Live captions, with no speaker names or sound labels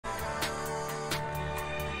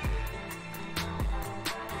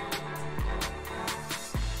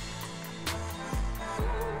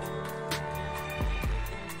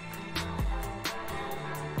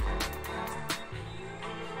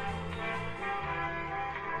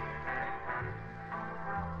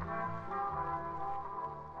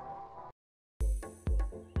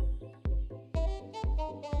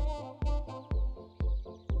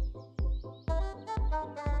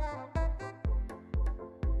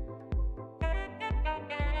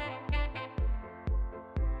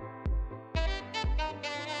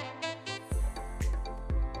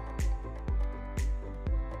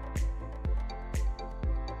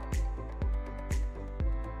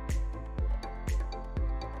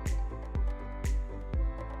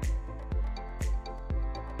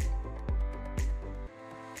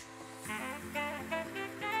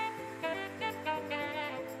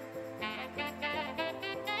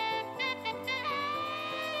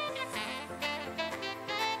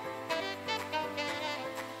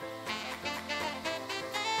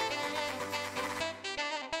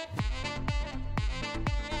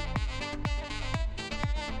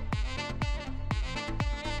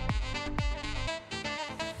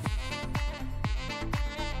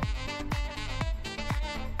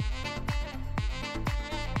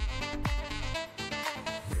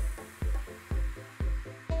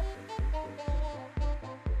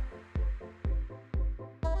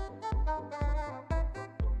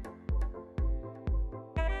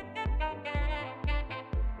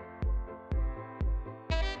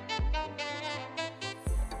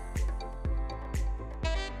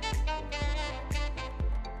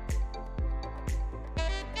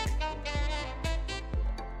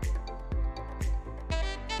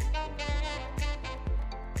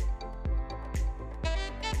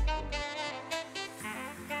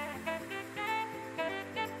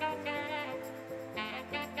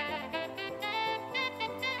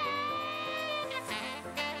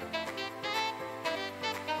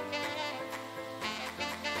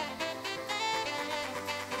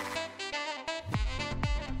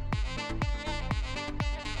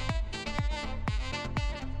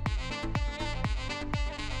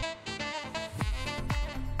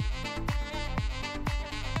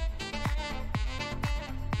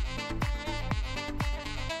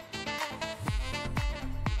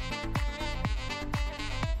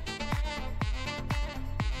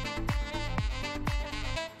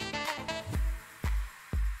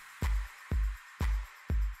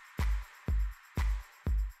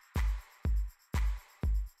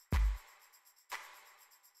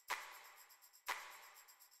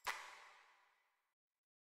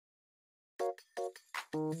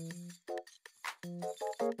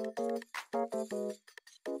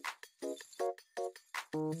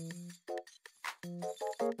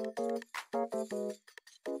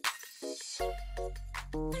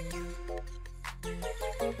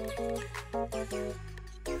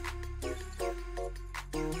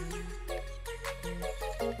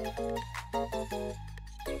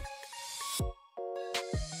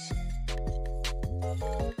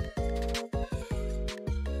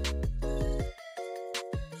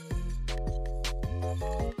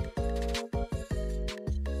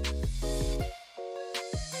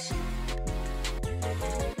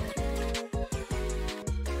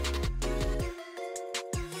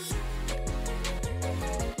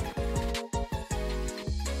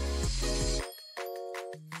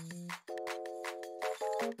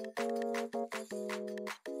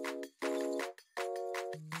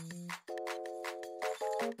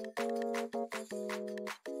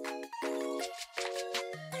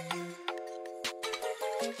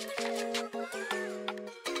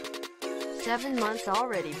Seven months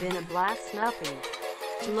already been a blast, Snuffy.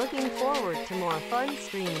 Looking forward to more fun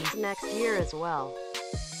streams next year as well.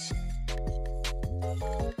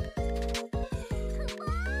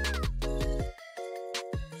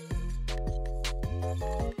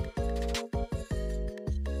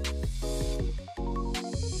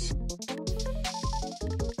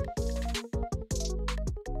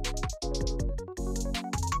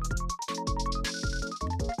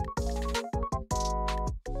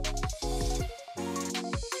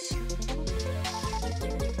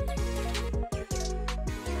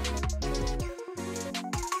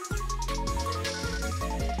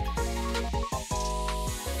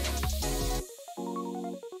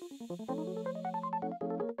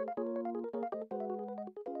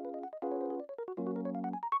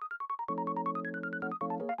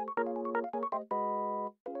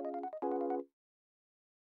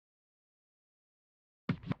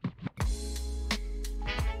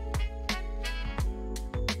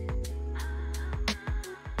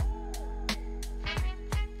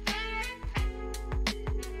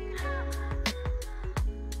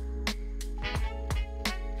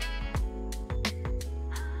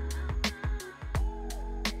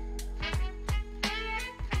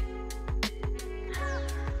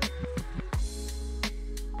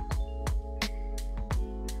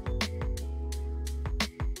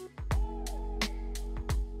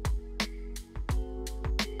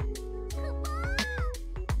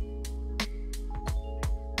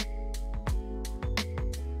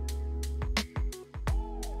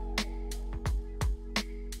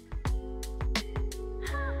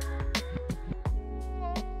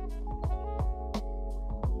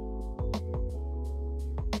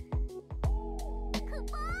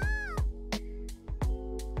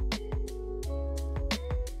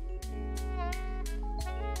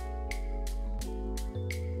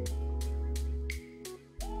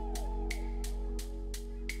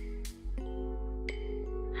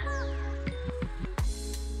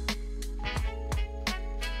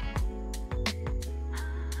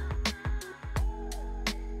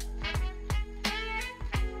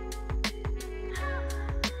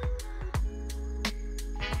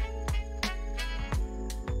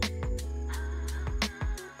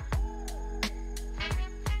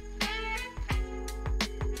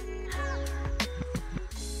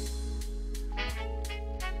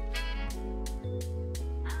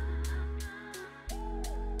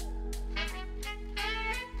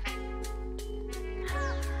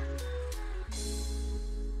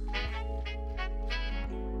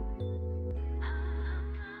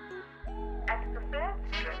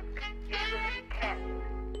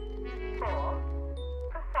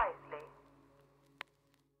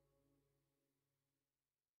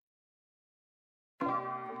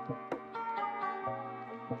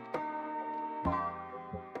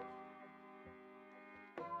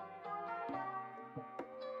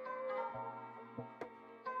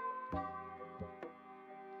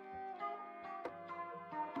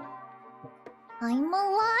 I'm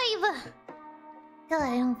alive! God,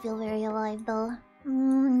 I don't feel very alive though.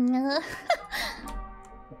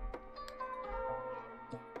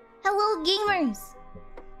 Hello, gamers!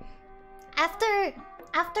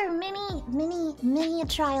 After many a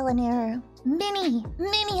trial and error, many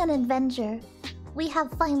an adventure, we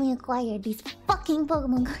have finally acquired these fucking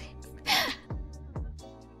Pokemon cards.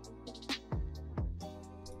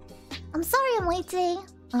 I'm sorry I'm late today.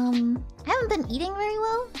 I haven't been eating very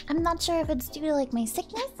well. I'm not sure if it's due to like my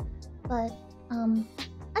sickness, but I've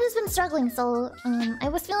just been struggling. So I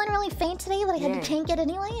was feeling really faint today, but I had to tank it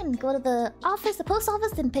anyway and go to the office, the post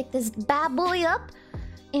office, and pick this bad boy up.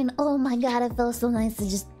 And oh my god, it felt so nice to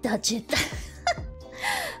just touch it.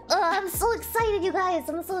 I'm so excited, you guys.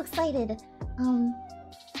 I'm so excited. I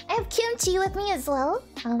have Kimchi with me as well.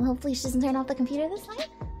 Hopefully she doesn't turn off the computer this time.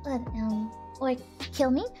 But, or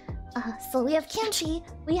kill me. So we have Kimchi.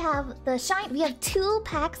 We have we have 2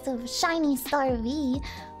 packs of Shiny Star V.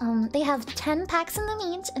 They have 10 packs in them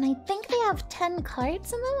each, and I think they have 10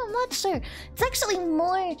 cards in them. I'm not sure. It's actually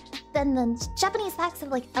more than the Japanese packs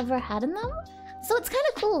have like ever had in them. So it's kind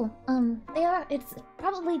of cool. It's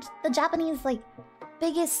probably the Japanese like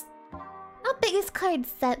biggest, not biggest card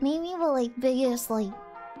set maybe, but like biggest like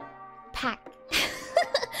pack.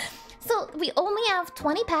 So we only have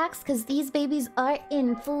 20 packs because these babies are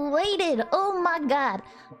inflated. Oh my god.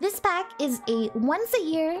 This pack is a once a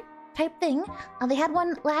year type thing. They had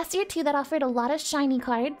one last year too that offered a lot of shiny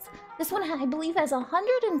cards. This one, I believe, has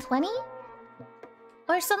 120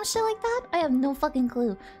 or some shit like that. I have no fucking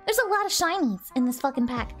clue. There's a lot of shinies in this fucking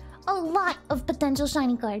pack. A lot of potential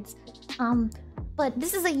shiny cards. But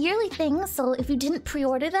this is a yearly thing, so if you didn't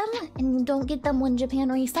pre-order them and you don't get them when Japan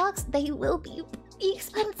restocks, they will be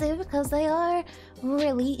expensive because they are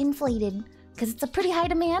really inflated. Because it's a pretty high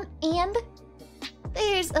demand, and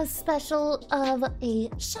there's a special of a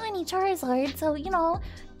shiny Charizard, so you know,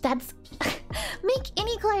 that's make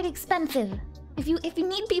any card expensive. If you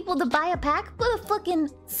need people to buy a pack, put a fucking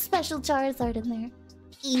special Charizard in there.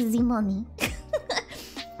 Easy money.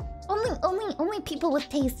 Only people with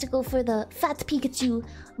taste to go for the fat Pikachu,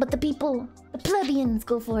 but the plebeians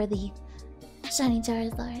go for the shiny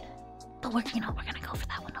Charizard. But we're gonna go for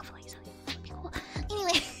that one hopefully, so it'll be cool.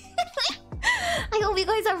 Anyway, I hope you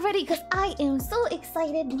guys are ready because I am so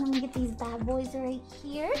excited. Let me get these bad boys right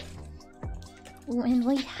here. And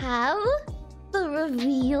we have the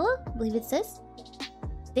reveal. I believe it's this.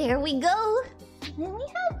 There we go. And then we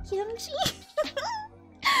have Kimchi.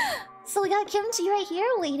 So we got Kimchi right here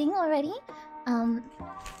waiting already. Do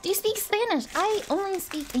you speak Spanish? I only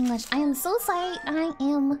speak English. I am so sorry. I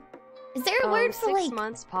am... Is there a word for like... 6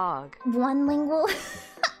 months pog. One lingual?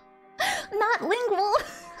 Not lingual.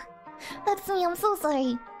 That's me. I'm so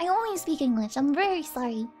sorry. I only speak English. I'm very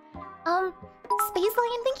sorry. Space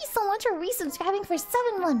Lion, thank you so much for resubscribing for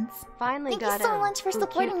 7 months. Finally thank you so much for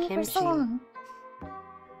supporting me for so long.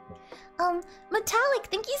 Metallic,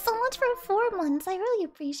 thank you so much for 4 months. I really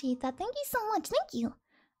appreciate that. Thank you so much. Thank you.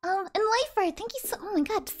 And Lifer, thank you so... Oh my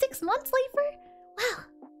god, 6 months, Lifer? Wow.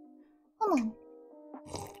 Hold on.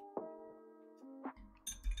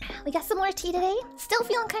 We got some more tea today. Still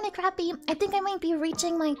feeling kind of crappy. I think I might be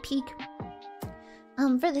reaching my peak.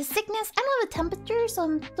 For the sickness, I don't have a temperature,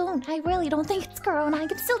 so I really don't think it's corona. I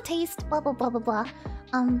can still taste blah blah blah blah blah.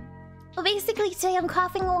 But basically today I'm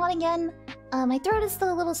coughing a lot again. My throat is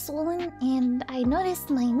still a little swollen, and I noticed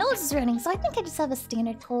my nose is running, so I think I just have a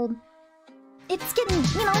standard cold. It's getting,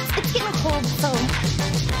 you know, it's getting cold, so...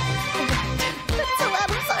 That's so loud,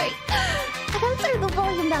 I'm sorry. I gotta turn the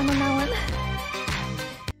volume down on that one.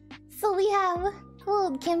 So we have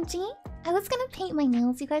cold kimchi. I was gonna paint my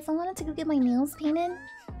nails, you guys. I wanted to go get my nails painted.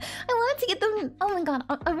 I wanted to get them... Oh my god,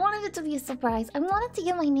 I wanted it to be a surprise. I wanted to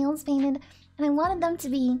get my nails painted, and I wanted them to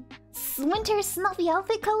be winter snuffy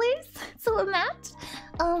outfit colors, so a match.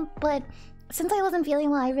 But since I wasn't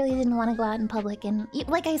feeling well, I really didn't want to go out in public. And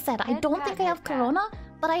like I said, I don't think I have corona,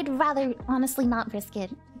 but I'd rather honestly not risk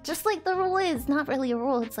it. Just like the rule is, not really a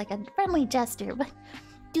rule, it's like a friendly gesture. But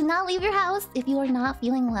do not leave your house if you are not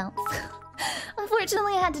feeling well.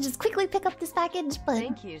 Unfortunately, I had to just quickly pick up this package, but...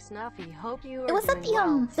 Thank you, Snuffy. Hope you are it was at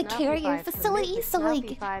the carrier facility, so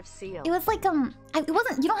like... It was like, it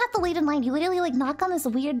wasn't... You don't have to wait in line. You literally, like, knock on this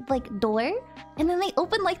weird, like, door, and then they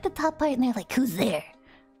open, like, the top part, and they're like, who's there?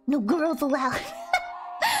 No girls allowed.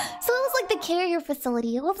 So it was like the carrier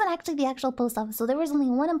facility. It wasn't actually the actual post office, so there was only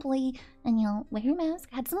one employee, and, you know, wear your mask,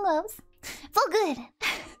 had some gloves. It's all good.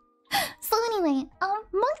 So anyway,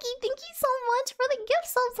 Monkey, thank you so much for the gift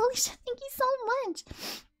subs. Holy shit, thank you so much.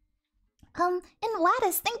 And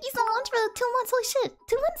Lattice, thank you so much for the 2 months. Holy shit,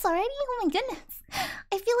 2 months already? Oh my goodness.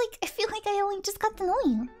 I feel like I only just got to know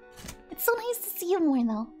you. It's so nice to see you more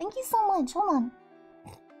though. Thank you so much. Hold on.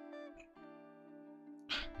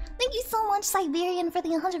 Thank you so much, Siberian, for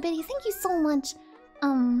the 100 biddies. Thank you so much.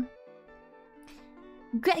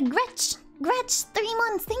 Gretch, 3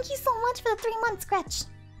 months. Thank you so much for the 3 months, Gretch.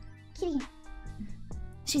 Kitty.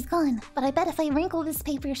 She's gone, but I bet if I wrinkle this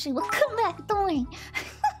paper, she will come back. Don't worry.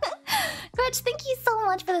 Gretch, thank you so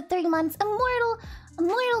much for the 3 months. Immortal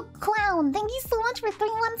Clown, thank you so much for 3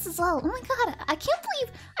 months as well. Oh my god, I can't believe...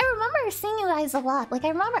 I remember seeing you guys a lot. Like,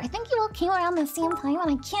 I think you all came around the same time,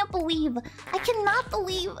 and I cannot believe... I can't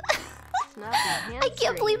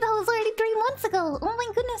believe that was already 3 months ago. Oh my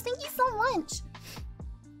goodness, thank you so much.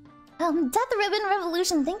 Death Ribbon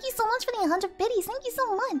Revolution, thank you so much for the 100 biddies. Thank you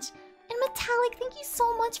so much. And Metallic, thank you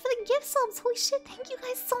so much for the gift subs. Holy shit, thank you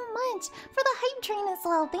guys so much. For the hype train as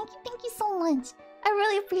well. Thank you so much. I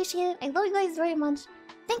really appreciate it. I love you guys very much.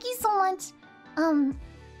 Thank you so much.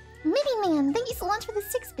 Mini Man, thank you so much for the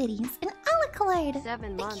 6 biddies. And Alucard,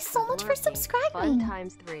 thank you so much for subscribing. Fun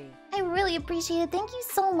times 3. I really appreciate it. Thank you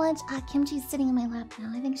so much. Kimchi's sitting in my lap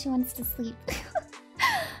now. I think she wants to sleep.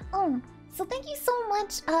 So thank you so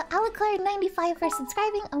much, Alucard95 for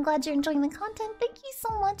subscribing. I'm glad you're enjoying the content. Thank you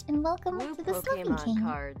so much and welcome to the Snuffing King.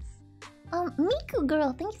 Cards. Miku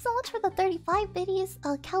Girl, thank you so much for the 35 biddies.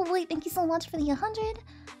 Cowboy, thank you so much for the 100.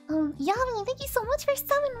 Yami, thank you so much for 7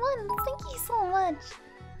 months. Thank you so much.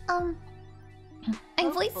 My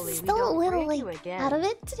voice is still a little, like, out of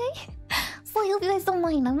it today. So I hope you guys don't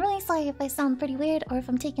mind. I'm really sorry if I sound pretty weird or if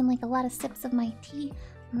I'm taking, like, a lot of sips of my tea.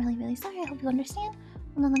 I'm really, really sorry. I hope you understand.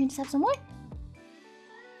 And then let me just have some more.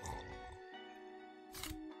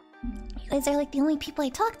 You guys are, like, the only people I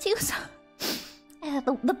talk to, so...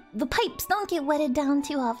 the pipes don't get wetted down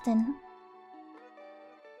too often.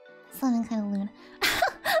 Sounding kind of loon.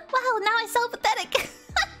 Wow, now I sound pathetic.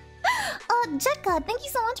 Jekka, thank you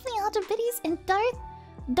so much for the 100 biddies. And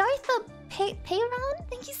Dartha Payron,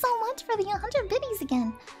 thank you so much for the 100 biddies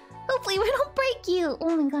again. Hopefully we don't break you.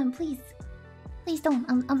 Oh my god, please. Please don't.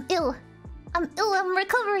 I'm ill. I'm ill. I'm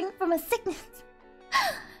recovering from a sickness.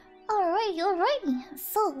 Alrighty.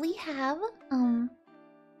 So we have well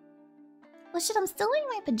shit, I'm still wearing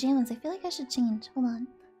my pajamas. I feel like I should change. Hold on.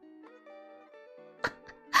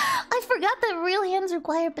 I forgot that real hands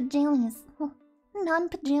require pajamas. Oh,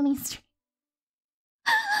 non-pajamas.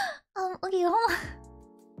 Okay, hold on.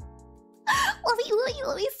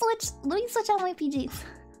 Let me switch out my PJs.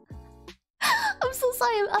 I'm so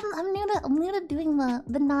sorry. I'm new to doing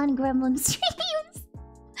the non-gremlin streams.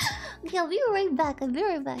 Okay, I'll be right back.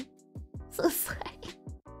 So sorry.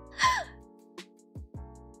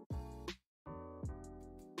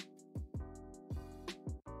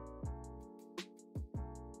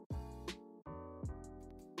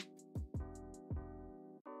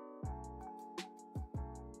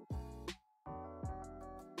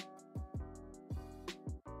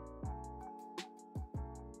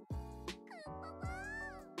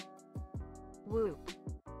 Whoop.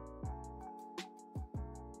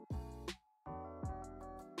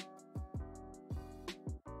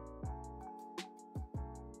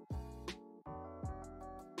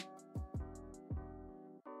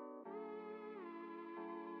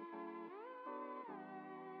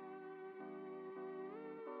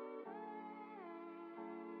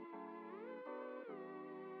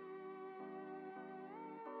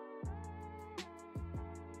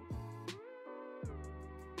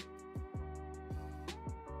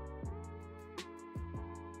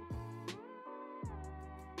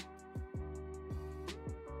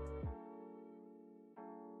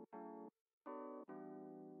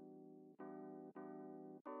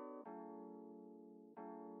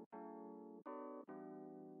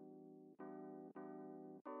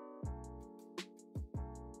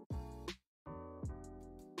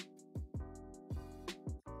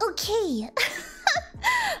 Okay.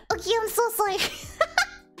 Okay, I'm so sorry.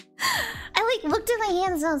 I like looked at my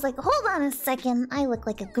hands and I was like, hold on a second, I look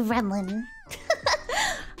like a gremlin.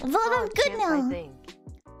 But I'm good now.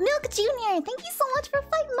 Milk Jr., thank you so much for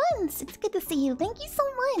 5 months. It's good to see you. Thank you so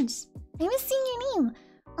much. I miss seeing your name.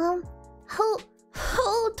 Ho27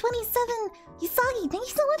 Usagi, thank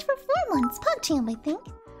you so much for 4 months. PogChamp, I think.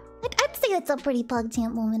 I'd say that's a pretty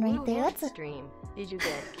PogChamp moment right there. That's a stream. Did you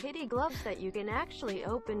get kitty gloves that you can actually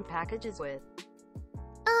open packages with?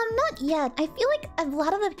 Not yet. I feel like a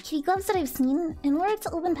lot of the kitty gloves that I've seen, in order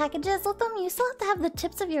to open packages with them, you still have to have the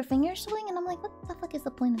tips of your fingers showing, and I'm like, what the fuck is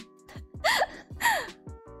the point of...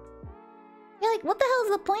 You're like, what the hell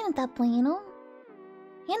is the point at that point, you know?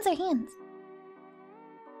 Hands are hands.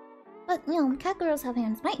 But, you know, cat girls have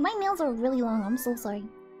hands. My nails are really long, I'm so sorry.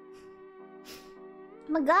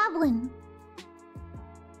 I'm a goblin.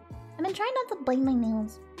 I've been trying not to bite my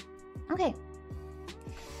nails. Okay.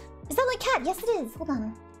 Is that my cat? Yes, it is. Hold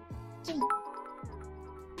on. Kitty.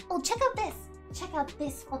 Oh, check out this. Check out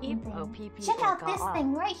this fucking thing. Check out this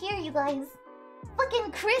thing right here, you guys.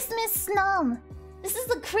 Fucking Christmas snub. This is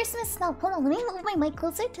the Christmas snub. Hold on, let me move my mic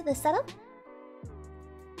closer to the setup.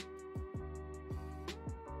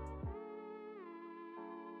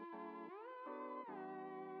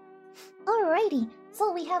 Alrighty.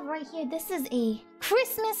 So we have right here, this is a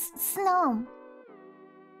Christmas snub.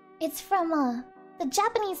 It's from the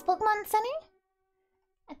Japanese Pokemon Center.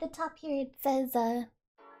 At the top here it says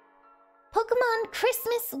Pokemon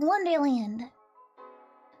Christmas Wonderland.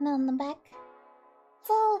 And on the back, it's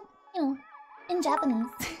all you know, in Japanese.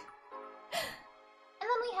 And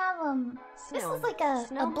then we have this is like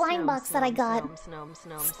a blind box that I got.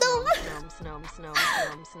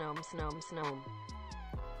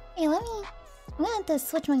 Hey, I'm gonna have to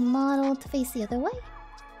switch my model to face the other way.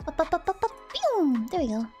 Boom! There we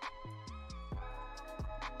go.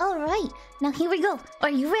 Alright, now here we go. Are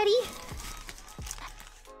you ready?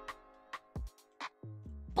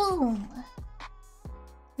 Boom!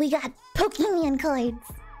 We got Pokemon cards.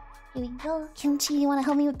 Here we go. Kimchi, you wanna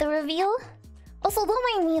help me with the reveal? Also, don't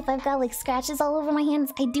mind me if I've got like scratches all over my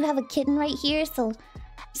hands. I do have a kitten right here, so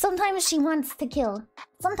sometimes she wants to kill.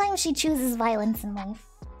 Sometimes she chooses violence in life.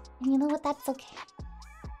 And you know what? That's okay.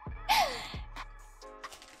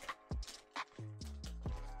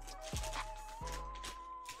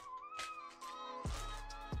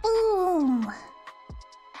 Boom!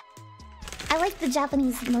 I like the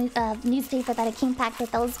Japanese newspaper that it came packed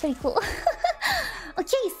with. That was pretty cool.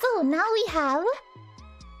 Okay, so now we have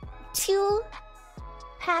 2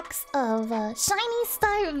 packs of Shiny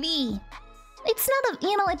Star V. It's not a,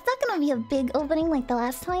 it's not gonna be a big opening like the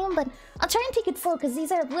last time, but I'll try and take it slow because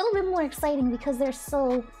these are a little bit more exciting because they're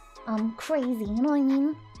so crazy, you know what I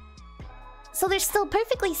mean? So they're still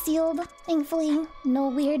perfectly sealed, thankfully, no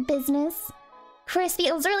weird business. Crispy.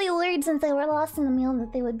 I was really worried since they were lost in the mail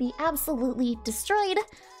that they would be absolutely destroyed.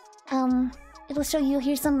 It'll show you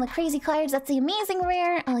here some of the crazy cards. That's the amazing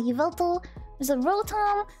rare, Yveltal. There's a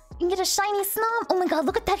Rotom. You can get a shiny Snom. Oh my god,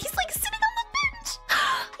 look at that. He's like sitting on the bench.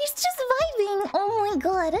 He's just vibing. Oh my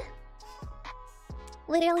god.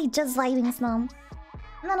 Literally just vibing Snom.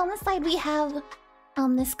 And then on this side we have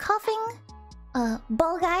this coughing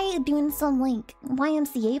ball guy doing some like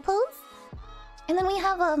YMCA pose. And then we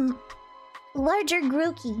have larger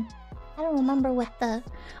Grookey. I don't remember what the...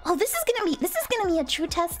 Oh, this is gonna be a true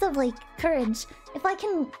test of like courage. If I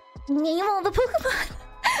can name all the Pokemon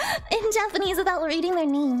in Japanese without reading their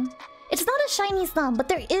name. It's not a shiny Snom, but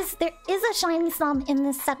there is a shiny Snom in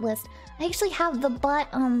this set list. I actually have the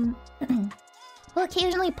bot will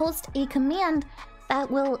occasionally post a command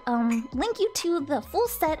that will link you to the full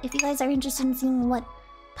set if you guys are interested in seeing what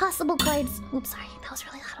possible cards... Oops, sorry, that was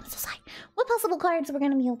really loud, I'm so sorry. What possible cards we're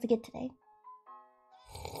gonna be able to get today.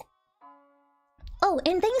 Oh,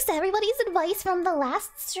 and thanks to everybody's advice from the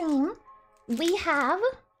last stream, we have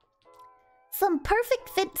some perfect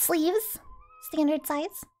fit sleeves, standard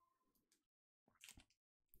size.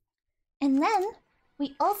 And then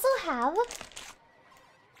we also have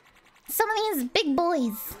some of these big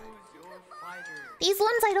boys. These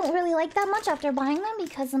ones I don't really like that much after buying them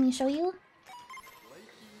because let me show you.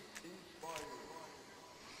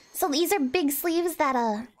 So these are big sleeves that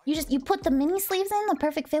you put the mini sleeves in, the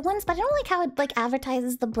perfect fit ones, but I don't like how it like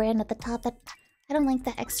advertises the brand at the top. That I don't like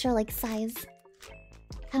the extra like size.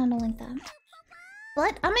 I don't like that.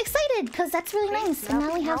 But I'm excited because that's really nice. And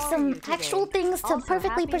now we have some actual things to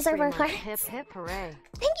perfectly preserve our cards. Hip hip hooray.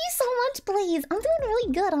 Thank you so much, Blaze. I'm doing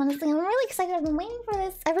really good, honestly. I'm really excited. I've been waiting for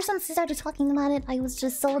this. Ever since I started talking about it, I was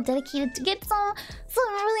just so dedicated to get some. So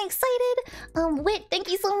I'm really excited. Wit, thank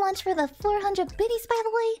you so much for the 400 biddies, by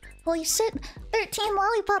the way. Holy shit. 13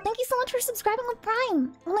 Lollipop, thank you so much for subscribing with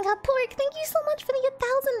Prime. Oh my god, Pork, thank you so much for the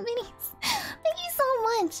 1,000 biddies. Thank you so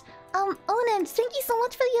much. Onen, thank you so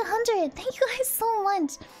much for the 100. Thank you guys so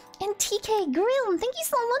much. And TK Grim, thank you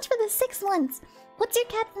so much for the 6 months. What's your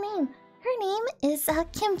cat's name? Her name is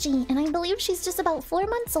Kimchi, and I believe she's just about 4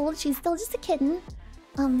 months old. She's still just a kitten.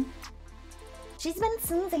 She's been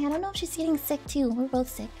sneezing. I don't know if she's getting sick too. We're both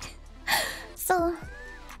sick. So,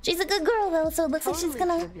 she's a good girl though, so it looks like she's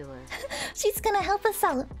gonna help us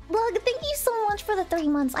out. Lug, thank you so much for the 3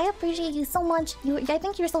 months. I appreciate you so much. I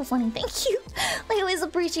think you're so funny. Thank you. I always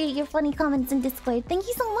appreciate your funny comments in Discord. Thank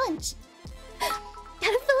you so much.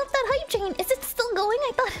 Gotta fill up that hype train. Is it still going?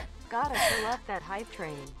 I thought... Gotta fill up that hype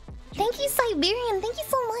train. Thank you, Siberian. Thank you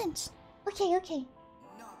so much. Okay.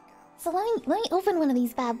 So let me open one of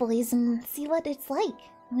these bad boys and see what it's like.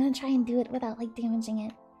 I'm gonna try and do it without like damaging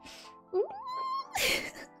it. Ooh.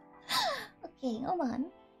 Okay, hold on.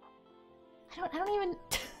 I don't even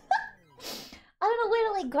I don't know where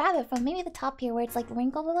to like grab it from. Maybe the top here where it's like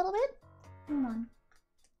wrinkled a little bit. Hold on.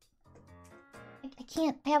 I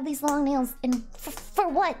can't. I have these long nails and for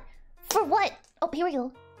what? For what? Oh, here we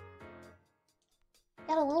go.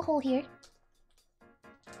 Got a little hole here.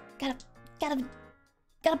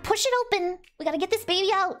 Gotta push it open. We gotta get this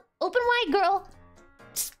baby out. Open wide, girl.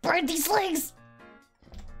 Spread these legs.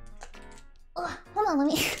 Ugh, hold on, let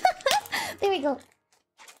me... There we go.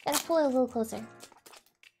 Gotta pull it a little closer.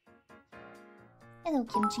 Hello,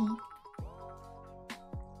 Kimchi.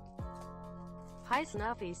 Hi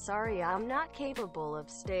Snuffy, sorry I'm not capable of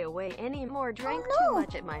stay away anymore. Drank Oh, too no.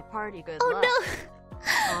 much at my party. Good Oh luck no!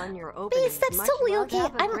 on your opening. Base, that's Much totally love. okay.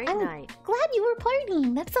 Have a great I'm night. glad you were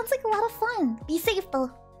partying. That sounds like a lot of fun. Be safe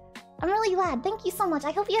though. I'm really glad. Thank you so much.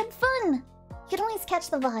 I hope you had fun. You can always catch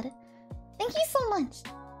the VOD. Thank you so much.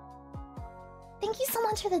 Thank you so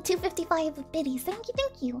much for the 255 biddies. Thank you,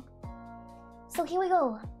 thank you. So here we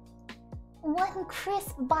go. One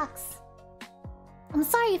crisp box. I'm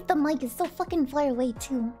sorry if the mic is so fucking far away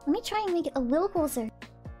too. Let me try and make it a little closer.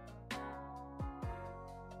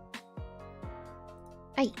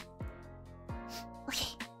 Right.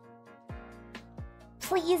 Okay.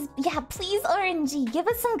 Please, yeah, please RNG. Give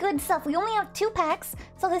us some good stuff. We only have 2 packs.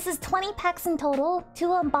 So this is 20 packs in total.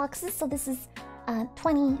 2 boxes. So this is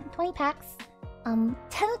 20 packs. 10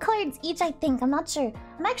 cards each, I think. I'm not sure.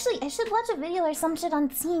 I should watch a video or some shit on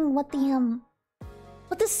seeing what the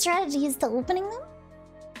strategy is to opening them.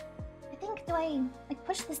 I think, do I like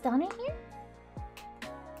push this down in here?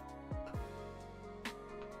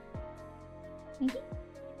 Maybe?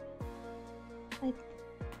 Like,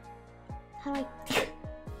 how do I...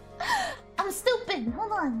 I'm stupid!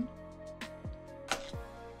 Hold on.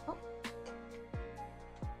 Oh.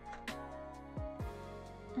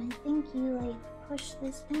 I think you, like, push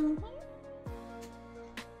this down here?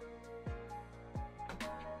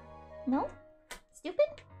 No?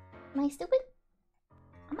 Stupid? Am I stupid?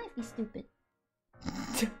 I might be stupid.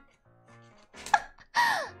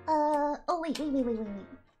 Oh wait.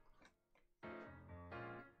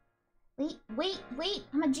 Wait,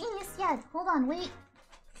 I'm a genius yet. Hold on, wait.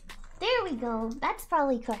 There we go. That's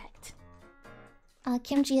probably correct.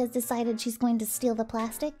 Kimchi has decided she's going to steal the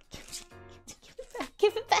plastic. Kimchi,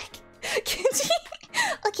 give it back. Kimchi.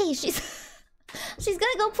 Okay, she's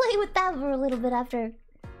gonna go play with that for a little bit after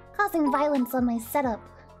causing violence on my setup.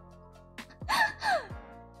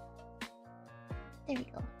 There we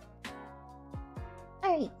go.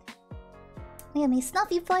 Alright. We have my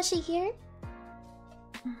Snuffy plushie here.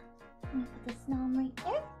 Let me put this gnome right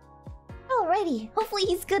there. Alrighty. Hopefully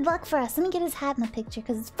he's good luck for us. Let me get his hat in the picture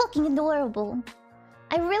because it's fucking adorable.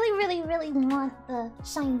 I really want the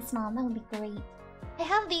shiny snob. That would be great. I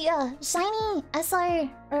have the shiny SR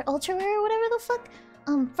or Ultra Rare or whatever the fuck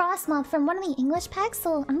Frost Moth from one of the English packs,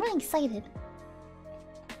 so I'm really excited.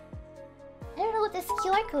 I don't know what this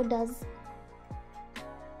QR code does.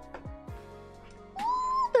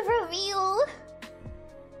 Ooh, the reveal!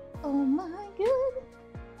 Oh my god.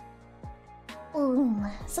 Boom.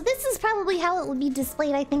 So this is probably how it would be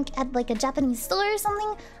displayed, I think, at like a Japanese store or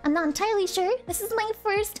something. I'm not entirely sure. This is my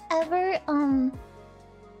first ever, I don't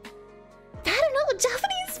know,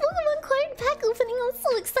 Japanese Pokemon card pack opening. I'm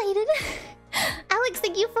so excited. Alex,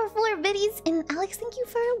 thank you for 4 biddies. And Alex, thank you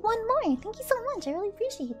for 1 more. Thank you so much. I really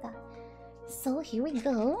appreciate that. So here we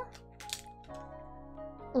go.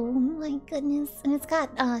 Oh my goodness. And it's got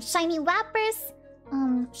shiny Lapras.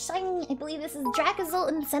 Shiny, I believe this is Dracozolt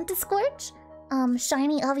and Centiskorch.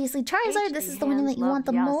 Shiny, obviously Charizard. This is the one that you want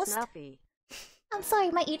the most. Snuffy. I'm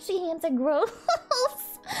sorry, my HD hands are gross.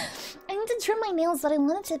 I need to trim my nails, but I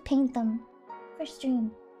wanted to paint them for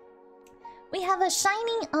stream. We have a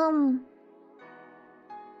shiny,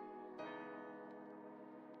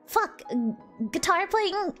 fuck, guitar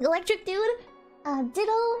playing electric dude.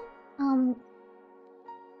 Ditto,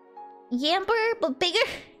 Yamper, but bigger.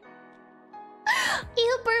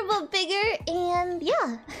 Yamper, but bigger, and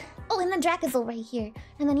yeah. Oh, and the Dracozolt right here.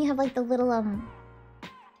 And then you have like the little,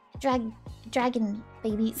 dragon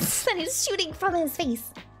babies that he's shooting from his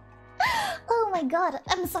face. Oh my god,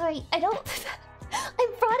 I'm sorry.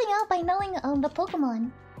 I'm frauding out by knowing the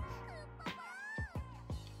Pokemon.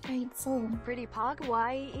 Alright, so Pretty Pog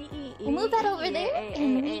Y. we'll move that over there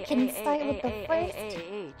and we can start with the first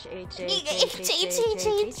H.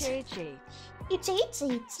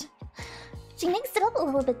 She mixed it up a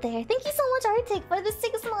little bit there. Thank you so much, Arctic, for the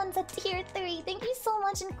 6 months at tier 3. Thank you so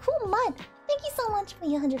much, and Cool Mud. Thank you so much for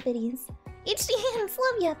the 100 biddies. HD hands,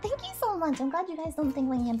 love ya. Thank you so much. I'm glad you guys don't think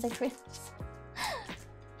my hands are crisps.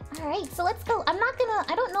 Alright, so let's go. I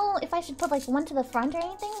don't know if I should put like one to the front or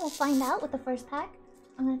anything. We'll find out with the first pack.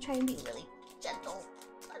 I'm gonna try and be really gentle.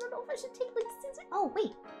 I don't know if I should take like scissors. Oh,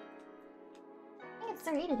 wait. I think it's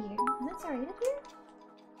serrated here. Is it serrated here?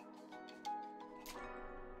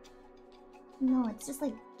 No, it's just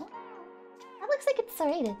like... Oh, that looks like it's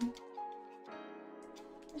serrated.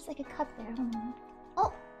 There's like a cut there. Hold on.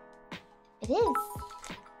 Oh! It is!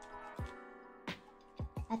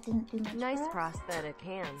 That didn't do much. Nice prosthetic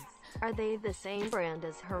hands. Are they the same brand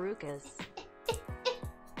as Haruka's?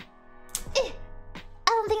 I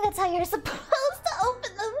don't think that's how you're supposed to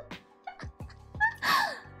open them.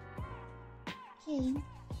 Okay.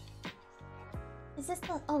 Is this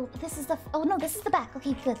the... Oh, this is the... Oh, no, this is the back.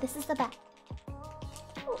 Okay, good. This is the back.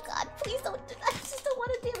 Oh, God. Please don't... I just don't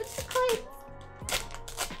want to damage the cards.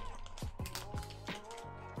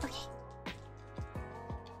 Okay.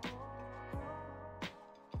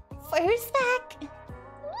 First back.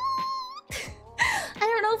 I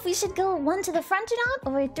don't know if we should go 1 to the front or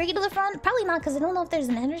not, or 3 to the front. Probably not, because I don't know if there's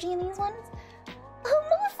an energy in these ones. Oh,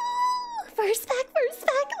 Mofu! First back, first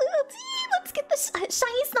back. Let's get the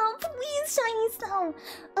shiny snow, please, shiny snow.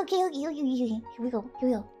 Okay, here we go, here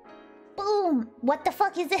we go. Boom! What the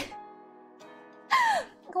fuck is it?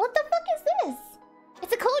 What the fuck is this?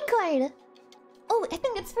 It's a code card. Oh, I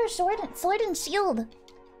think it's for sword and shield.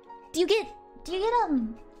 Do you get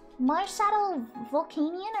Mars Shadow,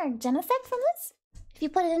 Volcanion, or Genesect from this? If you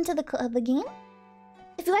put it into the game?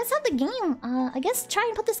 If you guys have the game, I guess try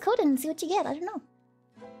and put this code in and see what you get. I don't know.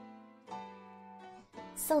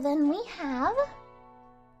 So then we have...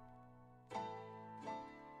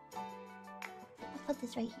 I'll put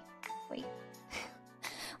this right here. Wait.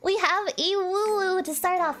 We have a Wooloo to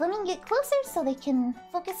start off. Let me get closer so they can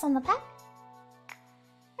focus on the pack.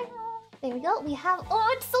 There we go. We have...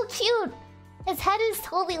 Oh, it's so cute! His head is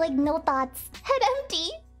totally like no thoughts. Head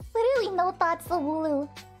empty! Literally no thoughts, the Wooloo.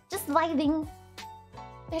 Just vibing.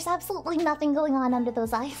 There's absolutely nothing going on under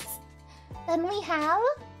those eyes. Then we have...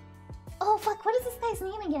 Oh fuck, what is this guy's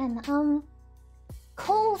name again?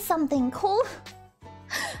 Cole something. Cole...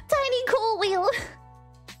 Tiny Cole Wheel.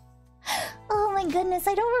 Oh my goodness,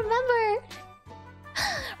 I don't remember.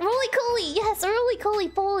 Roly-Coly, yes, Roly-Coly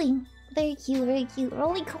Poly. Very cute, very cute.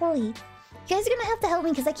 Roly-Coly. You guys are gonna have to help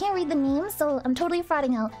me because I can't read the names, so I'm totally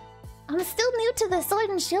frauding out. I'm still new to the Sword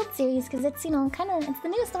and Shield series because it's, you know, it's the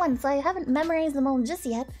newest one, so I haven't memorized them all just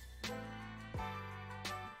yet.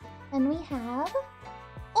 And we have...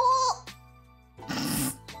 Oh!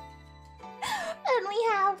 And we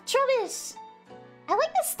have Trubbish. I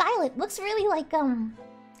like the style. It looks really like,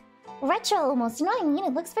 retro almost. You know what I mean?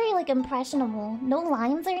 It looks very, like, impressionable. No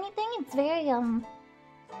lines or anything. It's very, I don't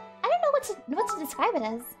know what to describe it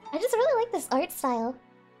as. I just really like this art style.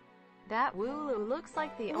 That Wooloo looks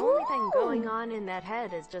like the only thing going on in that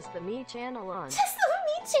head is just the me channel on. Just the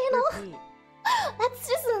me channel? Repeat. That's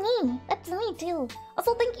just me. That's me too.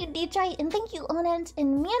 Also, thank you, Detroit, and thank you, Onent,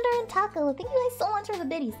 and Meander and Taco. Thank you guys so much for the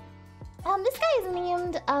biddies. This guy is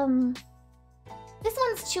named, this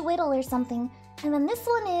one's Chuiddle or something. And then this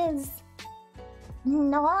one is...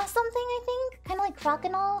 Gnaw something, I think? Kind of like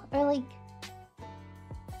Croconaw, or like...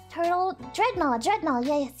 Turtle... Dreadnought,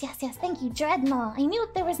 yes, thank you, Dreadnought. I knew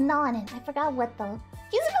there was Gnaw in it, I forgot what though.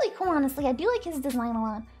 He's really cool, honestly, I do like his design a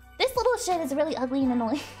lot. This little shit is really ugly and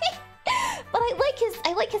annoying. But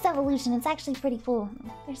I like his evolution, it's actually pretty cool.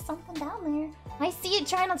 There's something down there. I see it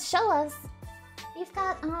trying to show us. We've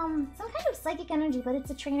got, some kind of psychic energy, but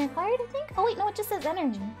it's a trainer card, I think? Oh wait, no, it just says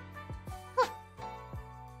energy. Huh.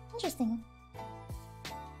 Interesting.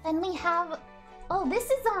 Then we have... Oh, this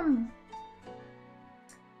is,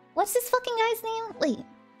 what's this fucking guy's name? Wait,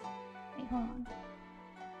 hold on.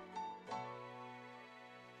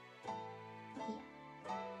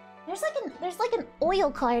 There's like an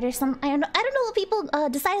oil card or something. I don't know what people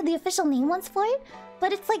decided the official name was for it,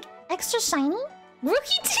 but it's like extra shiny.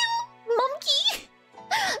 Rookie 2 Monkey.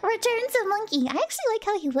 Return to Monkey. I actually like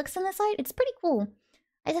how he looks in this art. It's pretty cool.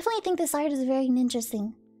 I definitely think this art is very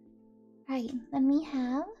interesting. Alright, then we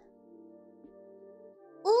have...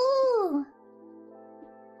 Ooh!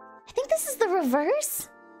 I think this is the reverse?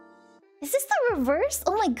 Is this the reverse?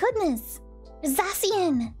 Oh my goodness!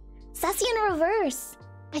 Zacian! Zacian reverse!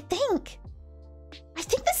 I think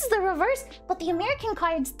this is the reverse, but the American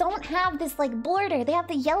cards don't have this, like, border. They have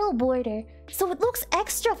the yellow border. So it looks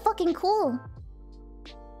extra fucking cool.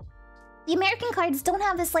 The American cards don't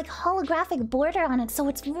have this, like, holographic border on it, so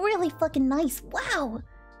it's really fucking nice. Wow!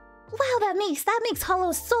 Wow, that makes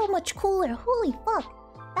Hollow so much cooler. Holy fuck.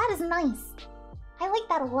 That is nice. I like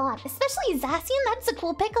that a lot. Especially Zacian, that's a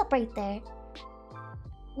cool pickup right there.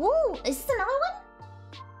 Whoa, is this another one?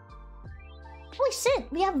 Holy shit,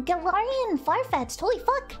 we have Galarian and Farfetch'd. Holy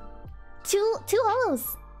fuck. Two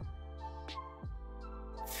hollows.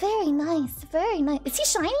 Very nice, very nice. Is he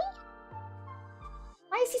shiny?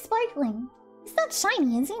 Why is he sparkling? He's not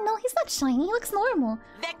shiny, is he? No, he's not shiny. He looks normal.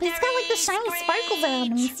 But he's got like the shiny sparkles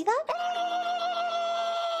around him. You see that?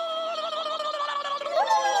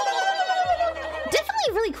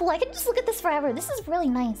 Definitely really cool. I can just look at this forever. This is really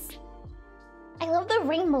nice. I love the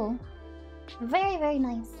rainbow. Very, very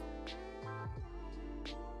nice.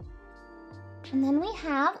 And then we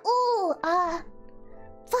have... Ooh,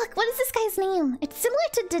 fuck, what is this guy's name? It's similar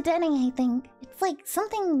to Dedenne, I think. It's like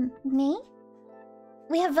something... Me?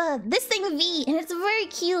 We have, this thing V, and it's very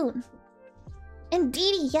cute. And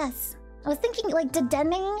Didi, yes. I was thinking like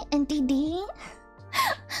Dedenne and Didi.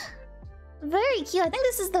 Very cute. I think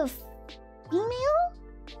this is the female?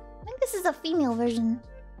 I think this is a female version.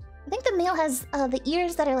 I think the male has the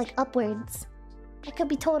ears that are like upwards. I could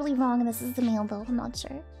be totally wrong and this is the male though. I'm not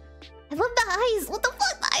sure. I love the eyes. What the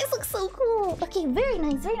fuck? The eyes look so cool. Okay, very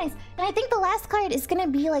nice, very nice. And I think the last card is gonna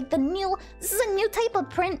be like the new... This is a new type of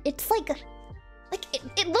print. It's like...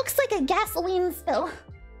 it looks like a gasoline spill.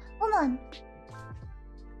 Hold on.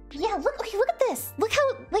 Yeah, look. Okay, look at this. Look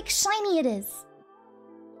how like shiny it is.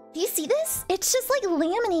 Do you see this? It's just like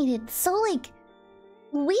laminated. So like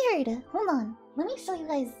weird. Hold on. Let me show you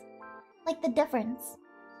guys like the difference.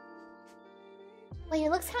 Like it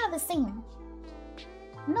looks kind of the same.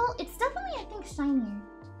 No, it's definitely I think shinier.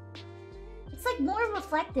 It's like more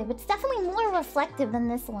reflective. It's definitely more reflective than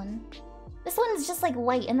this one. This one is just like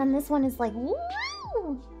white, and then this one is like woo.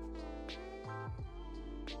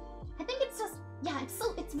 I think it's just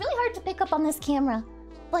it's really hard to pick up on this camera,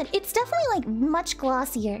 but it's definitely like much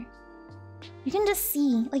glossier. You can just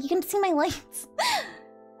see, like you can see my lights.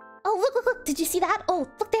 Oh look! Did you see that? Oh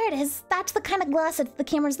look, there it is. That's the kind of glass that the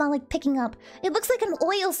camera's not like picking up. It looks like an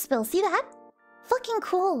oil spill. See that? Fucking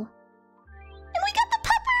cool. And we got the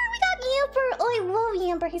pepper. We got Yamper. Oh, I love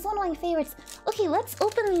Yamper. He's one of my favorites. Okay, let's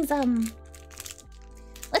open these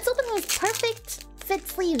perfect fit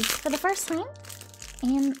sleeves for the first time.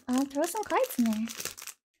 And throw some cards in there.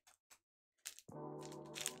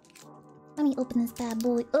 Let me open this bad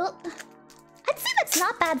boy. Oh, I'd say that's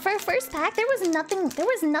not bad for a first pack. There was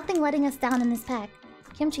nothing letting us down in this pack.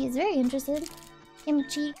 Kimchi is very interested.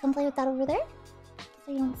 Kimchi, come play with that over there.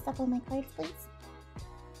 So you don't step on my cards, please.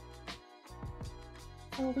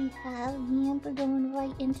 So we have Yamper going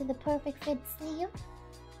right into the perfect fit sleeve.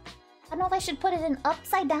 I don't know if I should put it in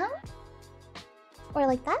upside down. Or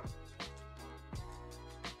like that.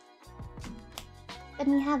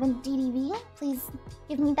 Then we have a DDV. Please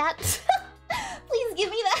give me that. Please give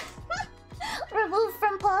me that. Remove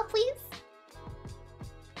from paw, please.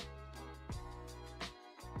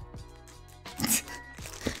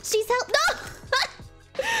 She's no!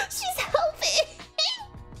 She's helping!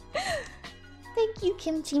 Thank you,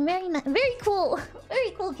 Kimchi. Very nice. Very cool.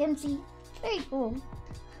 Very cool, Kimchi. Very cool.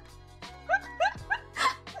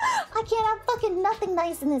 I can't have fucking nothing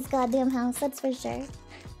nice in this goddamn house, that's for sure.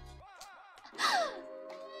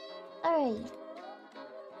 Alright.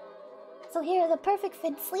 So here are the perfect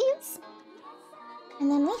fit sleeves. And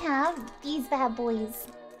then we have these bad boys.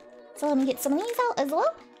 So let me get some of these out as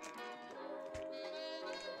well.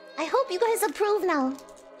 I hope you guys approve now.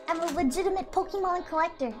 I'm a legitimate Pokemon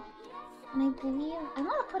collector. And I believe... I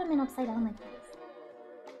want to put them in upside down like this.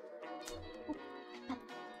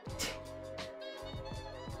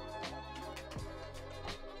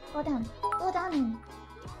 Go down. Go down in.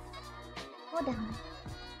 Go down.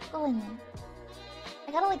 Go in there.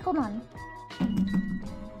 I gotta like, hold on.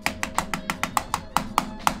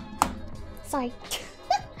 Sorry.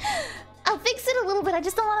 I'll fix it a little bit. I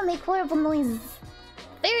just don't want to make horrible noises.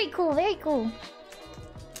 Very cool, very cool.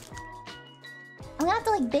 I'm gonna have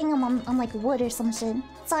to like bang them on like wood or some shit.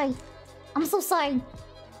 Sorry. I'm so sorry.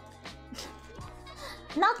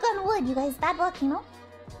 Knock on wood, you guys. Bad luck, you know?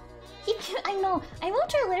 I know. I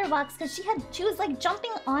moved her litter box because she was like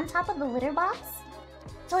jumping on top of the litter box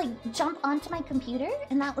to like jump onto my computer,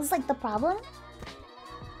 and that was like the problem.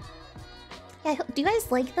 Yeah, do you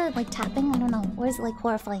guys like the like tapping? I don't know. Or is it like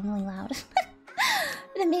horrifyingly loud?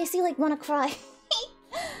 And it makes you like want to cry.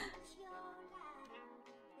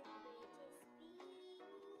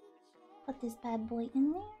 Put this bad boy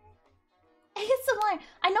in there. ASMR.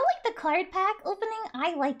 I know like the card pack opening.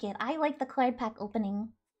 I like it. I like the card pack opening.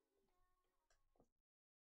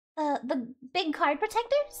 The big card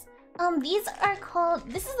protectors. These are called...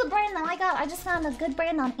 This is the brand that I got. I just found a good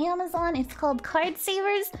brand on Amazon. It's called Card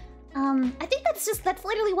Savers. I think that's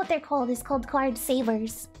literally what they're called. It's called Card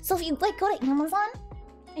Savers. So if you like go to Amazon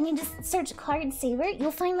and you just search Card Saver,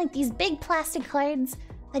 you'll find like these big plastic cards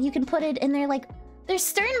that you can put it in. They're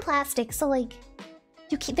stern plastic, so like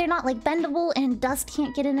they're not like bendable and dust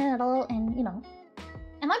can't get in it at all. And you know,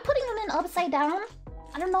 am I putting them in upside down?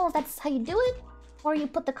 I don't know if that's how you do it. Or you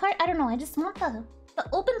put the card... I don't know, I just want the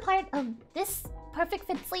open part of this perfect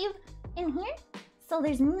fit sleeve in here. So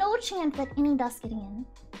there's no chance that any dust getting in.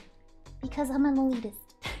 Because I'm an elitist.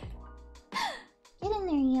 Get in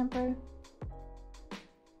there, Yamper.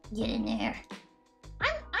 Get in there.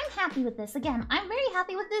 I'm happy with this. Again, I'm very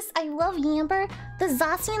happy with this. I love Yamper. The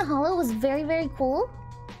Zacian Hollow was very, very cool.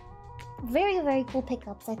 Very, very cool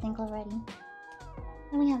pickups, I think, already.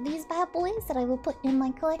 And we have these bad boys that I will put in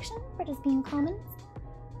my collection for just being commons.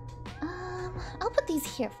 I'll put these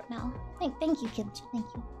here for now. Thank you, Kimchi. Thank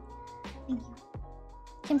you. Thank you.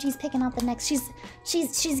 Kimchi's picking out the next.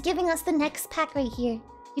 She's giving us the next pack right here.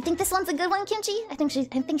 You think this one's a good one, Kimchi? I think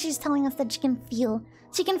she's telling us that she can feel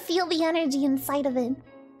the energy inside of it.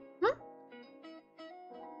 Hmm?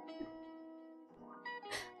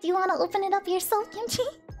 Do you want to open it up yourself, Kimchi?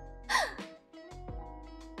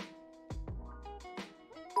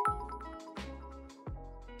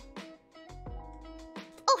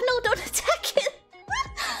 Oh no, don't attack it!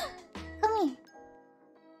 Come here.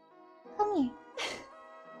 Come here.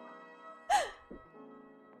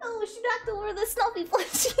 Oh, she knocked over the Snuffy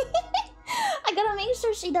plushie. I gotta make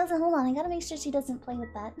sure she doesn't. Hold on, I gotta make sure she doesn't play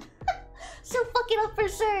with that. She'll fuck it up for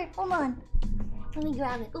sure. Hold on. Let me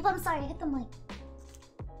grab it. Oop, I'm sorry, I hit the mic.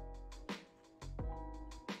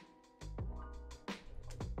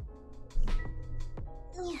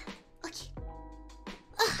 Yeah, okay.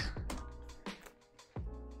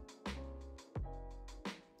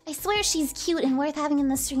 I swear she's cute and worth having in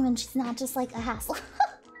the stream and she's not just like a hassle.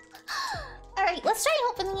 Alright, let's try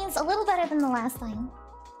and open these a little better than the last time.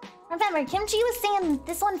 Remember, Kimchi was saying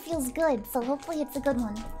this one feels good, so hopefully it's a good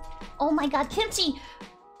one. Oh my god, Kimchi!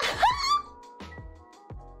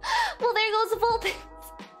 Well, there goes the Vulpix.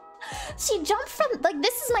 She jumped from, like,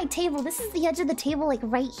 this is my table. This is the edge of the table, like,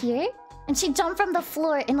 right here. And she jumped from the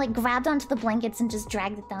floor and, like, grabbed onto the blankets and just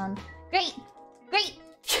dragged it down. Great! Great!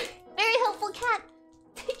 Very helpful cat!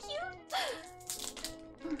 Thank you!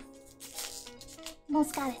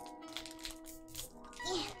 Almost got it.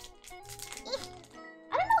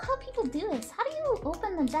 I don't know how people do this. How do you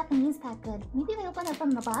open the Japanese pack good? Maybe they open it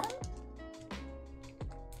from the bottom?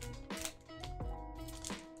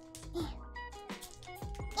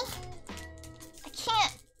 I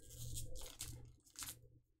can't.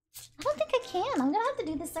 I don't think I can. I'm gonna have to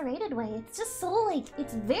do this the rated way. It's just so, like,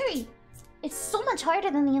 it's so much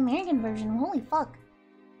harder than the American version. Holy fuck.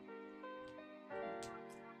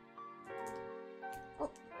 Oh.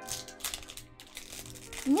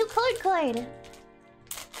 New card.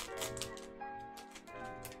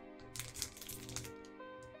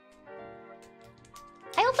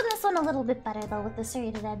 I opened this one a little bit better though with the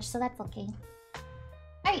serrated edge, so that's okay.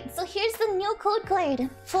 Alright, so here's the new code card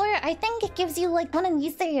for, I think it gives you like one of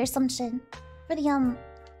these three or some shit. For the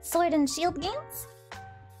Sword and Shield games.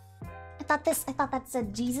 I thought that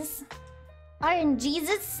said Jesus. R and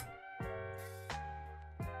Jesus.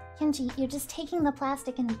 Kenji, you're just taking the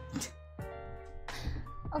plastic and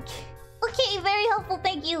Okay, very helpful,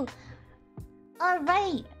 thank you.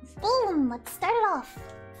 Alright, boom, let's start it off.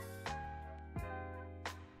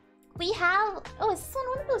 We have... Oh, is this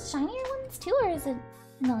one of those shinier ones too, or is it...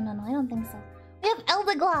 No, I don't think so. We have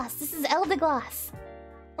Eldergloss. This is Eldergloss.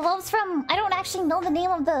 Evolves from... I don't actually know the name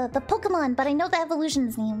of the Pokemon, but I know the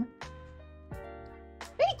evolution's name.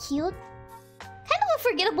 Very cute. Kind of a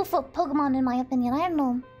forgettable Pokemon in my opinion, I don't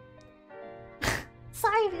know.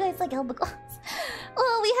 Sorry if you guys like Eldergloss.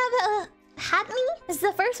 Oh, we have Hatme. This is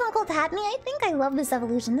the first one called Hatme. I think I love this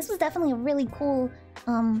evolution. This was definitely a really cool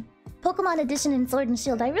Pokemon edition in Sword and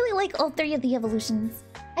Shield. I really like all three of the evolutions.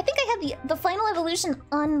 I think I have the final evolution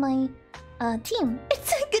on my team.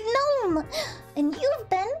 It's a gnome! And you've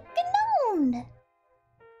been gnomed!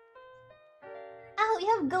 Oh, we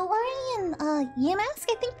have Galarian Yamask,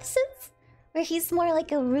 I think this is. Where he's more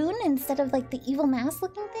like a rune instead of like the evil mask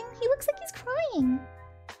looking thing. He looks like he's crying.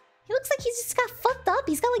 He looks like he's just got fucked up.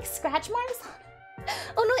 He's got like scratch marks.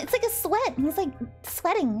 Oh no, it's like a sweat. He's like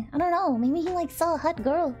sweating. I don't know. Maybe he like saw a hot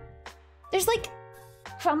girl. There's like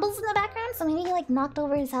crumbles in the background, so maybe he like knocked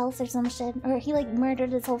over his house or some shit. Or he like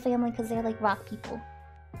murdered his whole family because they're like rock people.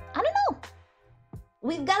 I don't know.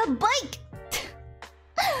 We've got a bike!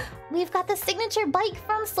 We've got the signature bike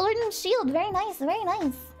from Sword and Shield. Very nice, very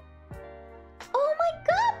nice. Oh my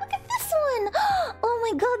god, look at this one! Oh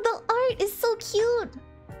my god, the art is so cute!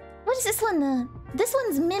 What is this one? This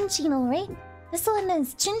one's Minchino, right? This one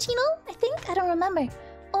is Chinchino, I think? I don't remember.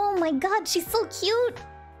 Oh my god, she's so cute!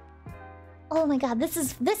 Oh my god, this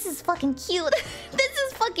is fucking cute. This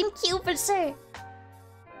is fucking cute for sure.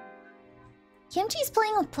 Kimchi's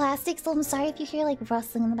playing with plastic, so I'm sorry if you hear like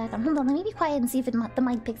rustling in the background. Hold on, let me be quiet and see if the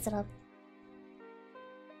mic picks it up.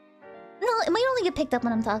 No, it might only get picked up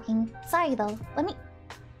when I'm talking. Sorry though. Let me...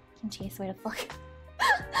 Kimchi, I swear to fuck.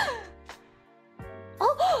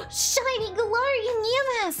 Oh! Shiny Galarian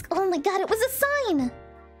Yamask! Oh my god, it was a sign!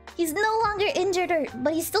 He's no longer injured,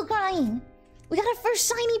 but he's still crying. We got our first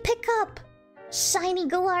shiny pickup! Shiny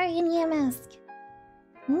Galarian Yamask.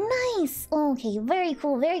 Nice! Okay, very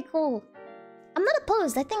cool, very cool. I'm not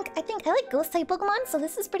opposed. I think I like ghost type Pokemon, so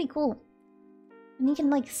this is pretty cool. And you can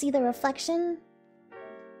like see the reflection.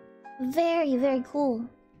 Very, very cool.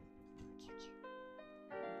 Okay.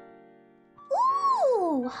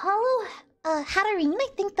 Ooh, Hollow Hatterene, I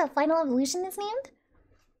think the final evolution is named.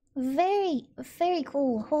 Very, very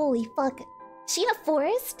cool. Holy fuck. Sheena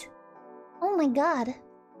Forest? Oh my god.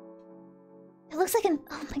 It looks like an...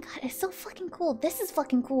 Oh my god, it's so fucking cool. This is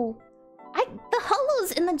fucking cool. The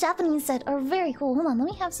hollows in the Japanese set are very cool. Hold on, let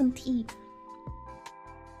me have some tea.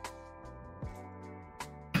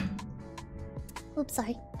 Oops,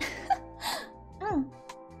 sorry. Oh,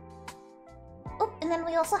 and then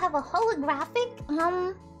we also have a holographic,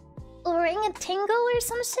 orangutango or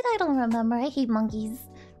some shit. I don't remember. I hate monkeys.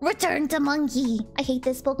 Return to monkey. I hate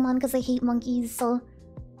this Pokemon because I hate monkeys, so...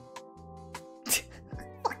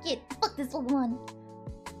 Fuck it. Fuck this Pokemon.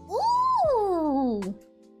 Ooh!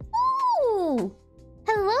 Ooh!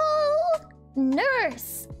 Hello?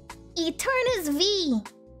 Nurse! Eternus V!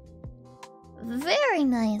 Very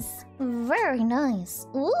nice. Very nice.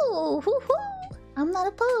 Ooh! Hoo hoo! I'm not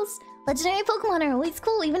opposed. Legendary Pokemon are always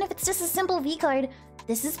cool, even if it's just a simple V card.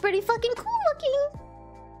 This is pretty fucking cool looking.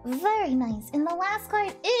 Very nice. And the last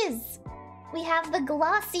card is... We have the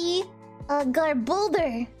glossy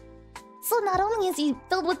Garbulder. So not only is he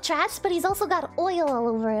filled with trash, but he's also got oil all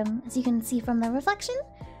over him, as you can see from the reflection.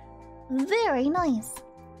 Very nice.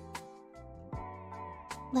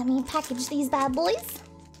 Let me package these bad boys.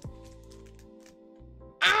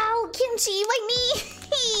 Ow, Kimchi, my knee!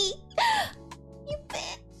 You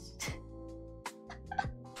bitch.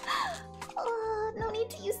 Oh, no need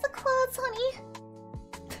to use the claws, honey.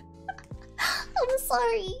 I'm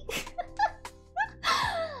sorry.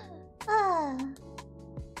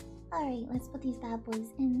 Alright, let's put these bad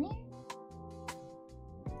boys in there.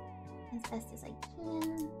 As best as I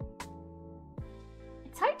can.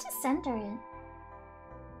 It's hard to center it.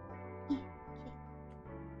 Yeah, okay.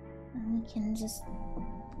 And we can just...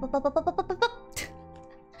 Put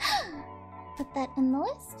that in the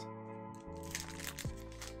list.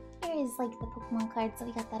 Here is like the Pokemon cards that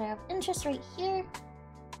we got that are of interest right here.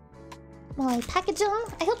 While I package them,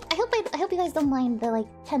 I hope you guys don't mind the like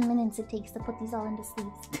 10 minutes it takes to put these all into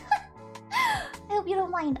sleeves. I hope you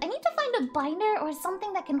don't mind. I need to find a binder or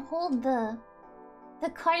something that can hold the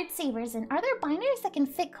card savers in. Are there binders that can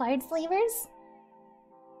fit card savers?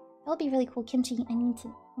 That would be really cool. Kimchi, I need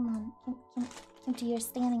to... Hold on. Kimchi, you're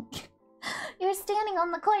standing... You're standing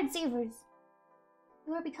on the card savers.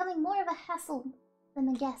 You are becoming more of a hassle than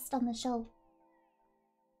a guest on the show.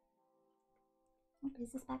 Oh,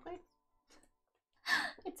 is this backwards?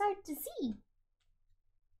 It's hard to see.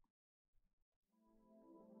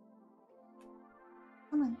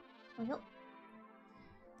 Come on. There we go.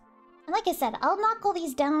 And like I said, I'll knock all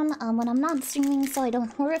these down when I'm not streaming so I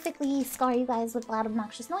don't horrifically scar you guys with loud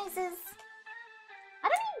obnoxious noises.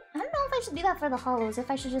 I don't know if I should do that for the hollows,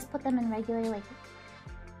 if I should just put them in regular, like...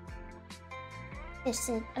 Fish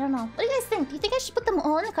shit. I don't know. What do you guys think? Do you think I should put them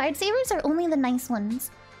all in the card savers or only the nice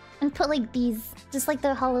ones? And put like these, just like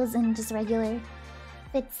the hollows in just regular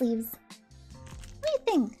fit sleeves. What do you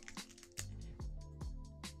think?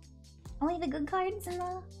 Only the good cards in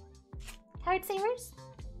the card savers?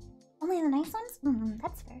 Only the nice ones?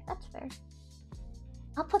 That's fair, that's fair.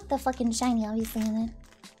 I'll put the fucking shiny obviously in it.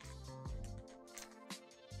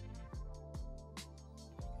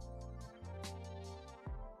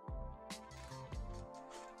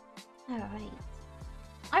 Alright.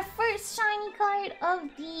 Our first shiny card of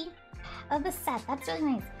the set. That's really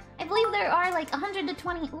nice. I believe there are like 100 to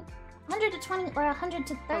 20 or 100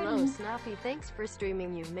 to 30. Hello, Snuffy. Thanks for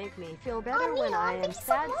streaming. You make me feel better when I am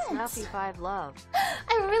sad. So Snuffy 5 love.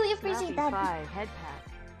 I really appreciate Snuffy that. 5 head pat.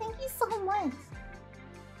 Thank you so much.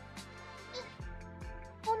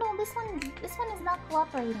 Oh no, this one is not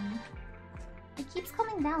cooperating. It keeps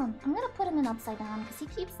coming down. I'm gonna put him in upside down because he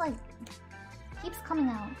keeps coming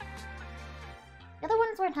out. The other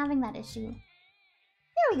ones weren't having that issue.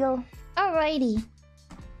 There we go. Alrighty.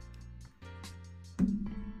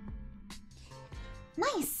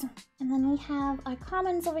 Nice. And then we have our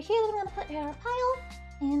commons over here that I'm gonna put in our pile.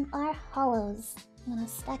 And our hollows. I'm gonna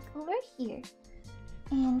stack over here.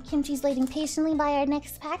 And Kimchi's waiting patiently by our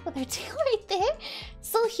next pack with our tail right there.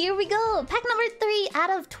 So here we go. Pack number 3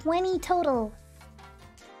 out of 20 total.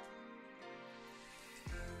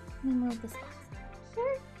 Let me move this box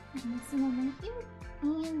here. And this one over here.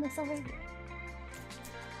 And this over here.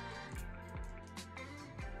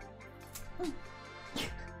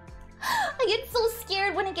 I get so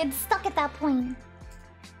scared when it gets stuck at that point.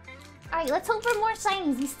 Alright, let's hope for more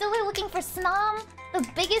shinies. We still are looking for Snom. The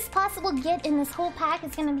biggest possible get in this whole pack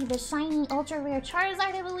is gonna be the shiny ultra rare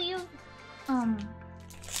Charizard, I believe.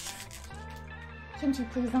 Kimchi,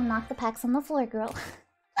 please don't knock the packs on the floor, girl.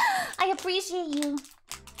 I appreciate you.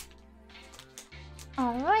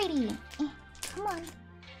 Alrighty. Come on.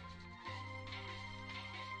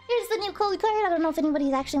 the new code card. I don't know if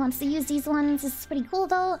anybody actually wants to use these ones. This is pretty cool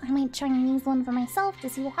though. I might try and use one for myself to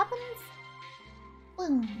see what happens.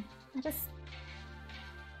 Boom. I just...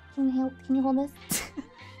 Can you hold this?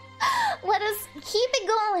 Let us keep it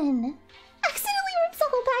going. Accidentally ripped the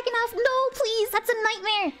whole pack in half. No, please. That's a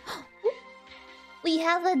nightmare. We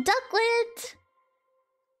have a ducklet.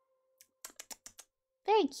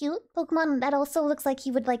 Very cute. Pokemon that also looks like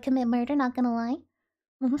he would like commit murder, not gonna lie.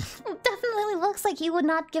 Definitely looks like he would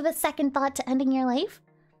not give a second thought to ending your life.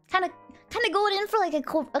 Kind of going in for like a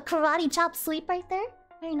karate chop sweep right there.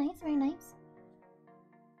 Very nice, very nice.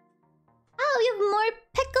 Oh, we have more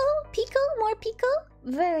Pico, more Pico.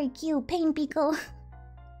 Very cute, Pain Pico. More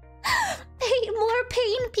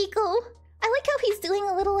Pain Pico. I like how he's doing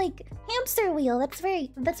a little like hamster wheel. That's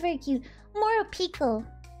very cute. More Pico,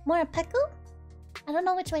 more Pico. I don't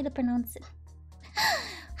know which way to pronounce it.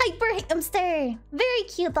 Hyper Hamster! Very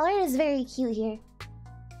cute. The art is very cute here.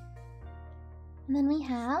 And then we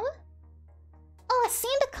have... Oh, a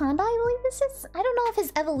Sandaconda, I believe this is. I don't know if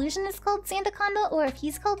his evolution is called Sandaconda or if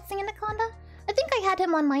he's called Sandaconda. I think I had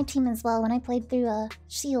him on my team as well when I played through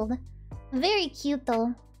Shield. Very cute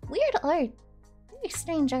though. Weird art. Very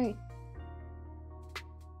strange art.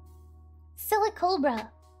 Silicobra.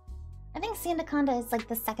 I think Sandaconda is like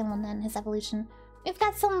the second one then, his evolution. We've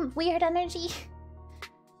got some weird energy.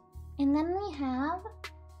 And then we have...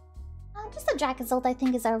 just a Dracozolt, I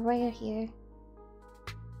think, is our rare here.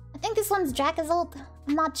 I think this one's Dracozolt.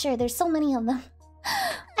 I'm not sure. There's so many of them.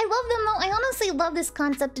 I love them, though. I honestly love this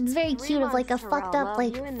concept. It's very cute of, like, a fucked up,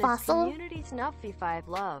 like, fossil. Snuffy 5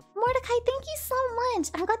 love. Mordecai, thank you so much.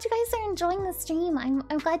 I'm glad you guys are enjoying the stream.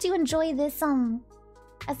 I'm glad you enjoy this,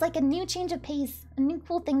 as, like, a new change of pace. A new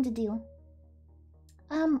cool thing to do.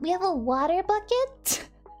 We have a water bucket.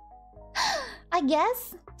 I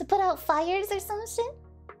guess? To put out fires or some shit?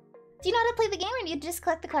 Do you know how to play the game or do you just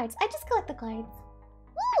collect the cards? I just collect the cards.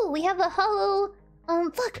 Ooh, we have a hollow...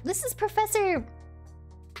 fuck, this is Professor...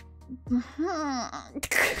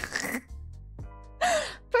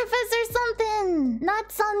 Professor something!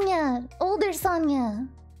 Not Sonia! Older Sonia!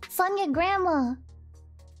 Sonia Grandma!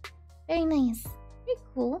 Very nice. Very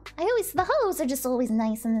cool. The hollows are just always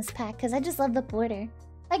nice in this pack because I just love the border.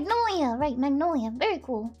 Magnolia! Right, Magnolia. Very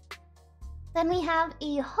cool. Then we have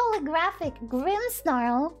a holographic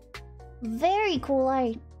Grimmsnarl. Very cool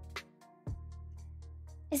art.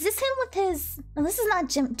 Is this him with his... No, this is not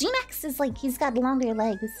Jim. G-Max is like, he's got longer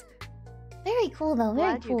legs. Very cool though, very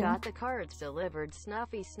Glad cool. You got the cards delivered,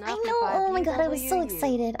 Snuffy. I know, oh my god, I was so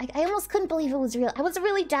excited. I almost couldn't believe it was real. I was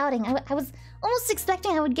really doubting. I was almost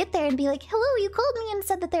expecting I would get there and be like, hello, you called me and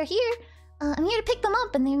said that they're here. I'm here to pick them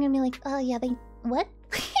up. And they're gonna be like, yeah, they... What?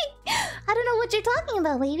 I don't know what you're talking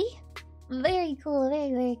about, lady. Very cool,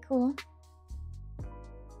 very, very cool.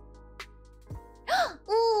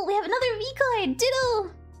 Ooh, we have another V-card!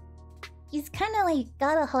 Ditto! He's kind of like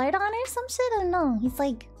got a heart on or some shit? I don't know. He's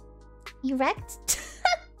like... erect?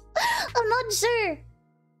 I'm not sure.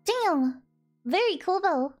 Damn. Very cool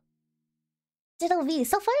though. Ditto V.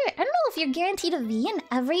 So far, I don't know if you're guaranteed a V in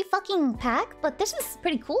every fucking pack, but this is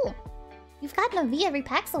pretty cool. You've gotten a V every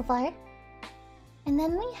pack so far. And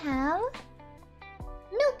then we have...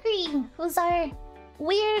 Milky, who's our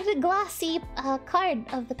weird glossy card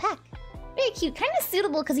of the pack. Very cute, kind of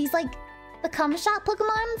suitable because he's like the cum shot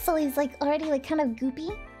Pokemon, so he's like already like kind of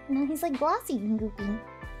goopy. You know, he's like glossy and goopy.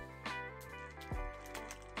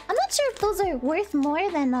 I'm not sure if those are worth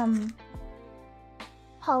more than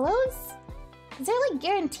hollows. Cause they're like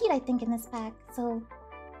guaranteed, I think, in this pack. So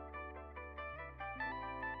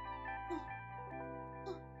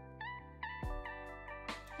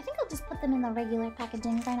I think I'll just put them in the regular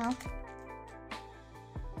packaging for now.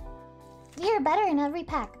 You're better in every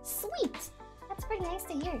pack. Sweet! That's pretty nice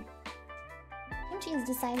to hear. Kimchi has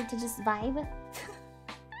decided to just vibe.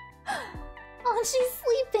 Oh, she's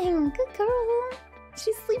sleeping! Good girl!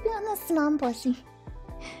 She's sleeping on the snom plushie.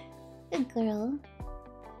 Good girl.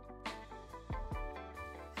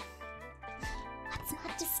 Let's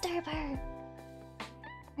not disturb her!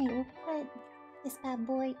 Alright, we'll put this bad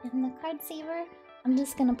boy in the card saver. I'm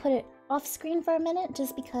just gonna put it off screen for a minute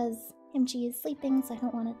just because Kimchi is sleeping, so I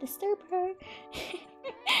don't want to disturb her.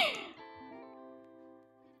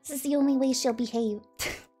 This is the only way she'll behave.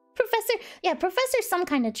 Professor... Yeah, Professor some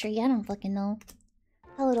kind of tree. I don't fucking know.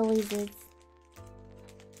 How it always is.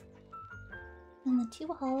 And the 2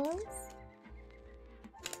 hollows.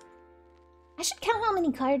 I should count how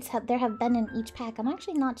many cards there have been in each pack. I'm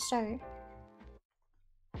actually not sure.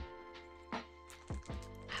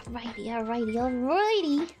 Alrighty, alrighty,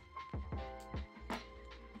 alrighty.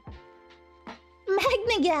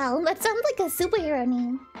 Magnagal! That sounds like a superhero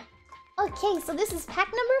name. Okay, so this is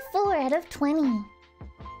pack number 4 out of 20.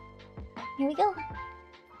 Here we go.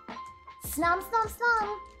 Snom, snom,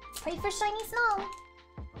 snom. Pray for shiny snom.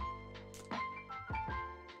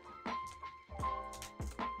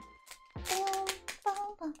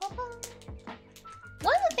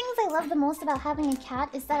 One of the things I love the most about having a cat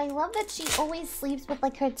is that I love that she always sleeps with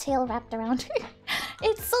like her tail wrapped around her.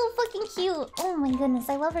 It's so fucking cute. Oh my goodness,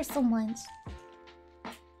 I love her so much.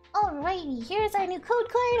 Alrighty, here's our new code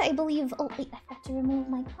card. I believe. Oh wait, I forgot to remove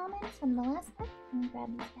my comments from the last pack. Let me grab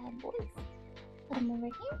these bad boys. Put them over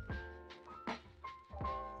here.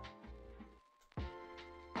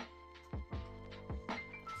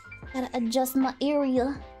 Gotta adjust my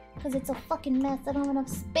area because it's a fucking mess. I don't have enough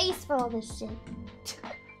space for all this shit.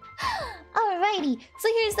 Alrighty, so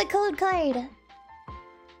here's the code card.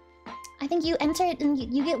 I think you enter it and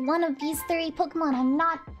you get one of these 3 Pokemon. I'm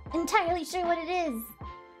not entirely sure what it is.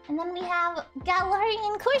 And then we have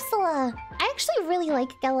Galarian Corsola. I actually really like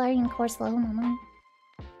Galarian Corsola. Hold on.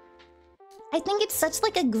 I think it's such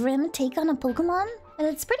like a grim take on a Pokemon, and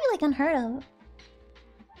it's pretty like unheard of.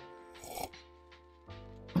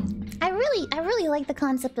 I really like the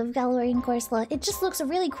concept of Galarian Corsola. It just looks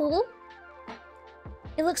really cool.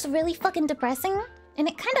 It looks really fucking depressing, and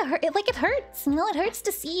it kind of hurt. It hurts. You know, it hurts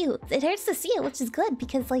to see you. It hurts to see it, which is good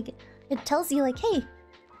because like it tells you like, hey,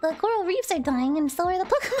 the coral reefs are dying, and so are the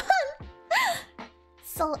Pokemon.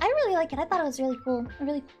 So I really like it. I thought it was really cool. A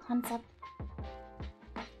really cool concept.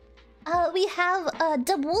 We have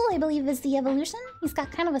Dabool, I believe, is the evolution. He's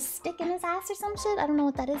got kind of a stick in his ass or some shit. I don't know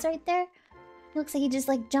what that is right there. He looks like he just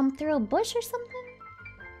like jumped through a bush or something.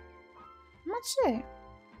 I'm not sure.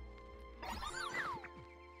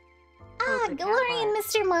 Ah, Galarian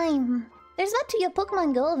Mr. Mime. There's about to be a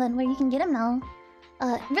Pokemon Go event where you can get him now.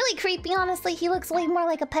 Really creepy, honestly. He looks way more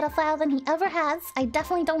like a pedophile than he ever has. I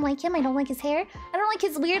definitely don't like him. I don't like his hair. I don't like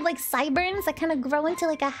his weird, like, sideburns that kind of grow into,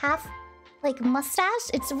 like, a half, like, mustache.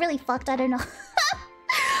 It's really fucked. I don't know.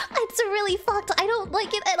 It's really fucked. I don't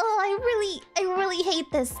like it at all. I really hate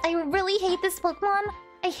this. I really hate this Pokemon.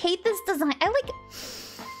 I hate this design.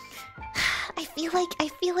 I feel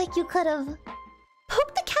like you could have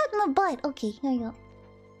poked the cat in the butt. Okay, here you go.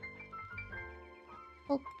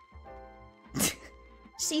 Poke.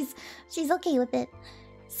 She's okay with it.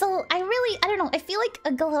 So I don't know. I feel like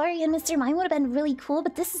a Galarian Mr. Mime would have been really cool,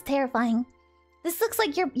 but this is terrifying. This looks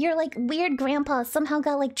like your like weird grandpa somehow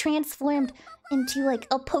got like transformed into like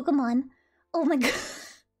a Pokemon. Oh my god.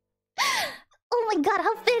 Oh my god,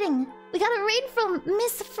 how fitting. We got a raid from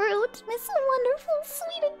Miss Fruit. Miss Wonderful,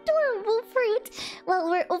 sweet, adorable Fruit. Well,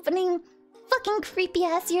 we're opening fucking creepy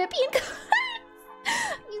ass European cards.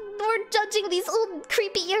 We're judging these old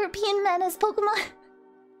creepy European men as Pokemon.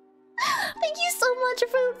 Thank you so much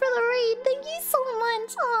for the raid. Thank you so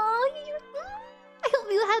much. Aww, I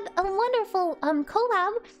hope you had a wonderful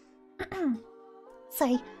collab.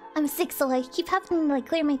 Sorry, I'm sick, so I keep having to like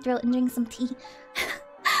clear my throat and drink some tea.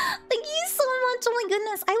 Thank you so much. Oh my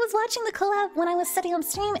goodness, I was watching the collab when I was setting up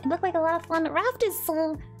stream. It looked like a lot of fun. Raft is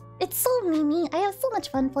so... It's so memey. I have so much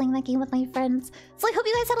fun playing that game with my friends. So I hope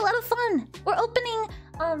you guys had a lot of fun.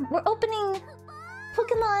 We're opening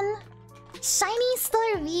Pokemon Shiny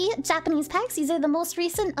Star V Japanese packs. These are the most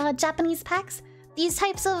recent Japanese packs. These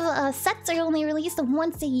types of sets are only released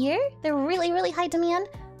once a year. They're really, really high demand.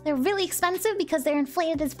 They're really expensive because they're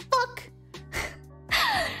inflated as fuck.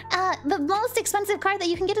 The most expensive card that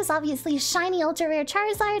you can get is obviously Shiny Ultra Rare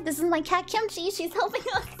Charizard. This is my cat Kimchi. She's helping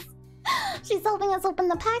us. She's helping us open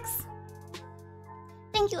the packs.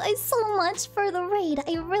 Thank you guys so much for the raid.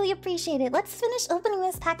 I really appreciate it. Let's finish opening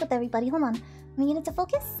this pack with everybody. Hold on. Let me get it to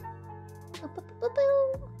focus.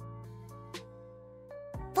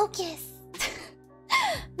 Focus.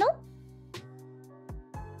 Nope.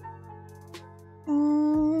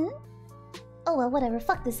 Oh well, whatever.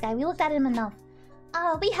 Fuck this guy. We looked at him enough.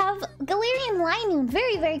 We have Galarian Linoon.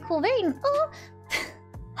 Very, very cool. Very... Oh!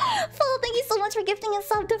 Follow, thank you so much for gifting a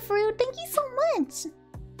sub to Fruit. Thank you so much.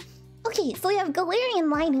 Okay, so we have Galarian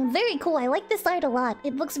Linoon. Very cool. I like this art a lot.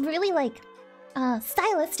 It looks really, like,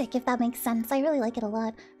 stylistic, if that makes sense. I really like it a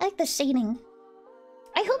lot. I like the shading.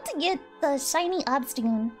 I hope to get the shiny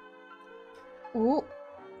Obstagoon. Ooh.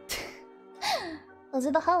 Those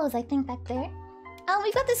are the hollows, I think, back there.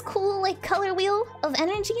 We've got this cool, like, color wheel of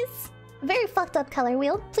energies. Very fucked up color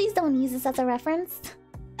wheel. Please don't use this as a reference.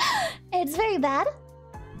 It's very bad.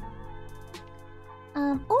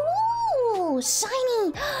 Oh,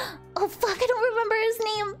 shiny! Oh fuck, I don't remember his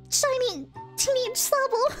name. Shiny teenage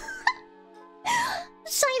Sabo.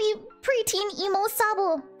 Shiny preteen emo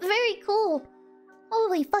Sabo. Very cool.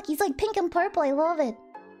 Holy fuck, he's like pink and purple. I love it.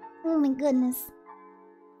 Oh my goodness.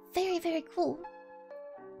 Very, very cool.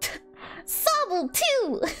 Sobble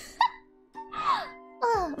too!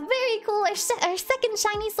 Oh, very cool. Our second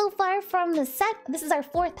shiny so far from the set. This is our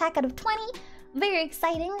 4th pack out of 20. Very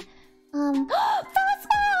exciting. Frostmoth!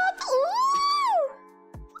 Ooh!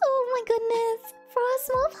 Oh my goodness.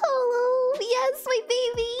 Frostmoth Hollow. Yes, my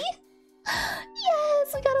baby.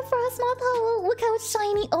 Yes, we got a Frostmoth Hollow. Look how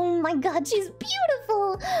shiny. Oh my god, she's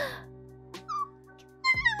beautiful.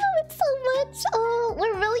 I love it so much. Oh,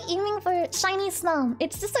 we're really aiming for shiny Snom.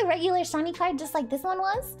 It's just a regular shiny card, just like this one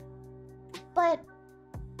was. But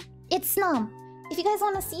it's Snom. If you guys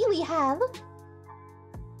want to see, we have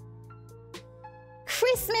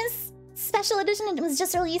Christmas Special Edition. It was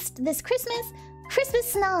just released this Christmas.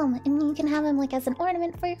 Christmas Snom. And you can have him like as an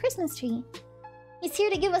ornament for your Christmas tree. He's here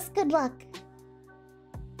to give us good luck.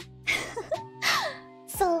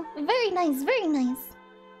 So, very nice, very nice.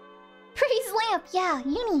 Praise Lamp, yeah,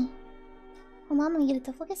 Uni. Hold on, let me get it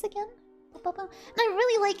to focus again. And I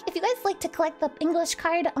really like, if you guys like to collect the English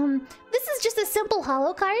card, this is just a simple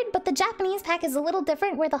holo card, but the Japanese pack is a little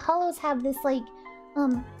different, where the holos have this like,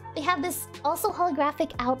 they have this also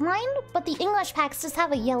holographic outline, but the English packs just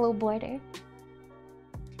have a yellow border.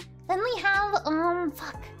 Then we have,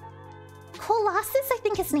 Colossus, I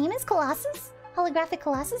think his name is Colossus? Holographic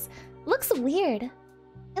Colossus? Looks weird.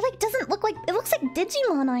 It like doesn't look like, it looks like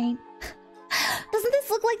Digimon art. Doesn't this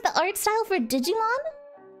look like the art style for Digimon?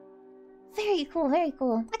 Very cool, very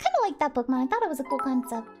cool. I kind of like that Pokemon. I thought it was a cool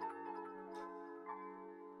concept.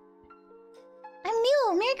 I'm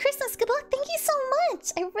new. Merry Christmas. Good luck. Thank you so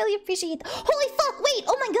much. I really appreciate it. Holy fuck. Wait.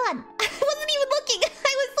 Oh my god. I wasn't even looking.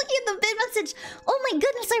 I was looking at the bid message. Oh my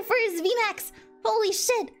goodness. Our first VMAX. Holy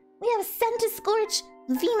shit. We have Scentiscorch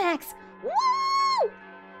VMAX. Woo!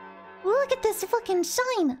 Look at this fucking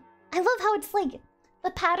shine. I love how it's like...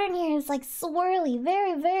 The pattern here is like swirly.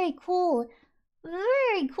 Very, very cool.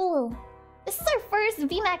 Very cool. This is our first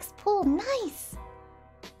VMAX pull. Nice.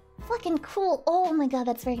 Fucking cool. Oh my god,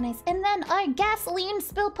 that's very nice. And then our gasoline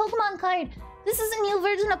spill Pokemon card. This is a new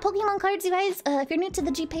version of Pokemon cards, you guys. If you're new to the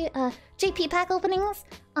JP pack openings,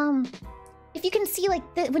 if you can see, like,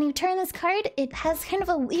 when you turn this card, it has kind of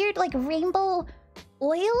a weird, like, rainbow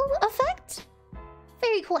oil effect.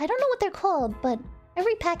 Very cool. I don't know what they're called, but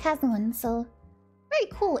every pack has one, so very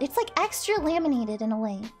cool. It's like extra laminated in a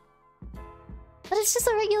way. But it's just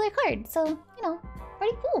a regular card, so, you know,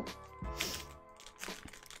 pretty cool.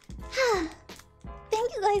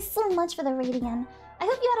 Thank you guys so much for the raid again. I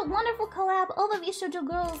hope you had a wonderful collab. All the Vishoujo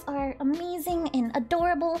girls are amazing and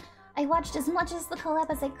adorable. I watched as much as the collab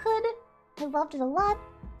as I could. I loved it a lot.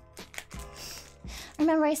 I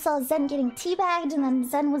remember I saw Zen getting teabagged, and then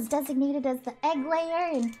Zen was designated as the egg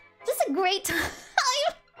layer, and just a great time.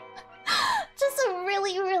 Just a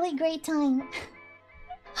really, really great time.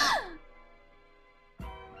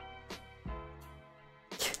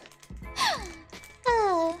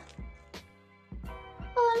 Oh,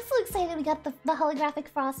 I'm so excited we got the holographic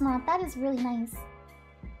Frostmoth. That is really nice.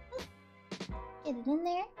 Get it in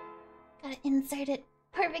there. Gotta insert it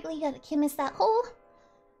perfectly. Can't miss that hole.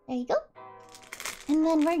 There you go. And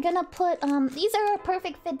then we're gonna put, these are our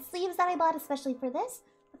perfect fit sleeves that I bought especially for this.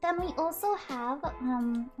 But then we also have,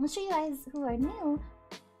 I'll show you guys who are new.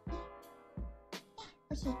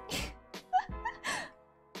 Okay.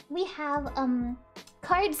 We have,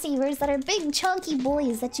 card savers that are big chunky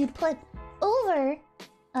boys that you put over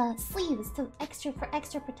sleeves for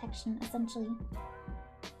extra protection, essentially.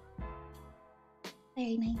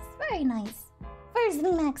 Very nice, very nice. First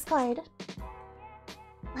VMAX card.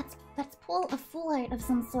 Let's pull a full art of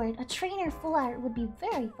some sort. A trainer full art would be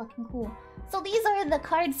very fucking cool. So these are the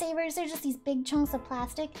card savers. They're just these big chunks of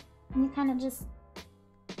plastic, and you kind of just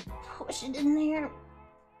push it in there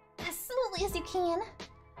as smoothly as you can.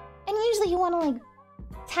 And usually you want to like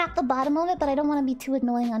tap the bottom of it, but I don't want to be too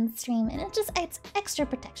annoying on stream, and it's extra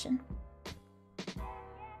protection.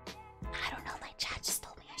 I don't know, my chat just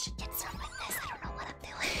told me I should get stuff like this. I don't know what I'm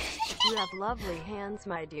doing. You have lovely hands,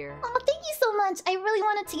 my dear. Oh, thank you so much. I really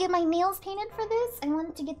wanted to get my nails painted for this. I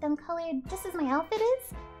wanted to get them colored just as my outfit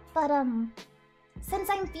is, but since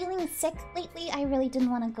I'm feeling sick lately, I really didn't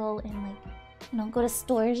want to go and like, you know, go to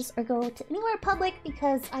stores or go to anywhere public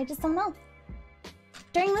because I just don't know.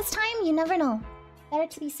 During this time, you never know. Better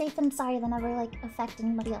to be safe than sorry than ever, like, affect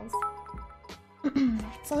anybody else.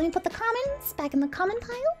 So let me put the comments back in the comment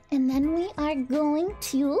pile, and then we are going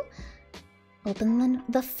to open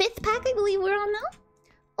the 5th pack, I believe we're on now.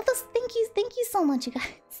 Oh, thank you so much, you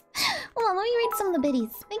guys. Hold on, let me read some of the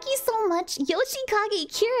biddies. Thank you so much, Yoshikage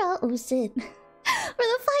Kira. Oh shit. For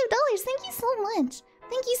the $5, thank you so much.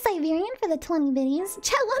 Thank you, Siberian, for the 20 biddies.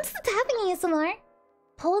 Chat wants the tapping ASMR.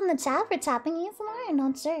 Poll in the chat for tapping ASMR? I'm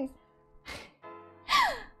not sure.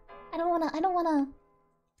 I I don't wanna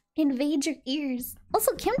invade your ears.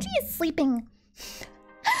 Also, Kimchi is sleeping.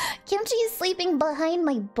 Kimchi is sleeping behind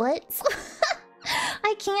my butt. So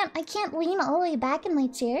I can't lean all the way back in my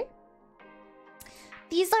chair.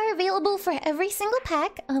 These are available for every single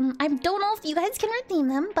pack. I don't know if you guys can redeem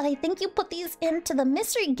them, but I think you put these into the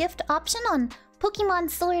mystery gift option on Pokemon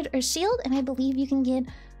Sword or Shield, and I believe you can get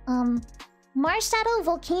Marshadow,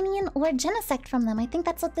 Volcanion, or Genesect from them. I think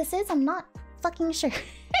that's what this is. I'm not fucking sure.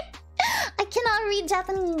 I cannot read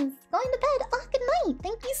Japanese. Going to bed. Oh, good night.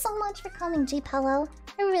 Thank you so much for coming, J Pello.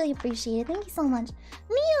 I really appreciate it. Thank you so much.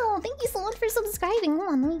 Neo, thank you so much for subscribing.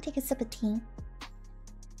 Hold on, let me take a sip of tea.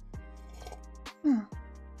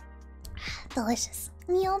 Delicious.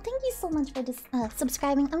 Neo, thank you so much for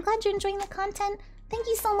subscribing. I'm glad you're enjoying the content. Thank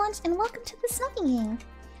you so much, and welcome to the Snuffy Gang.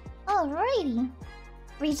 Alrighty.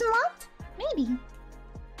 Region locked? Maybe.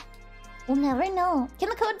 We'll never know. Can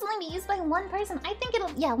the codes only be used by one person? I think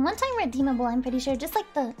it'll... Yeah, one time redeemable, I'm pretty sure. Just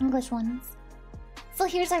like the English ones. So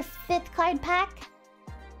here's our 5th card pack.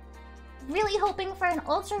 Really hoping for an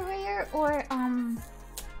ultra rare or,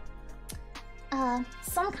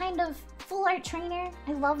 some kind of full art trainer.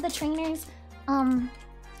 I love the trainers. Let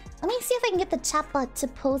me see if I can get the chatbot to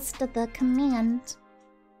post the command.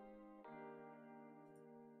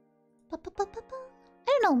 I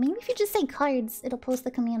don't know, maybe if you just say cards, it'll post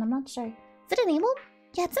the command. I'm not sure. Is it enabled?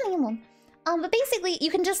 Yeah, it's enabled. But basically,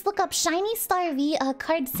 you can just look up Shiny Star V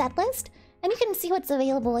card set list, and you can see what's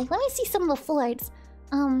available. Like, let me see some of the full arts.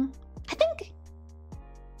 I think...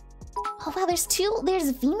 Oh wow, there's two.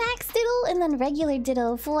 There's VMAX Ditto and then regular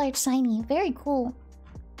Ditto, full art shiny. Very cool.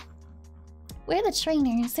 Where are the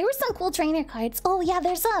trainers? There were some cool trainer cards. Oh yeah,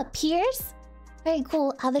 there's a Pierce. Very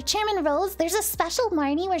cool. The Chairman Rose. There's a special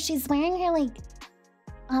Marnie where she's wearing her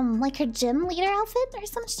like her gym leader outfit or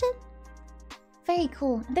some shit. Very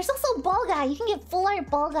cool. There's also Ball Guy. You can get full art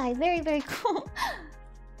Ball Guy. Very, very cool.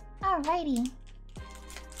 Alrighty.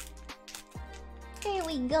 Here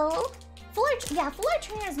we go. Full art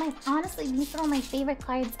trainers might honestly be some of my favorite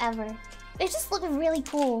cards ever. They just look really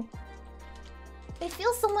cool. They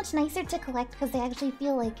feel so much nicer to collect because they actually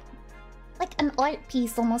feel like an art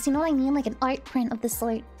piece almost. You know what I mean? Like an art print of the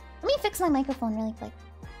sort. Let me fix my microphone really quick.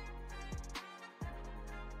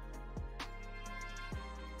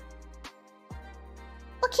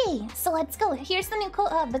 Okay, so let's go. Here's the new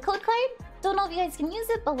the code card. Don't know if you guys can use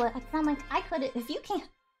it, but what I found like I could if you can.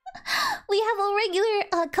 We have a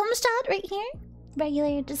regular cum shot right here.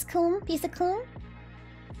 Regular just cum, piece of cum.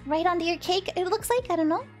 Right onto your cake, it looks like, I don't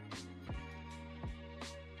know.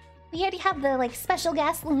 We already have the like special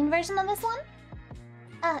gasoline version of this one.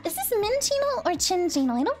 Is this Minchino or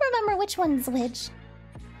Chinchino? I don't remember which one's which.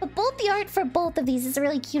 But both the art for both of these is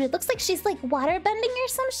really cute. It looks like she's like water bending or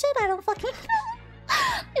some shit. I don't fucking know.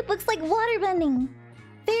 It looks like water bending.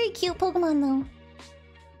 Very cute Pokemon though.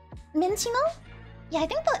 Minchino? Yeah, I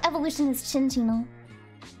think the evolution is Chinchino.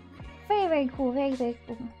 Very, very cool. Very, very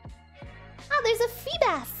cool. Oh, there's a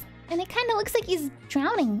Feebas. And it kind of looks like he's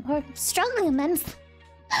drowning or struggling immensely.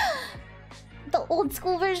 The old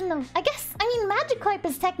school version of... I mean, Magikarp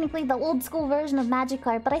is technically the old school version of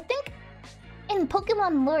Magikarp, but I think in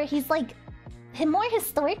Pokemon lore, he's like more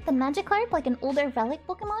historic than Magikarp, like an older relic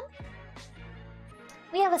Pokemon.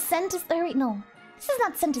 We have a Centiskorch... No. This is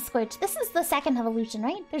not Centiskorch. This is the second evolution,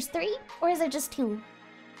 right? There's 3? Or is there just 2?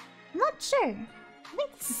 I'm not sure. I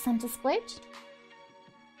think this is Centiskorch.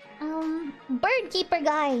 Bird Keeper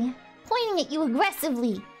guy. Pointing at you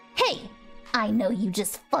aggressively. Hey! I know you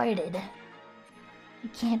just farted. You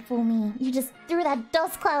can't fool me. You just threw that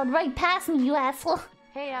dust cloud right past me, you asshole.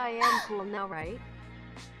 Hey, I am cool now, right?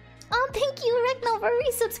 Oh, thank you, Rekno, for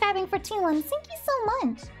resubscribing for 2 months. Thank you so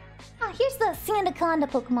much. Ah, here's the Sandaconda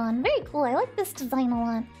Pokemon. Very cool. I like this design a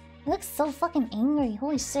lot. It looks so fucking angry.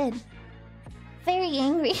 Holy shit. Very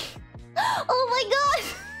angry. Oh my god!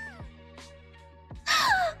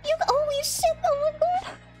 You... Holy shit! Oh my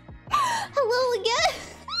god! Hello again!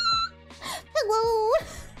 Hello!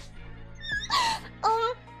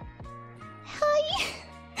 Hi!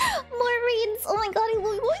 More raids! Oh my god, I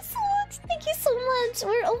love you so much! Thank you so much!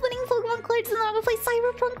 We're opening Pokemon cards and then I'm gonna play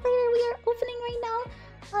Cyberpunk later. We are opening right now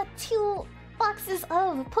 2 boxes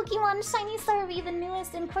of Pokemon Shiny Star V, the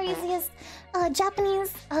newest and craziest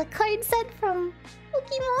Japanese card set from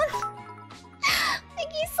Pokemon.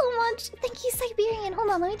 Thank you so much. Thank you, Siberian.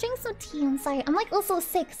 Hold on, let me drink some tea. I'm sorry. I'm like also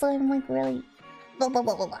sick, so I'm like really... Blah, blah,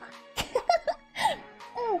 blah, blah, blah.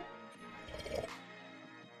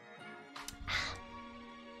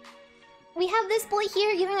 We have this boy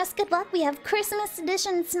here giving us good luck. We have Christmas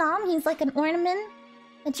edition Snom. He's like an ornament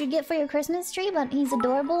that you get for your Christmas tree, but he's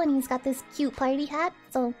adorable and he's got this cute party hat,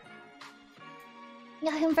 so...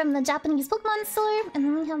 Got him from the Japanese Pokemon store. And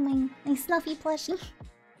then we have my Snuffy plushie.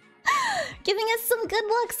 Giving us some good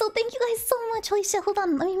luck, so thank you guys so much. Holy shit, hold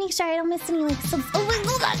on. Let me make sure I don't miss any, like, some... Oh my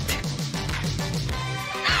god!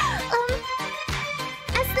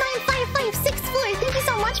 S95564, thank you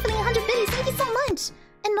so much for the 100 biddies. Thank you so much.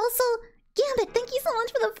 And also, Gambit, thank you so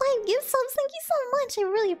much for the 5 gift subs. Thank you so much. I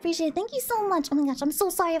really appreciate it. Thank you so much. Oh my gosh, I'm so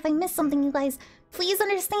sorry if I missed something, you guys. Please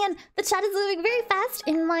understand, the chat is moving very fast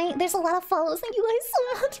and there's a lot of follows. Thank you guys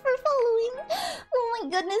so much for following. Oh my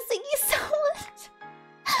goodness, thank you so much.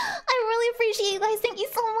 I really appreciate you guys. Thank you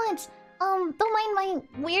so much. Don't mind my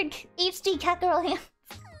weird HD cat girl hands.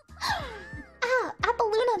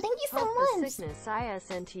 Appaluna, thank you so much. The sickness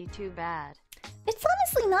ISNT too bad. It's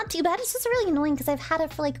honestly not too bad. It's just really annoying because I've had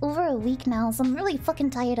it for like over a week now, so I'm really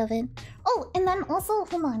fucking tired of it. Oh, and then also,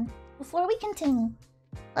 hold on. Before we continue,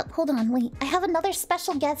 hold on, wait. I have another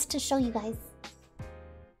special guest to show you guys.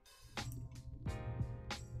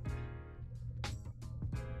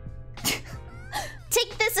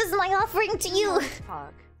 Take this as my offering to you.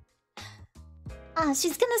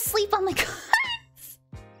 She's gonna sleep on the cards.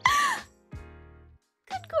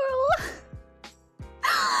 Good girl.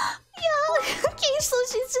 Yeah. Okay, so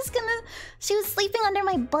she's just gonna... She was sleeping under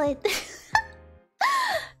my butt.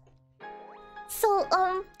 So,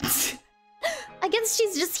 I guess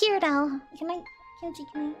she's just here now. Kimchi,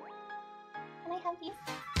 can I have these?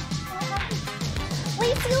 Can I have these?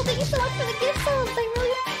 Wait, Seal, thank you so much for the gift subs. I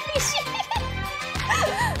really appreciate it.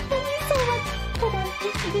 Thank you so much. Hold on,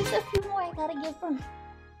 there's a few more I gotta give from.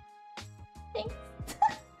 Thanks.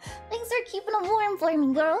 Thanks for keeping them warm for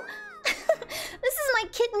me, girl. This is my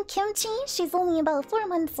kitten Kimchi. She's only about 4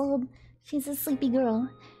 months old. She's a sleepy girl.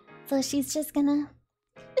 So she's just gonna...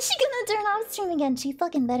 Is she gonna turn off stream again? She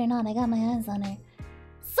fucking better not. I got my eyes on her.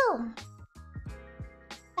 So...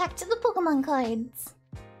 Back to the Pokemon cards.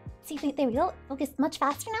 See, there we go. Focus much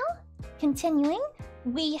faster now. Continuing.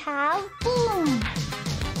 We have... Boom!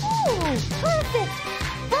 Ooh, perfect!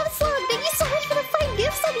 Bobslog, thank you so much for the 5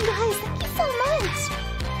 gifts of you guys. Thank you so much.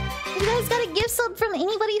 If you guys got a gift sub from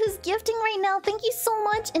anybody who's gifting right now, thank you so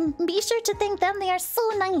much. And be sure to thank them. They are so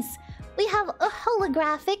nice. We have a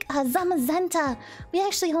holographic Zamazenta. We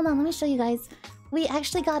actually... Hold on, let me show you guys. We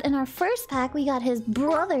actually got in our first pack, we got his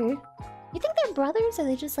brother. You think they're brothers or are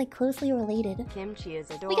they just like closely related? Kimchi is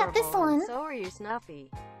adorable. We got this one. So are you, Snuffy.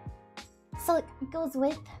 So it goes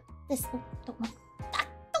with this. Oh, don't look.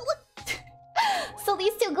 Don't look. So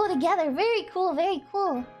these two go together. Very cool, very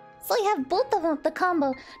cool. So you have both of them, the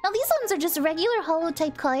combo. Now these ones are just regular holo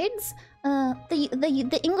type cards.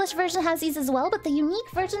 The English version has these as well, but the unique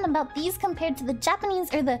version about these compared to the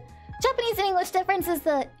Japanese, or the Japanese and English difference is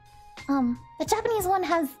the Japanese one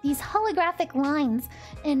has these holographic lines,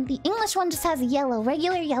 and the English one just has yellow,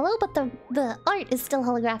 regular yellow, but the art is still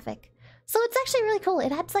holographic. So it's actually really cool.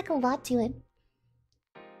 It adds like a lot to it.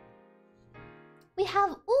 We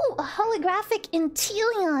have, ooh, a holographic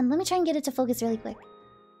Inteleon. Let me try and get it to focus really quick.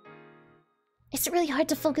 It's really hard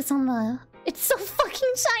to focus on the... It's so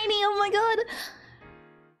fucking shiny, oh my god!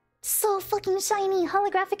 So fucking shiny,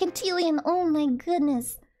 holographic Inteleon, oh my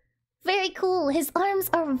goodness. Very cool, his arms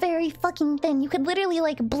are very fucking thin. You could literally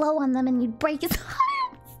like blow on them and you'd break his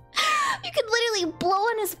arms. You could literally blow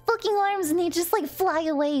on his fucking arms and he'd just like fly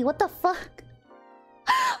away, what the fuck?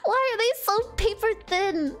 Why are they so paper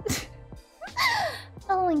thin?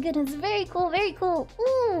 Oh my goodness, very cool, very cool.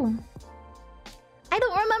 Ooh. I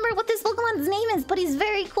don't remember what this Pokemon's name is, but he's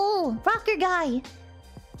very cool. Rocker guy.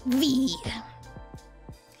 V.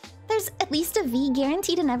 There's at least a V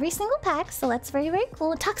guaranteed in every single pack, so that's very, very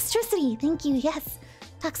cool. Toxtricity, thank you, yes.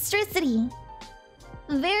 Toxtricity.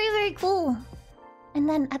 Very, very cool. And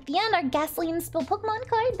then at the end, our Gasoline Spill Pokemon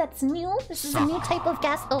card, that's new. This is a new type of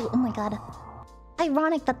gas... Oh my god.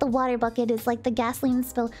 Ironic that the water bucket is like the Gasoline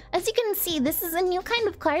Spill. As you can see, this is a new kind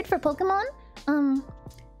of card for Pokemon.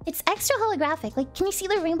 It's extra holographic. Like, can you see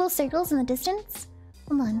the rainbow circles in the distance?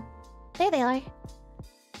 Hold on. There they are.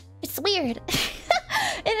 It's weird.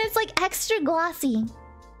 And it's like extra glossy.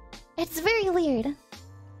 It's very weird.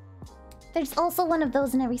 There's also one of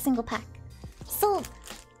those in every single pack. So,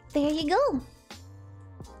 there you go.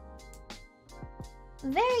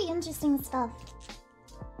 Very interesting stuff.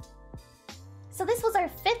 So this was our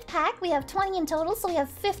 5th pack. We have 20 in total, so we have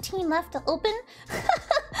 15 left to open.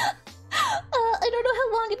 I don't know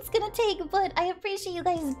how long it's gonna take, but I appreciate you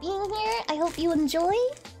guys being here. I hope you enjoy.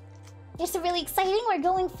 It's really exciting. We're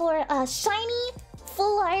going for a shiny,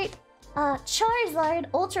 full art, Charizard,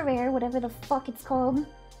 ultra rare, whatever the fuck it's called.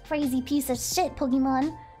 Crazy piece of shit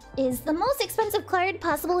Pokemon. Is the most expensive card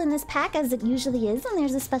possible in this pack, as it usually is, and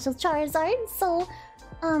there's a special Charizard, so,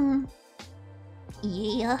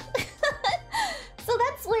 yeah. So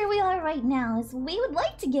that's where we are right now. Is we would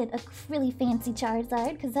like to get a really fancy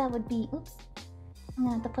Charizard, because that would be... Oops. I'm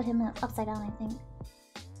gonna have to put him upside down, I think.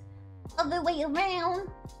 Other way around.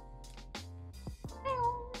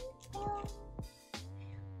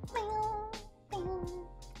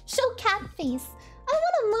 Show cat face. I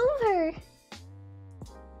want to move her.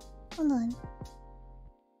 Hold on.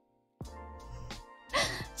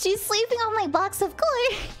 She's sleeping on my box of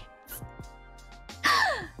coins.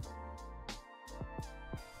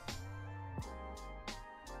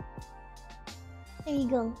 There you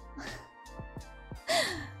go.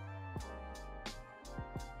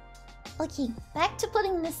 Okay, back to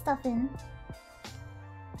putting this stuff in.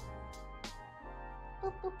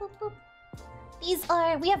 Boop, boop, boop, boop. These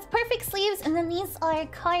are... We have perfect sleeves, and then these are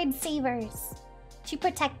card savers. To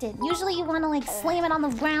protect it. Usually you want to, like, slam it on the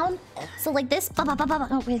ground. So like this.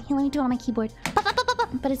 Oh, wait. Let me do it on my keyboard.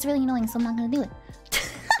 But it's really annoying, so I'm not gonna do it.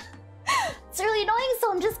 It's really annoying,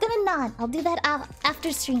 so I'm just gonna not. I'll do that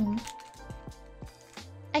after stream.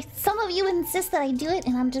 Some of you insist that I do it,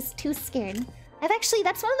 and I'm just too scared.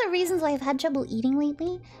 That's one of the reasons why I've had trouble eating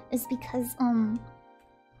lately, is because, I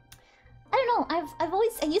don't know,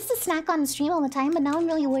 I used to snack on stream all the time, but now I'm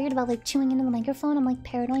really worried about, like, chewing into the microphone. I'm, like,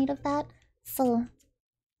 paranoid of that. So...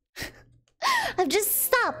 I've just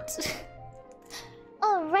stopped!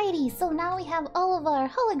 Alrighty, so now we have all of our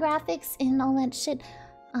holographics and all that shit,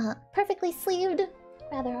 perfectly sleeved.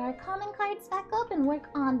 Gather our common cards back up and work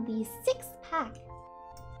on the 6-pack.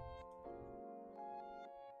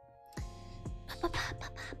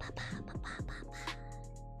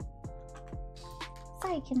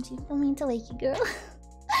 Sorry, Kimchi. Don't mean to wake you, girl.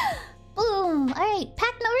 Boom! Alright,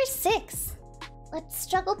 pack number 6. Let's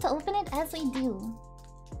struggle to open it as we do.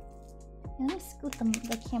 Let me scoot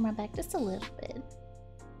the camera back just a little bit.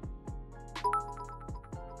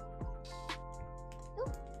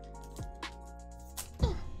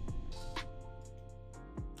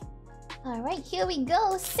 Alright, here we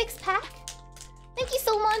go. 6-pack. Thank you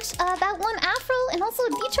so much, that one Afro, and also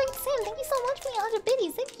Detroit Sim. Thank you so much for the 100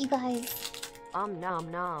 biddies. Thank you guys. Nom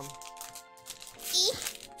nom.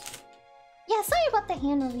 Yeah, sorry about the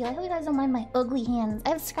hand reveal. I hope you guys don't mind my ugly hands. I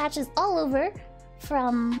have scratches all over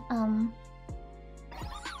from,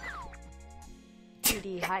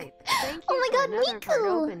 2D hype. Thank you oh my god, another Miku! card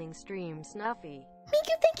opening stream, Snuffy.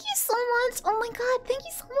 Miku, thank you so much! Oh my god, thank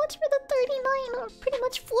you so much for the 39, or pretty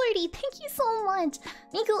much 40. Thank you so much!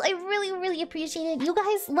 Miku, I really, really appreciate it. You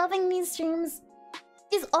guys loving these streams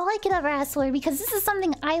is all I could ever ask for, because this is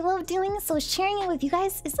something I love doing, so sharing it with you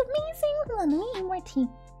guys is amazing. Hold on, let me eat more tea.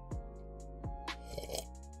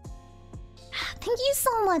 Thank you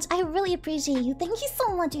so much. I really appreciate you. Thank you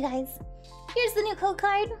so much, you guys. Here's the new code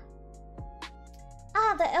card.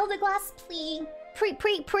 The Elder Glass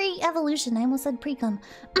pre-evolution. I almost said pre-cum.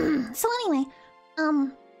 So anyway,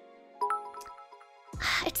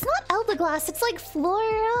 it's not Elder Glass. It's like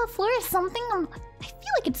Flora something. I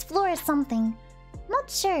feel like it's Flora something. Not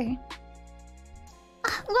sure.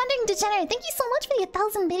 Wandering Degenerate, thank you so much for the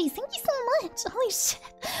 1,000 biddies. Thank you so much. Holy shit.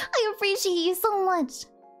 I appreciate you so much.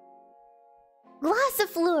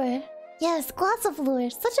 Glossifleur. Yes,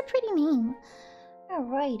 Glossifleur. Such a pretty name.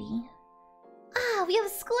 Alrighty. We have a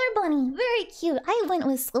Skiller Bunny. Very cute. I went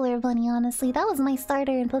with Skiller Bunny, honestly. That was my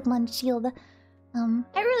starter in Pokemon Shield. I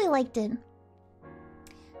really liked it. And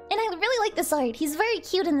I really like this art. He's very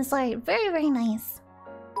cute in this art. Very, very nice.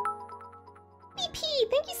 BP,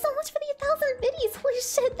 thank you so much for the 1,000 biddies. Holy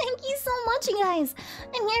shit, thank you so much, you guys.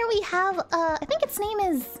 And here we have, I think its name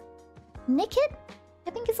is Nickit?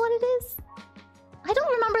 I think is what it is. I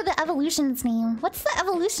don't remember the evolution's name. What's the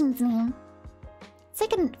evolution's name? It's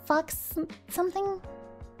like a fox something?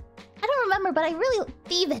 I don't remember, but I really...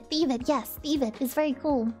 Thievit, yes. Thievit is very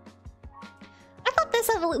cool. I thought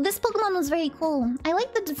this Pokemon was very cool. I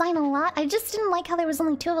liked the design a lot. I just didn't like how there was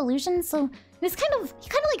only 2 evolutions, so... It was kind of... He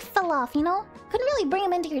kind of like fell off, you know? Couldn't really bring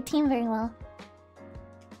him into your team very well.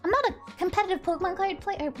 I'm not a competitive Pokemon card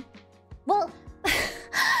player... Well...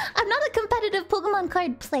 I'm not a competitive Pokemon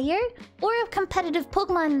card player or a competitive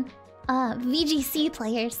Pokemon VGC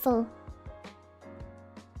player, so...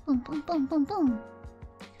 Boom, boom, boom, boom, boom.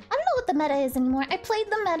 I don't know what the meta is anymore. I played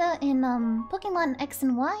the meta in Pokemon X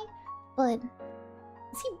and Y, but...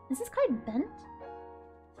 Is this card bent?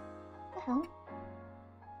 What the hell?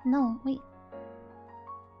 No, wait.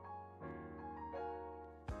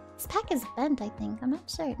 This pack is bent, I think. I'm not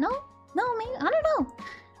sure. No? No, maybe? I don't know.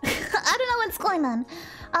 I don't know what's going on.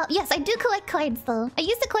 Yes, I do collect cards though. I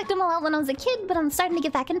used to collect them a lot when I was a kid, but I'm starting to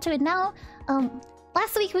get back into it now.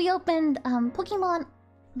 Last week we opened Pokemon...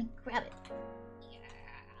 Let me grab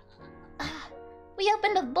it. We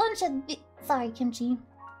opened a bunch of... Sorry, Kimchi.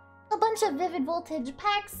 a bunch of Vivid Voltage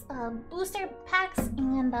packs, booster packs,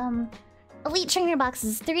 and Elite Trainer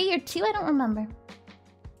boxes. 3 or 2, I don't remember.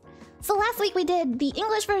 So last week we did the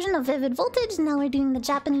English version of Vivid Voltage, now we're doing the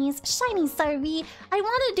Japanese Shiny Star V. I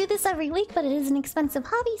want to do this every week, but it is an expensive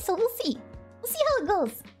hobby, so we'll see. We'll see how it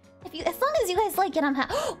goes. As long as you guys like it, I'm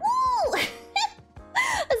happy. Woo!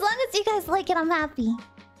 As long as you guys like it, I'm happy.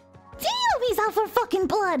 Damn, he's out for fucking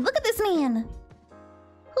blood. Look at this man.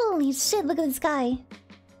 Holy shit, look at this guy.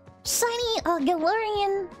 Shiny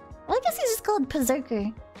Galarian. Well, I guess he's just called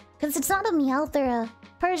Berserker. Because it's not a Meowth or a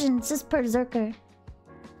Persian, it's just Berserker.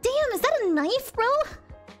 Damn, is that a knife, bro?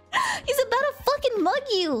 He's about to fucking mug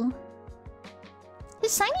you.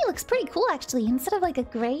 His shiny looks pretty cool, actually. Instead of like a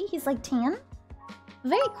gray, he's like tan.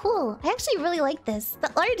 Very cool. I actually really like this.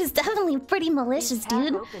 The art is definitely pretty malicious,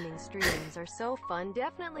 dude. Opening streams are so fun.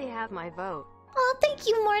 Definitely have my vote. Oh, thank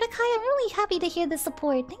you, Mordecai. I'm really happy to hear the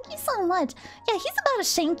support. Thank you so much. Yeah, he's about to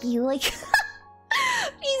shank you. Like,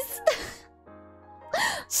 he's...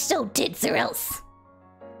 Show tits or else.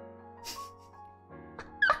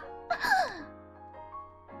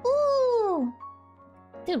 Ooh.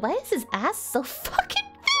 Dude, why is his ass so fucking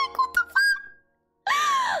big? What the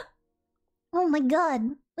fuck? Oh my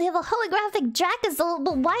god. We have a holographic Dracozolt,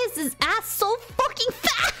 but why is his ass so fucking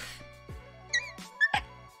fat?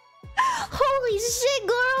 Holy shit,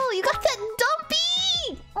 girl! You got that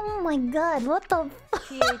dumpy! Oh my god, what the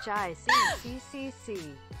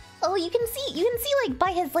THICCCC. Oh, you can see like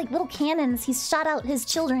by his like little cannons, he's shot out his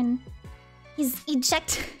children. He's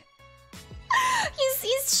ejected.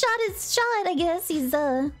 he's shot his shot, I guess. He's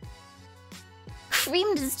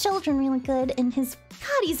creamed his children really good, and his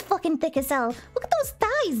god, he's fucking thick as hell. Look at those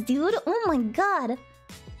thighs, dude. Oh my god.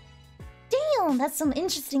 Damn, that's some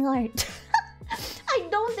interesting art. I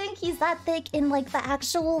don't think he's that thick in like the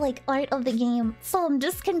actual like art of the game, so I'm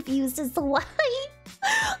just confused as to why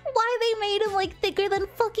they made him like thicker than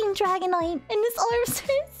fucking Dragonite, and his arms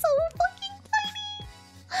are so fucking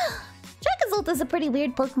tiny. Dracozolt is a pretty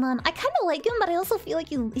weird Pokemon. I kind of like him, but I also feel like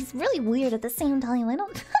he's really weird at the same time. I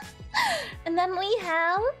don't. And then we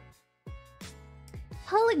have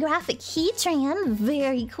holographic Heatran,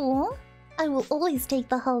 very cool. I will always take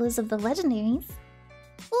the hollows of the legendaries.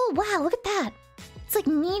 Oh wow, look at that. It's like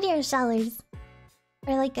meteor showers.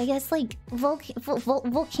 Or like, I guess like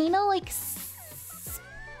volcano like splurts?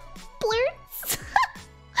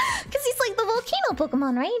 Because he's like the volcano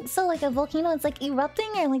Pokemon, right? So like a volcano is like erupting,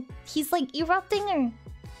 or like he's like erupting, or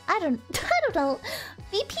I don't know.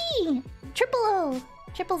 VP triple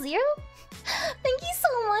zero. Thank you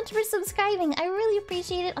so much for subscribing. I really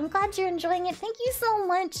appreciate it. I'm glad you're enjoying it. Thank you so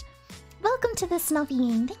much. Welcome to the Snuffy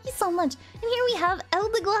game. Thank you so much. And here we have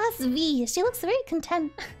Elderglass V. She looks very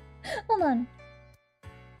content. Hold on.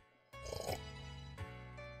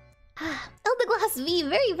 Elderglass V,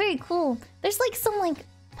 very, very cool. There's like some like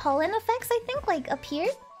pollen effects, I think, like up here.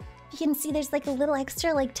 You can see there's like a little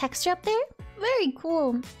extra like texture up there. Very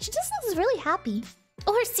cool. She just looks really happy.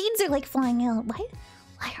 Oh, her seeds are like flying out. Why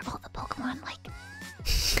are all the Pokemon like...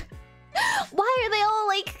 Why are they all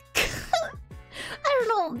like... I don't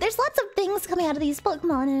know. There's lots of things coming out of these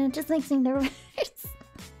Pokemon, and it just makes me nervous.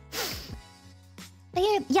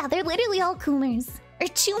 Yeah, they're literally all Coomers. Or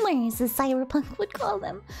Choomers, as Cyberpunk would call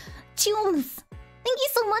them. Chooms. Thank you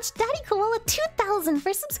so much, Daddy Koala 2000,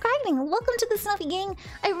 for subscribing. Welcome to the Snuffy Gang.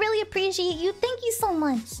 I really appreciate you. Thank you so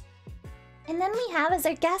much. And then we have, as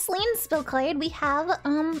our gasoline spill card, we have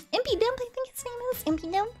Impidimp, I think his name is.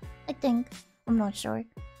 Impidimp? I think. I'm not sure.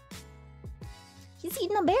 He's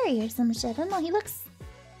eating a berry or some shit. I don't know, he looks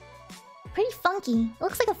pretty funky.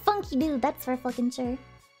 Looks like a funky dude, that's for fucking sure.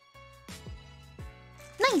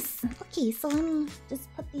 Nice! Okay, so let me just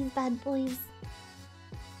put these bad boys...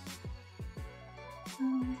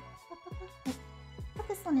 put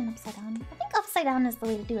this one in upside down. I think upside down is the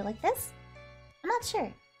way to do it, like this. I'm not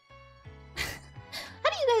sure. How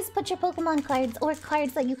do you guys put your Pokemon cards, or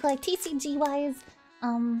cards that you collect TCG-wise,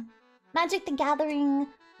 Magic the Gathering,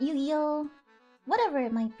 Yu-Gi-Oh!, whatever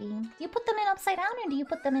it might be. Do you put them in upside down, or do you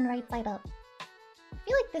put them in right side up? I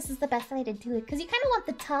feel like this is the best way to do it, because you kind of want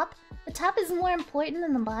the top. The top is more important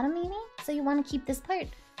than the bottom, maybe? So you want to keep this part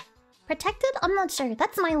protected? I'm not sure.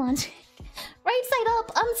 That's my logic. Right side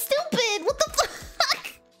up. I'm stupid. What the fuck?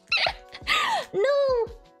 No.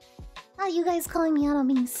 Ah, you guys calling me out on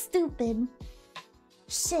being stupid.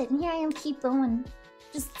 Shit, and here I am, keep going.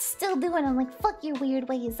 Just still doing it. I'm like, fuck your weird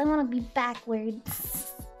ways. I want to be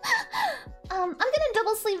backwards. I'm gonna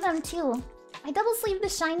double sleeve them too. I double sleeve the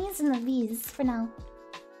shinies and the Vs for now.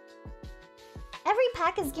 Every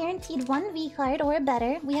pack is guaranteed 1 V card or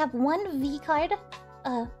better. We have 1 V card.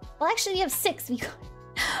 Well, actually, we have 6 V cards.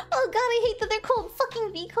 Oh god, I hate that they're called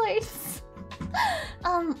fucking V cards.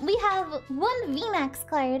 We have 1 VMAX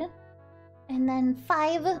card and then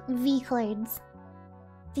 5 V cards.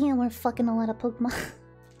 Damn, we're fucking a lot of Pokemon.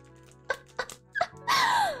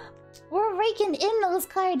 We're raking in those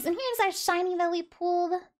cards. And here's our shiny that we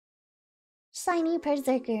pulled. Shiny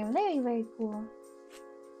Berserker. Very, very cool. And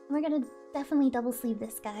we're gonna definitely double sleeve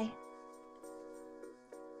this guy.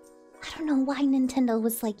 I don't know why Nintendo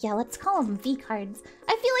was like, yeah, let's call them V cards.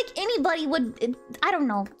 I feel like anybody would... I don't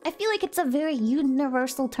know. I feel like it's a very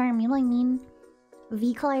universal term, you know what I mean?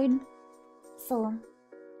 V card. So...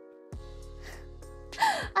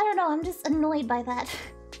 I don't know, I'm just annoyed by that.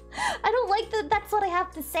 I don't like that that's what I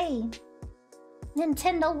have to say.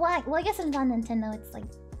 Nintendo, why? Well, I guess it's not Nintendo, it's like...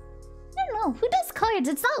 I don't know, who does cards?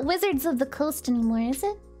 It's not Wizards of the Coast anymore, is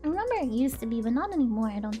it? I remember it used to be, but not anymore,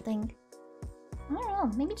 I don't think. I don't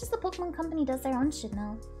know, maybe just the Pokemon Company does their own shit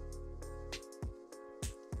now.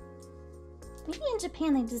 Maybe in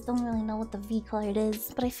Japan they just don't really know what the V card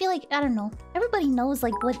is, but I feel like, I don't know, everybody knows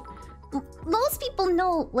like what... Most people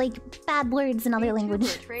know like bad words in other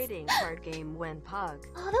languages. Trading card game when pug.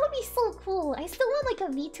 Oh, that would be so cool. I still want like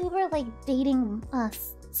a VTuber like dating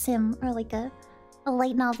sim or like a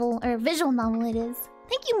light novel or visual novel it is.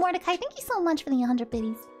 Thank you, Mordecai. Thank you so much for the 100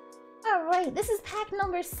 biddies. Alright, this is pack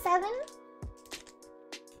number 7.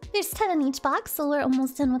 There's 10 in each box, so we're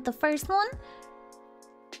almost done with the first one.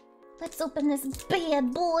 Let's open this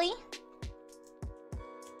bad boy.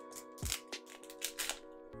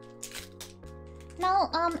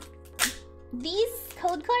 Now, these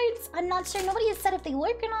code cards, I'm not sure. Nobody has said if they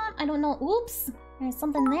work or not. I don't know. Oops. There's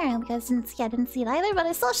something there. You guys didn't see. I didn't see it either, but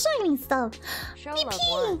I saw shiny stuff.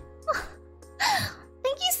 PP!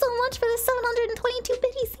 Thank you so much for the 722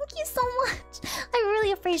 biddies. Thank you so much. I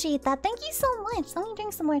really appreciate that. Thank you so much. Let me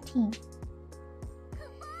drink some more tea.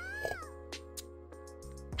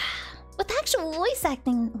 With actual voice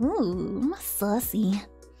acting, ooh, I'm saucy.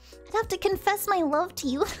 I'd have to confess my love to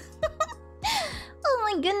you. Oh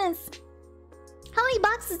my goodness. How many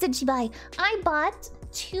boxes did she buy? I bought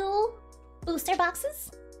 2 booster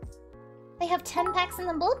boxes. They have 10 packs in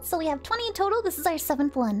them both, so we have 20 in total. This is our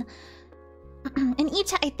 7th one. And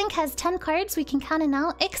each, I think, has 10 cards. We can count it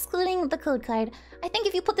now, excluding the code card. I think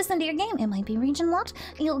if you put this into your game, it might be region locked.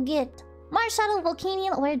 You'll get Marshadow,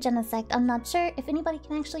 Volcanion, or Genesect. I'm not sure if anybody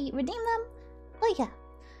can actually redeem them. But yeah.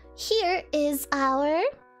 Here is our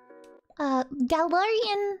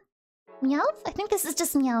Galarian Meowth? I think this is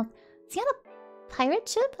just Meowth. Is he on a pirate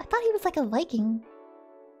ship? I thought he was like a Viking.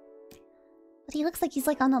 But he looks like he's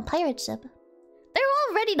like on a pirate ship. They're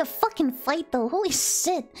all ready to fucking fight though. Holy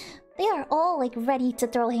shit. They are all like ready to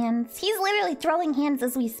throw hands. He's literally throwing hands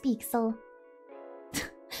as we speak, so...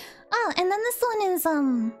 Oh, and then this one is,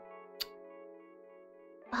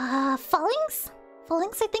 Fallings?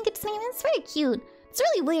 Fallings, I think its name is. Very cute. It's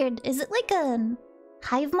really weird. Is it like a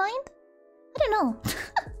hive mind? I don't know.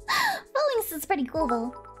 Fallings is pretty cool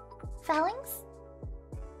though. Fallings?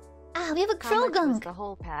 Ah, we have a Krogunk. The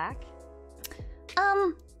whole pack?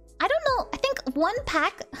 I don't know. I think 1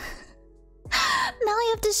 pack. Now I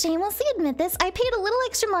have to shamelessly admit this. I paid a little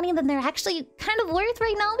extra money than they're actually kind of worth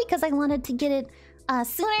right now because I wanted to get it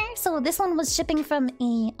sooner. So this one was shipping from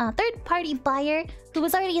a third-party buyer who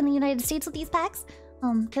was already in the United States with these packs.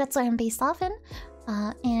 That's where I'm based off in.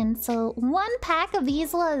 And so 1 pack of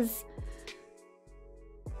these was...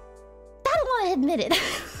 I don't want to admit it.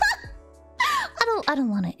 I don't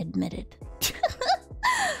want to admit it.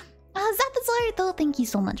 Zapazar, though, thank you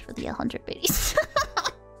so much for the 100 biddies.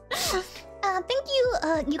 Thank you.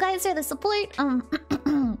 You guys are the support.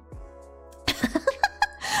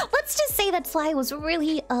 Let's just say that's why it was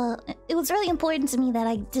really important to me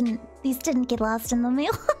that these didn't get lost in the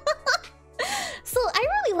mail. So I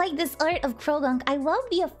really like this art of Krogunk. I love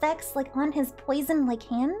the effects like on his poison like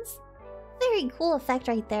hands. Very cool effect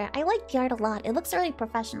right there. I like the art a lot. It looks really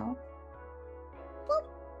professional.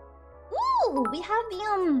 Ooh, we have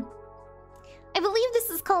the I believe this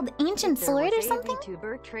is called Ancient Sword or something. If there was a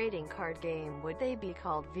VTuber trading card game, would they be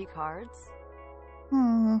called V cards?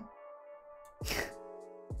 I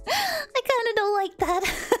kind of don't like that.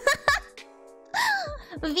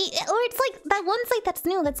 Or it's like that one site that's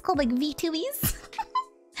new that's called like V2Es.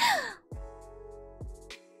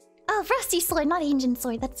 Oh, Rusty Sword, not Ancient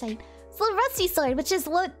Sword, that's right. So Rusty Sword, which is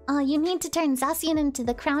what you need to turn Zacian into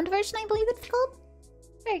the crowned version, I believe it's called.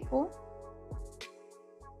 Very cool.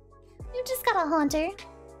 You just got a Haunter.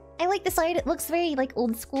 I like this art, it looks very like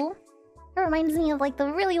old school. It reminds me of like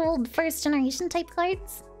the really old first generation type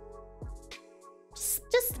cards.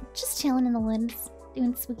 Just chilling in the woods,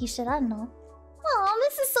 doing spooky shit, I don't know. Oh,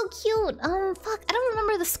 this is so so cute. Fuck, I don't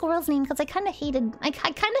remember the squirrel's name because I kind of hated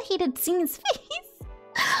seeing his face.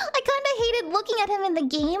 I kind of hated looking at him in the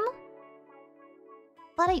game.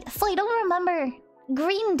 But I don't remember.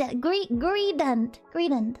 Greedent.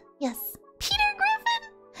 Yes. Peter Griffin.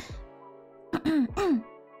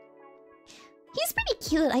 He's pretty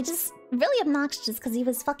cute. I just really obnoxious because he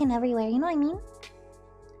was fucking everywhere. You know what I mean?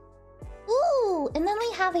 Ooh, and then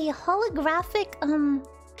we have a holographic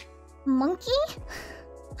monkey.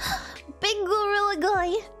 Big gorilla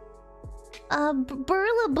guy.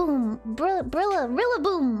 Rillaboom.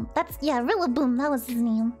 That's Rillaboom. That was his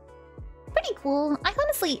name. Pretty cool. I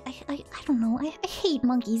honestly, I don't know. I hate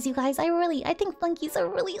monkeys, you guys. I think monkeys are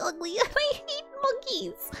really ugly. I hate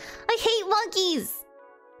monkeys. I hate monkeys.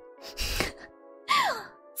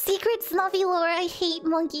 Secret Snuffy lore. I hate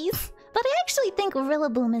monkeys. But I actually think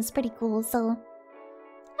Rillaboom is pretty cool. So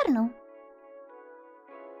I don't know.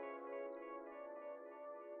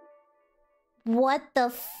 What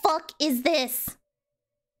the fuck is this?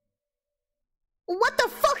 What the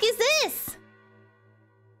fuck is this?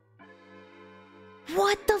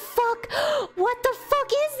 What the fuck? What the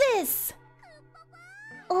fuck is this?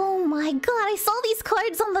 Oh my god, I saw these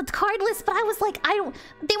cards on the card list, but I was like,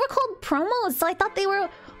 they were called promos, so I thought they were,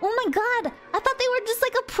 oh my god, I thought they were just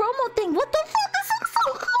like a promo thing. What the fuck? This looks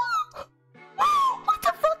so cool. What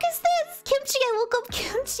the fuck is this? Kimchi, I woke up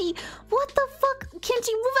Kimchi. What the fuck?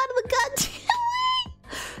 Kimchi, move out of the goddamn way.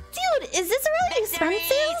 Dude, is this really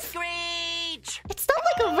expensive? Screech! It's not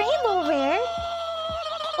like a rainbow rare.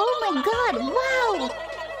 Oh my god, wow!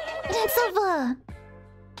 It's of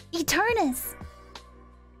Eternus.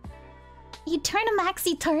 Eternamax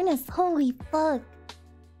Eternus, holy fuck.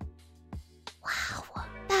 Wow,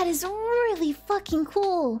 that is really fucking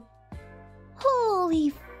cool. Holy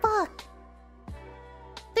fuck.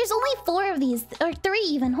 There's only 4 of these, or 3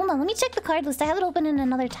 even. Hold on, let me check the card list. I have it open in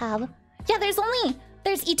another tab. Yeah, there's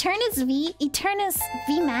Eternus V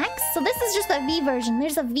Max. So this is just a V version.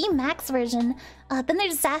 There's a V Max version. Then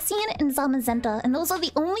there's Zacian and Zamazenta. And those are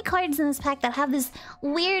the only cards in this pack that have this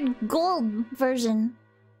weird gold version.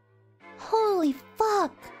 Holy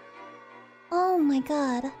fuck. Oh my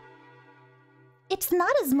god. It's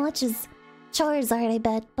not as much as Charizard, I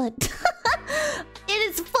bet, but it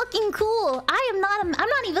is fucking cool. I'm not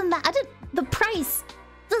even mad. The price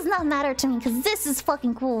does not matter to me because this is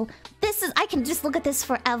fucking cool. I can just look at this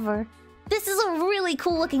forever. This is a really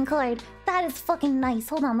cool looking card. That is fucking nice.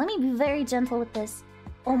 Hold on, let me be very gentle with this.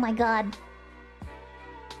 Oh my god.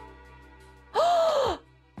 Oh,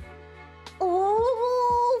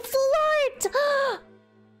 full art!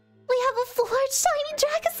 We have a full art shiny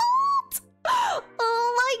Dracozolt!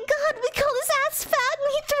 Oh my god, we call this ass fat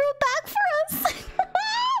and he threw it back for us!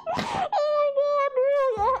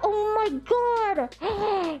 Oh my god!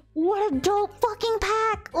 What a dope fucking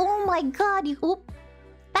pack! Oh my god, oop.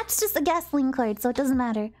 That's just a gasoline card, so it doesn't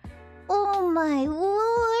matter. Oh my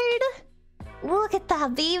lord! Look at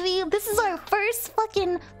that, baby! This is our first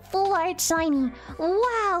fucking full art shiny.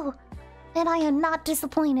 Wow! And I am not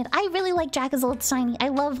disappointed. I really like Dracozolt's shiny. I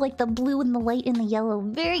love like the blue and the white and the yellow.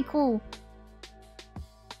 Very cool.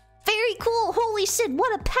 Very cool! Holy shit,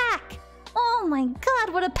 what a pack! Oh my god,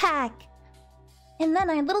 what a pack! And then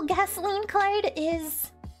our little gasoline card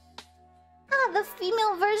is... the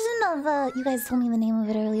female version of, you guys told me the name of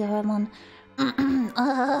it earlier, Ramon.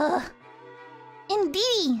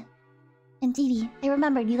 Indeedy. I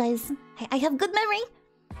remembered, you guys. I have good memory.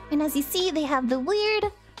 And as you see, they have the weird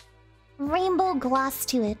rainbow gloss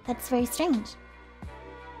to it. That's very strange.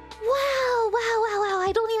 Wow.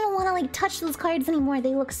 I don't even want to, like, touch those cards anymore.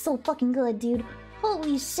 They look so fucking good, dude.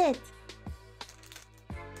 Holy shit.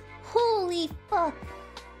 Holy fuck.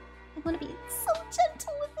 I want to be so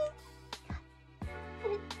gentle with it.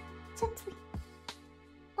 Gently.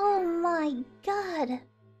 Oh my god.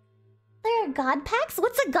 There are god packs?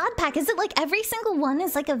 What's a god pack? Is it like every single one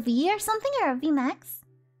is like a V or something, or a V max?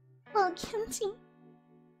 Oh, Kimchi.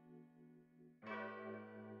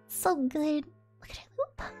 So good. Look at her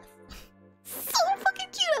little paws. So fucking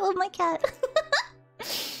cute. I love my cat.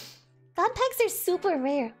 God packs are super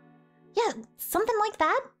rare. Yeah, something like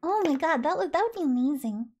that? Oh my god, that would be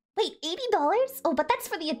amazing. Wait, $80? Oh, but that's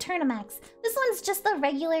for the Eternamax. This one's just the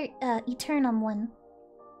regular Eternum one.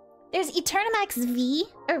 There's Eternamax V,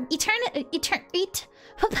 or Eternatus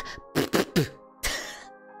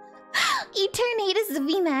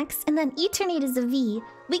VMAX, and then Eternatus V.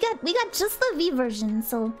 We got just the V version,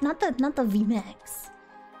 so not the VMAX.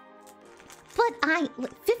 But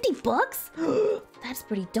 $50? That's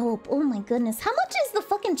pretty dope. Oh my goodness. How much is the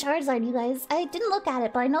fucking Charizard, you guys? I didn't look at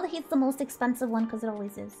it, but I know that he's the most expensive one because it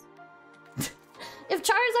always is. If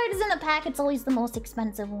Charizard is in a pack, it's always the most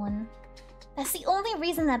expensive one. That's the only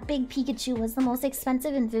reason that Big Pikachu was the most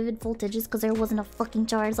expensive in Vivid Voltage is because there wasn't a fucking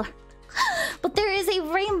Charizard. But there is a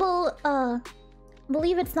rainbow,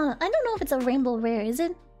 believe it's not I don't know if it's a rainbow rare, is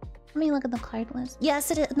it? Let me look at the card list.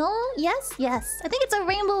 Yes, it is. No? Yes? Yes. I think it's a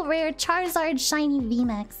rainbow rare Charizard Shiny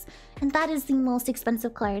VMAX. And that is the most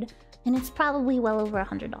expensive card. And it's probably well over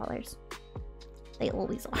 $100. They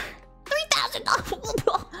always are.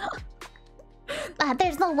 $3,000!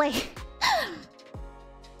 There's no way.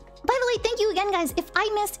 By the way, thank you again, guys. If I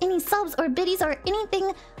missed any subs or biddies or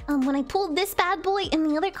anything when I pulled this bad boy and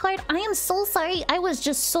the other card, I am so sorry. I was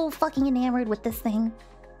just so fucking enamored with this thing.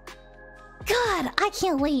 God, I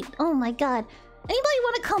can't wait. Oh my god. Anybody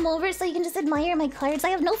want to come over so you can just admire my cards? I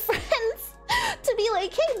have no friends to be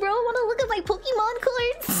like, hey bro, want to look at my Pokemon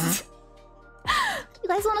cards? You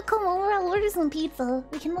guys want to come over? I'll order some pizza.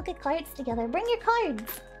 We can look at cards together. Bring your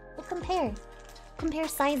cards. We'll compare. Compare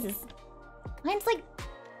sizes. Mine's like...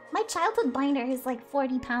 My childhood binder is like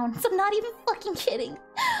 40 pounds. I'm not even fucking kidding.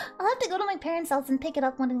 I'll have to go to my parents' house and pick it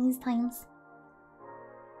up one of these times.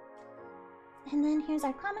 And then here's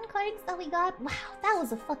our common cards that we got. Wow, that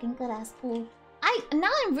was a fucking good-ass pull.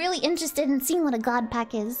 Now I'm really interested in seeing what a god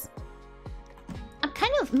pack is. I'm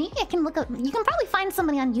kind of... Maybe I can look up... You can probably find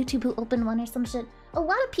somebody on YouTube who opened one or some shit. A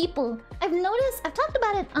lot of people... I've noticed... I've talked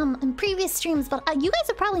about it in previous streams, but you guys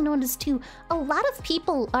have probably noticed too. A lot of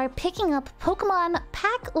people are picking up Pokemon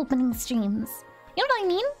pack opening streams. You know what I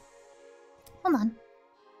mean? Hold on.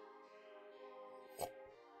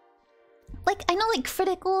 Like, I know like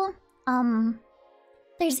Critical...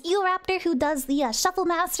 There's Eoraptor who does the Shuffle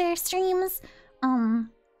Master streams.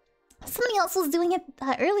 Somebody else was doing it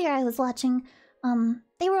earlier I was watching.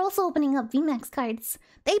 They were also opening up VMAX cards.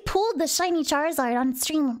 They pulled the shiny Charizard on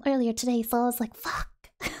stream earlier today, so I was like, fuck.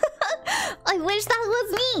 I wish that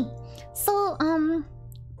was me. So,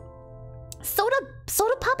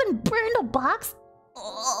 Soda Pop and burned a box?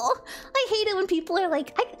 Oh, I hate it when people are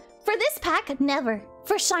like, for this pack, never.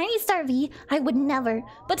 For Shiny Star V, I would never.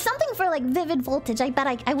 But something for like Vivid Voltage, I bet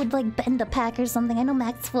I would like bend a pack or something. I know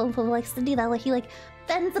Max Flopo likes to do that, like he like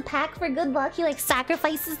bends a pack for good luck. He like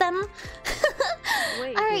sacrifices them.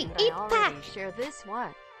 Alright, 8 pack. Share this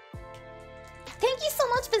one. Thank you so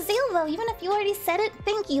much for Zale though, even if you already said it.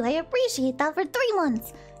 Thank you, I appreciate that for 3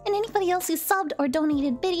 months. And anybody else who subbed or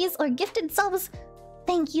donated biddies or gifted subs,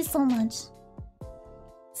 thank you so much.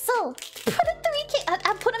 So, put a 3K.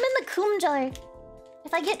 I put him in the Coom jar.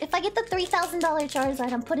 If I get the $3,000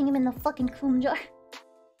 Charizard, I'm putting him in the fucking Coom jar.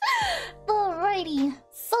 Alrighty.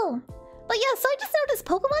 So, but yeah, so I just noticed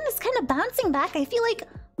Pokemon is kind of bouncing back. I feel like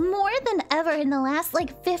more than ever in the last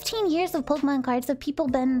like 15 years of Pokemon cards have people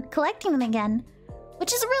been collecting them again.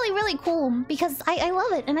 Which is really, really cool because I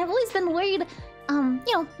love it. And I've always been worried,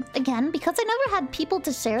 you know, again, because I never had people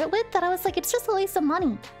to share it with, that I was like, it's just a waste of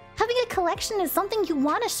money. Having a collection is something you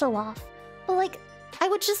want to show off. But like, I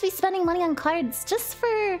would just be spending money on cards just for,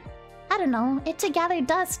 I don't know, it to gather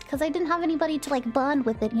dust. Because I didn't have anybody to like bond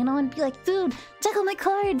with it, you know? And be like, dude, check out my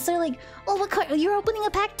cards. Or like, oh, what card? You're opening a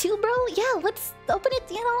pack too, bro? Yeah, let's open it,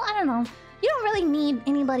 you know? I don't know. You don't really need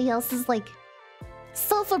anybody else's like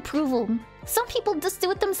self-approval. Some people just do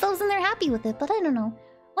it themselves and they're happy with it. But I don't know.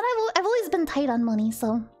 But I've always been tight on money,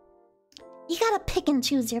 so you gotta pick and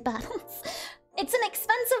choose your battles. It's an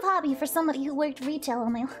expensive hobby for somebody who worked retail all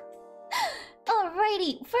my life.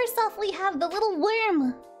 Alrighty, first off we have the little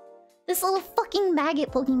worm. This little fucking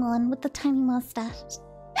maggot Pokemon with the tiny mustache.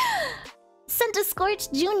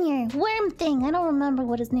 Centiskorch Jr. Worm thing. I don't remember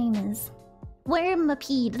what his name is.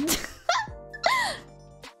 Wormapede.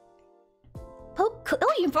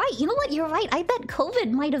 Oh, you're right. You know what? You're right. I bet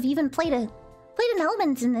COVID might have even played an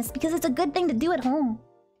element in this because it's a good thing to do at home.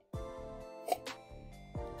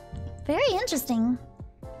 Very interesting.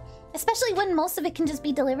 Especially when most of it can just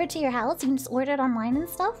be delivered to your house. You can just order it online and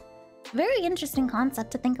stuff. Very interesting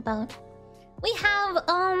concept to think about. We have,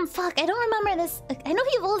 fuck, I don't remember this. I know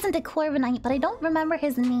he evolves into Corviknight, but I don't remember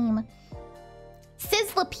his name.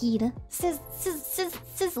 Sizzlipede.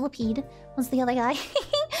 Sizzlipede was the other guy.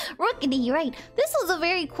 Rookity, right. This was a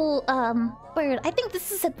very cool, bird. I think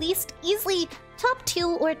this is at least easily top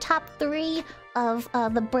 2 or top 3 of,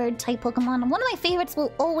 the bird-type Pokemon. One of my favorites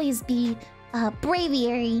will always be,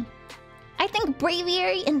 Braviary. I think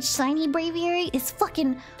Braviary and Shiny Braviary is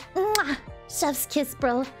fucking... Mwah, chef's kiss,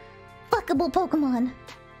 bro. Fuckable Pokemon.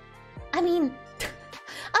 I mean...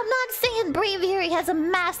 I'm not saying Braviary has a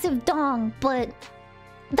massive dong, but...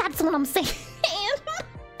 That's what I'm saying. Then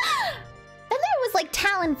there was like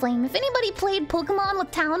Talonflame. If anybody played Pokemon with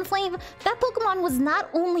Talonflame, that Pokemon was not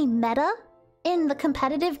only meta in the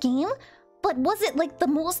competitive game, But was it like the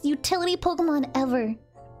most utility Pokemon ever?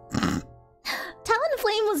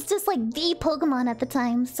 Talonflame was just like the Pokemon at the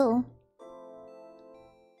time, so...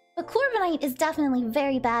 But Corviknight is definitely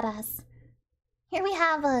very badass. Here we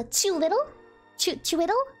have a Chewittle.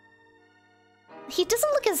 Chewittle? He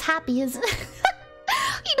doesn't look as happy as...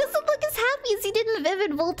 He doesn't look as happy as he did in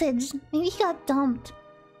Vivid Voltage. Maybe he got dumped.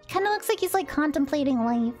 He kind of looks like he's like contemplating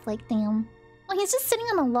life, like damn. Oh, he's just sitting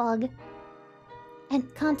on a log.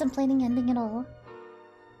 And contemplating ending it all.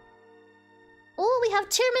 Oh, we have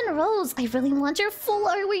Chairman Rose. I really want your full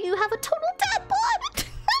art where you have a total dad bod.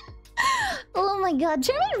 Oh my god,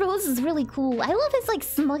 Chairman Rose is really cool. I love his like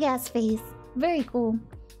smug ass face. Very cool.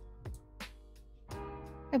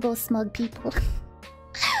 They're both smug people.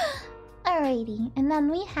 Alrighty, and then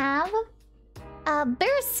we have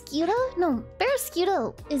Barrascuda? No,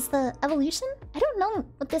 Barrascuda is the evolution? I don't know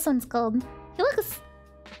what this one's called. He looks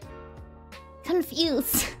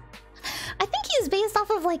confused. I think he's based off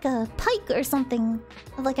of like a pike or something.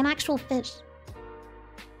 Of like an actual fish.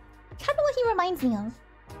 Kinda what he reminds me of.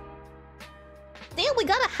 Damn, we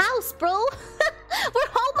got a house, bro! We're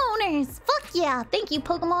homeowners! Fuck yeah! Thank you,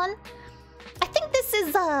 Pokemon. I think this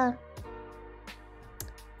is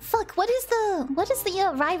fuck, what is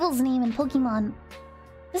the rival's name in Pokemon?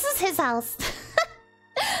 This is his house.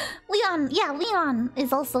 Leon, yeah, Leon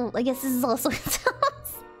is also, I guess this is also his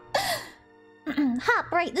house.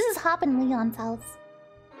 Hop, right, this is Hop and Leon's house.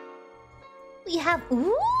 We have,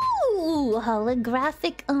 ooh,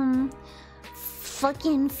 holographic,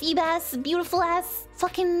 fucking Feebas, beautiful ass,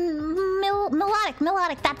 fucking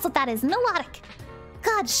melodic, that's what that is, melodic.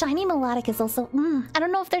 God, shiny melodic is also, I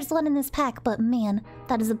don't know if there's one in this pack, but man,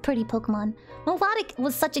 that is a pretty Pokemon. Melodic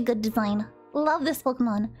was such a good design. Love this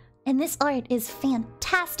Pokemon. And this art is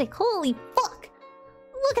fantastic. Holy fuck!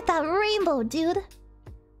 Look at that rainbow, dude.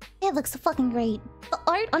 It looks fucking great. The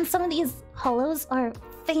art on some of these holos are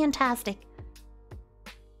fantastic.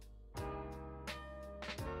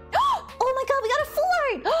 Oh my god, we got a full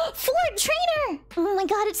art! Full art trainer! Oh my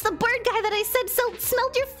god, it's the bird guy that I said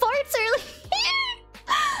smelled your farts earlier.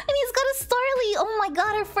 And he's got a Starly. Oh my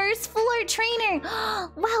god, our first full art trainer.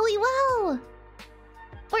 Wowie wow.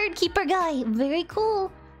 Bird keeper guy. Very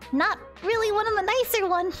cool. Not really one of the nicer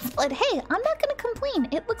ones, but hey, I'm not gonna complain.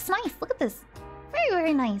 It looks nice. Look at this. Very,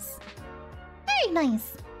 very nice. Very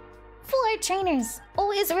nice. Full art trainers.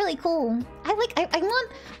 Always really cool. I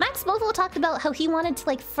want... Max Botho talked about how he wanted to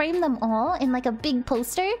like frame them all in like a big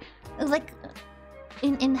poster. Like...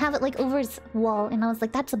 And have it like over his wall. And I was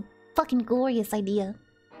like, that's a fucking glorious idea.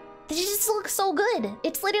 They just look so good.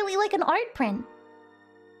 It's literally like an art print.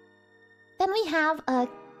 Then we have a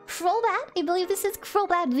Crobat. I believe this is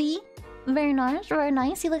Crobat V. Very nice, very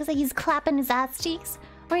nice. He looks like he's clapping his ass cheeks.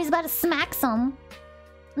 Or he's about to smack some.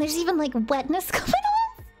 There's even like wetness coming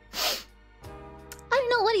off. I don't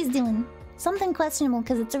know what he's doing. Something questionable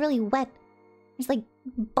because it's really wet. There's like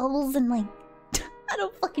bubbles and like... I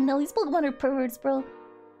don't fucking know. These Pokemon are perverts, bro.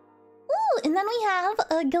 Ooh, and then we have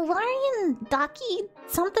a Galarian Daki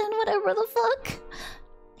something, whatever the fuck.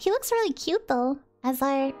 He looks really cute though, as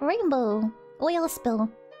our rainbow oil spill.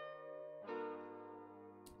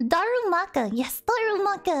 Darumaka, yes,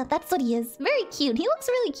 Darumaka, that's what he is. Very cute. He looks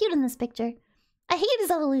really cute in this picture. I hate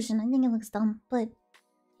his evolution. I think it looks dumb, but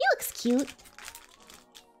he looks cute.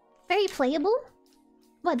 Very playable.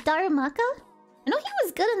 What, Darumaka? I know he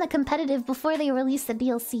was good in the competitive before they released the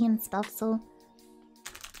DLC and stuff, so...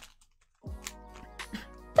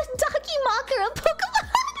 The Dakimaka of Pokemon!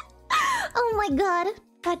 Oh my god.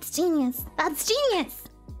 That's genius. That's genius!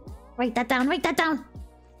 Write that down, write that down!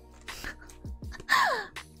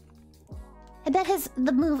 I bet his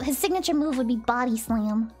signature move would be Body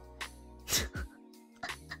Slam.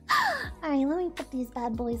 Alright, let me put these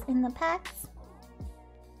bad boys in the packs.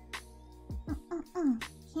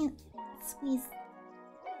 Can't squeeze.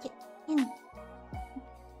 Get in. There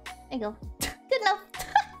you go. Good enough.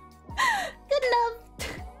 Good enough.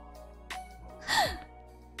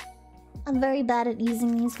 I'm very bad at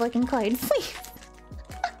using these fucking cards.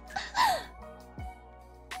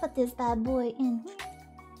 Put this bad boy in here.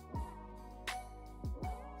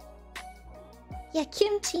 Yeah,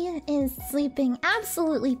 Kimchi is sleeping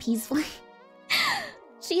absolutely peacefully.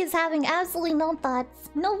 She is having absolutely no thoughts,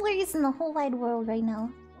 no worries in the whole wide world right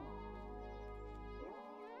now.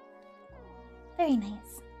 Very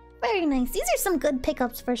nice. Very nice. These are some good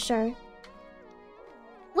pickups for sure.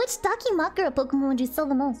 Which Dakimakura Pokemon would you sell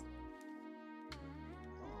the most?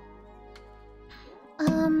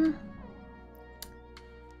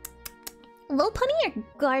 Lopunny or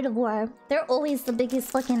Gardevoir? They're always the biggest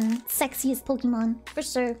fucking sexiest Pokemon, for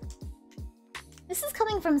sure. This is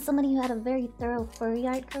coming from somebody who had a very thorough furry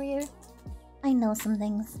art career. I know some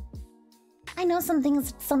things. I know some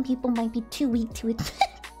things that some people might be too weak to admit.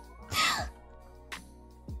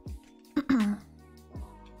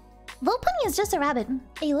 Lopunny is just a rabbit.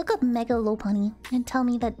 Hey, look up Mega Lopunny and tell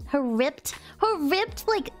me that her ripped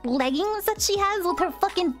like leggings that she has with her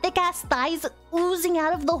fucking thick ass thighs oozing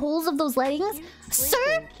out of the holes of those leggings.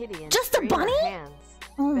 Sir, just a bunny?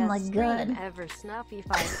 Oh my god. Ever Snuffy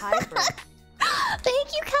 5 hybrid.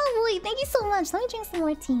 Thank you, Cowboy. Thank you so much. Let me drink some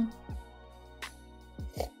more tea.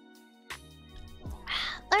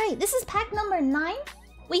 Alright, this is pack number 9.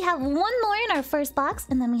 We have one more in our first box,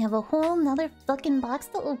 and then we have a whole nother fucking box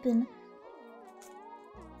to open.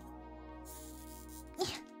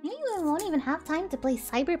 Maybe we won't even have time to play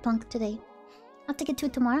Cyberpunk today. I'll have to get to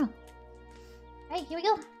it tomorrow. Alright, here we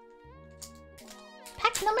go.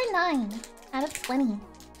 Pack number 9 out of 20.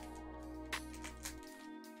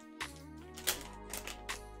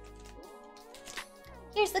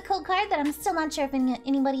 Here's the code card that I'm still not sure if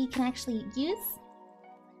anybody can actually use.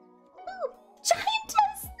 Ooh,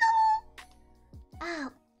 giantess! No!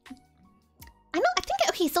 Oh. I think...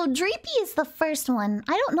 Okay, so Drapey is the first one.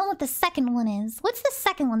 I don't know what the second one is. What's the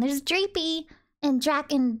second one? There's Drapey and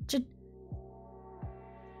Drac and...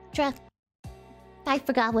 Drac... I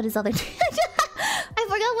forgot what his other... I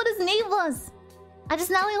forgot what his name was. I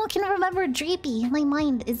just now can remember Drapey. My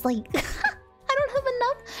mind is like... I don't have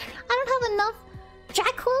enough...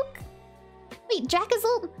 Dracloak? Wait,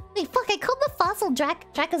 Dracazolt? Wait, fuck, I called the fossil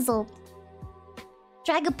Dracazolt.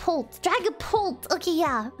 Dragapult! Okay,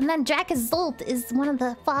 yeah. And then Dracazolt is one of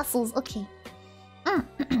the fossils. Okay.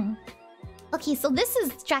 Okay, so this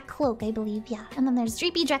is Dracloak, I believe, yeah. And then there's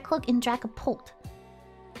Drapey, Dracloak, and Dragapult.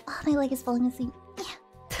 Oh, my leg is falling asleep. Yeah.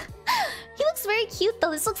 He looks very cute,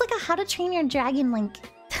 though. This looks like a How to Train Your Dragon Link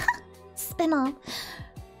spin-off.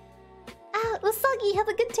 Ah, Wasagi, have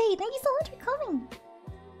a good day. Thank you so much for coming.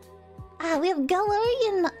 Ah, we have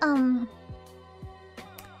Galarian,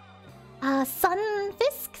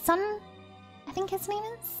 Sunfisk? I think his name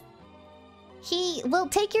is? He will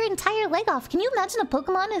take your entire leg off. Can you imagine a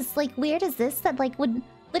Pokemon as, like, weird as this that, like, would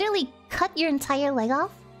literally cut your entire leg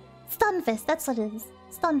off? Stunfisk, that's what it is.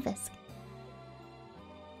 Stunfisk.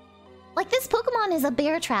 Like, this Pokemon is a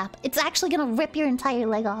bear trap. It's actually gonna rip your entire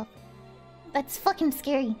leg off. That's fucking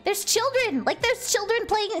scary. There's children! Like, there's children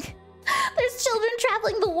playing... There's children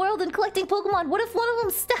traveling the world and collecting Pokemon. What if one of them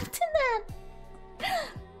stepped in that?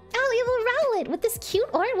 Oh, we have a Rowlet with this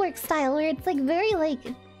cute artwork style where it's, like, very,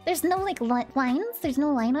 like... There's no, like, lines. There's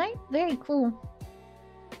no line art. Very cool.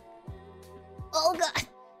 Oh, God.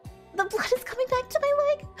 The blood is coming back to my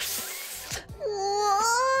leg.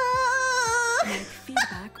 Make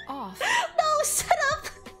feedback off. No, shut up.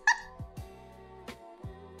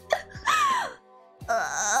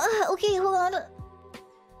 Okay, hold on.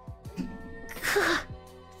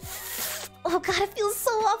 Oh god, it feels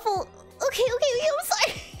so awful. Okay, I'm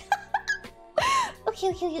sorry. Okay.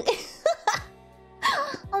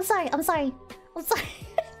 I'm sorry.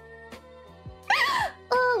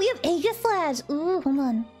 Oh, we have Aegislash. Ooh, hold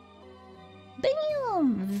on.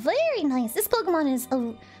 Bam! Very nice. This Pokemon is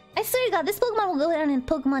a... I swear to god, this Pokemon will go down in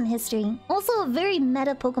Pokemon history. Also a very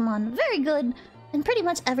meta Pokemon. Very good in pretty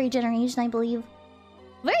much every generation, I believe.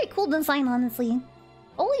 Very cool design, honestly.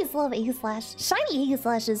 Always love Aegislash. Shiny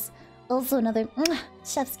Aegislash is also another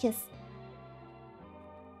chef's kiss.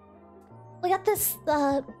 We got this,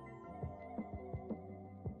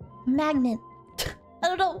 magnet. I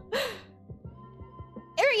don't know.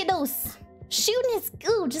 Ariados. Shooting his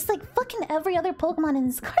goo, just like fucking every other Pokemon in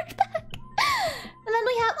this card pack. And then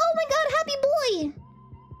we have, oh my god, Happy Boy!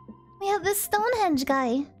 We have this Stonehenge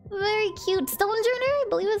guy. Very cute. Stonejourner, I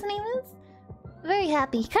believe his name is. Very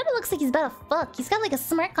happy. He kind of looks like he's about to fuck. He's got like a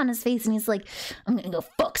smirk on his face and he's like, I'm gonna go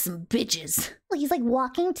fuck some bitches. Like he's like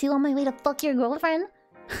walking too on my way to fuck your girlfriend.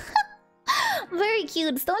 Very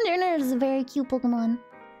cute. Stonejourner is a very cute Pokemon.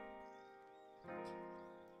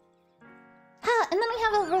 Ah, and then we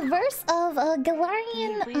have a reverse of a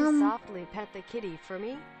Galarian. Can you please softly pet the kitty for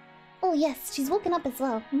me? Oh yes, she's woken up as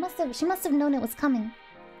well. She must have known it was coming.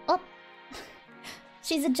 Oh,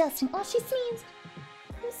 she's adjusting. Oh, she sneezed.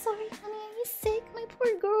 I'm sorry, honey. Are you sick? My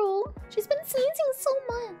poor girl. She's been sneezing so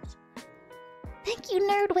much. Thank you,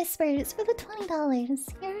 Nerd Whispers, for the $20.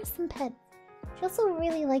 Here are some pets. She also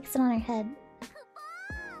really likes it on her head.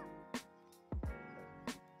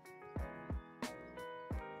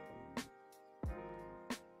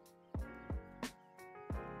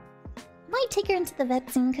 Might take her into the vet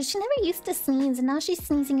soon because she never used to sneeze and now she's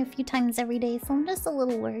sneezing a few times every day, so I'm just a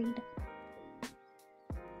little worried.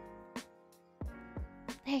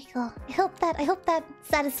 There you go. I hope that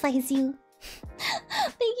satisfies you.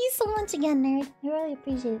 Thank you so much again, nerd. I really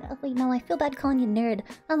appreciate it. Oh, wait, no, I feel bad calling you nerd.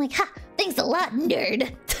 I'm like, ha! Thanks a lot,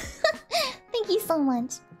 nerd! Thank you so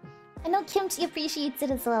much. I know Kimchi appreciates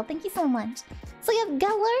it as well. Thank you so much. So you have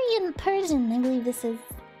Galarian Persian, I believe this is.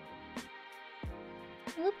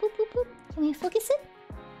 Boop, boop, boop, boop. Can we focus it?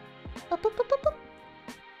 Boop, boop, boop, boop, boop.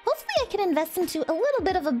 Hopefully I can invest into a little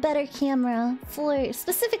bit of a better camera for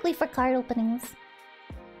specifically for card openings.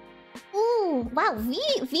 Ooh, wow, V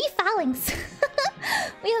phalanx.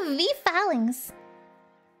 We have V phalanx.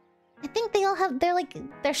 I think they all have their like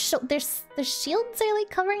their shields are like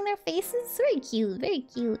covering their faces. Very cute, very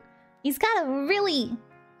cute. He's got a really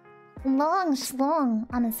long schlong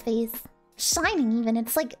on his face, shining even.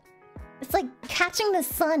 It's like catching the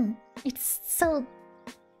sun. It's so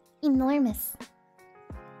enormous.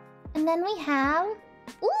 And then we have,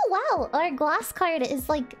 ooh, wow, our glass card is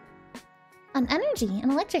like an energy, an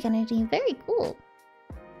electric energy. Very cool.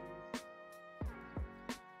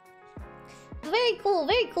 Very cool,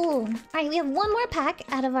 very cool. Alright, we have one more pack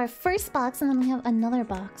out of our first box, and then we have another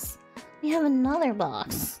box. We have another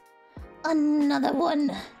box. Another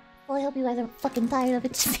one. Well, I hope you guys are fucking tired of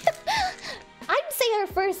it. I'd say our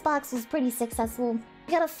first box was pretty successful.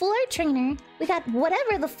 We got a full art trainer. We got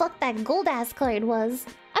whatever the fuck that gold ass card was.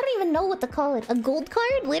 I don't even know what to call it. A gold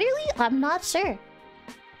card? Literally? I'm not sure.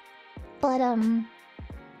 But,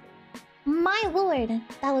 my lord,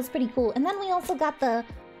 that was pretty cool. And then we also got the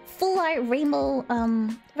full art rainbow,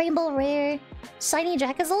 rainbow rare shiny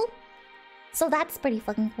Dracazzle. So that's pretty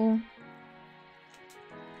fucking cool.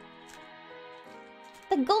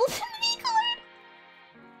 The golden V card?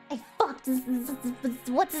 I fucked.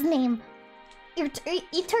 What's his name?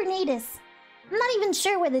 Eternatus. I'm not even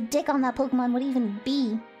sure where the dick on that Pokemon would even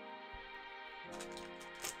be.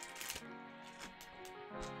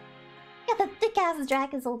 Yeah, the thick ass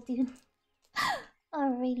Dracazzle, dude.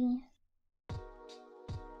 Alrighty.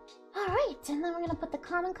 Alright, and then we're gonna put the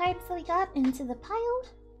common cards that we got into the pile.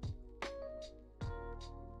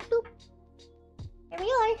 Boop. Here we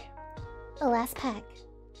are. The last pack.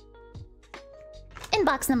 In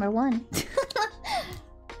box number 1.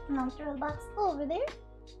 And I'll throw the box over there.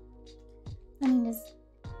 Let me just...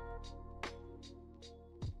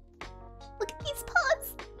 Look at these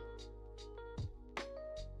pods!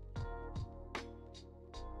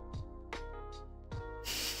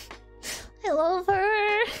 I love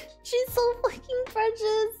her! She's so fucking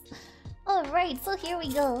precious! Alright, so here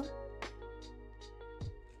we go.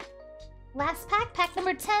 Last pack, pack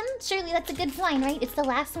number 10. Surely that's a good sign, right? It's the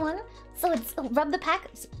last one. So it's... Oh, rub the pack.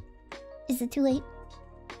 Is it too late?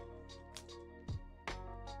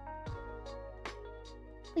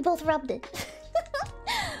 We both rubbed it.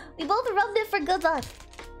 We both rubbed it for good luck.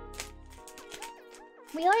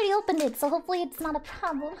 We already opened it, so hopefully it's not a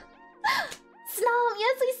problem. Snom!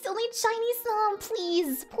 Yes, we still need shiny Snom!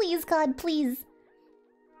 Please! Please, God, please.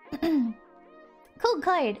 Code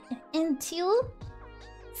card. Into...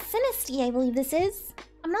 Sinistea, I believe this is.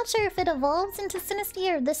 I'm not sure if it evolves into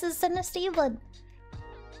Sinistea or this is Sinistea, but...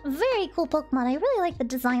 Very cool Pokemon. I really like the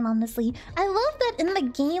design, honestly. I love that in the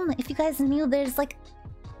game, if you guys knew, there's like...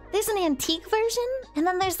 There's an antique version, and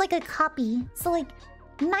then there's like a copy. So like,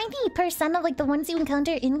 90% of like the ones you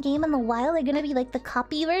encounter in-game in the wild are gonna be like the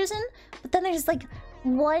copy version. But then there's like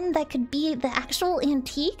one that could be the actual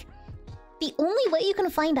antique. The only way you can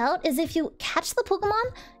find out is if you catch the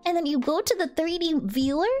Pokemon, and then you go to the 3D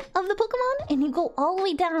viewer of the Pokemon, and you go all the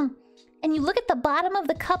way down, and you look at the bottom of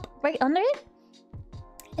the cup right under it,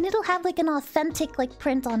 and it'll have like an authentic like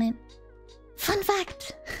print on it. Fun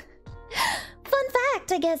fact! Fun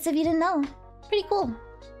fact, I guess, if you didn't know. Pretty cool.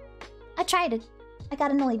 I tried it. I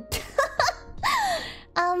got annoyed.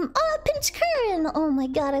 Oh, Pinch Curran! Oh my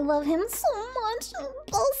god, I love him so much.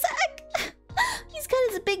 Ballsack! He's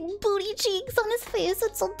got his big booty cheeks on his face.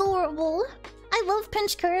 It's adorable. I love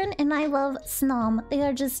Pinch Curran and I love Snom. They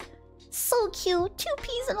are just so cute. 2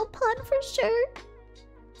 peas in a pod for sure.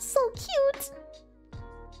 So cute.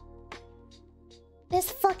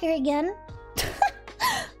 This fucker again.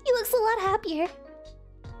 He looks a lot happier.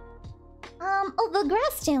 Oh, the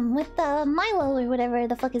grass gym with Milo or whatever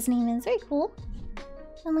the fuck his name is. Very cool.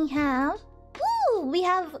 Then we have... Ooh, we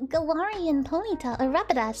have Galarian Ponyta, or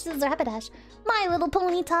Rapidash. This is Rapidash. My Little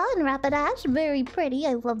Ponyta and Rapidash. Very pretty.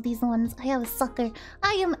 I love these ones. I have a sucker.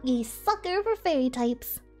 I am a sucker for fairy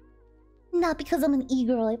types. Not because I'm an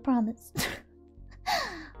e-girl, I promise.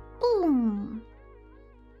 Boom.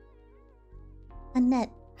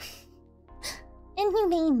 Annette.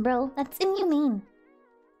 Inhumane, bro. That's inhumane.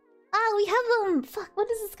 Ah, we have, fuck, what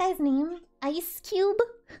is this guy's name? Ice Cube?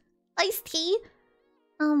 Ice Tea?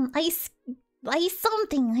 Ice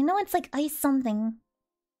something. I know it's like ice something.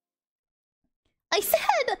 I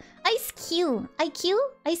said Ice Q. IQ?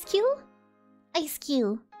 Ice Q? Ice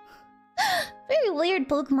Q. Very weird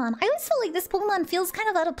Pokemon. I always feel like this Pokemon feels kind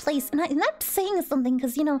of out of place. And I'm not saying something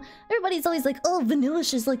because, you know, everybody's always like, oh,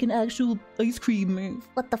 Vanillish is like an actual ice cream or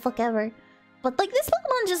what the fuck ever. But like this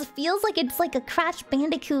Pokemon just feels like it's like a Crash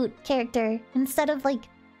Bandicoot character instead of like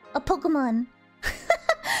a Pokemon. I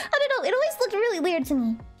don't know, it always looked really weird to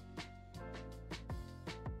me.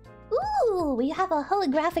 Ooh, we have a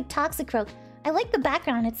holographic Toxicroak. I like the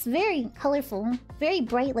background, it's very colorful, very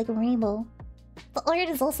bright like a rainbow. The art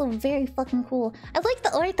is also very fucking cool. I like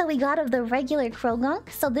the art that we got of the regular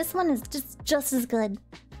Krogunk, so this one is just as good.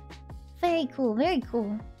 Very cool, very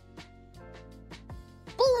cool.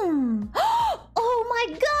 Boom! Oh my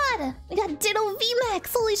god! We got Ditto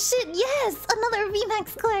VMAX! Holy shit, yes! Another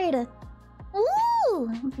VMAX card! Ooh!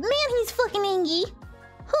 Man, he's fucking angry!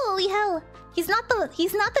 Holy hell! He's not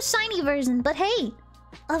the shiny version, but hey!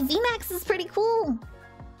 A VMAX is pretty cool!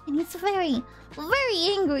 And he's very,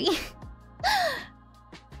 very angry!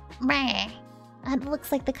 That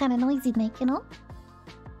looks like the kind of noise he'd make, you know?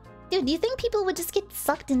 Dude, do you think people would just get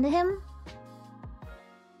sucked into him?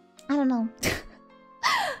 I don't know.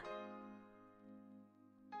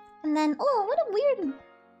 And then, oh,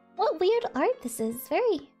 what weird art this is.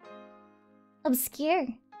 Very obscure,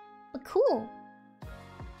 but cool.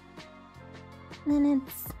 And then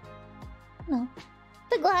it's, no,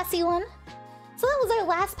 the glassy one. So that was our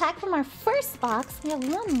last pack from our first box. We have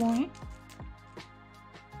one more.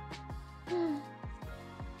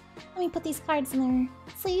 Let me put these cards in their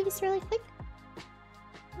sleeves really quick.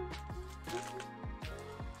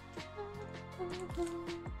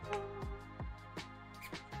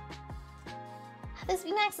 This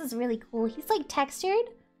VMAX is really cool. He's like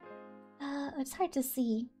textured. It's hard to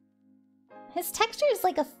see. His texture is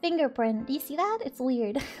like a fingerprint. Do you see that? It's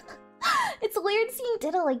weird. It's weird seeing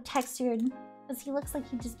Ditto like textured, because he looks like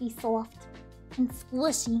he'd just be soft and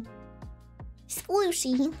squishy.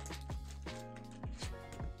 Squishy.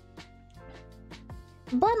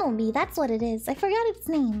 Bunnelby, that's what it is. I forgot its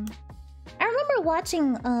name. I remember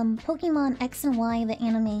watching Pokemon X and Y, the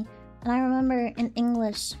anime, and I remember in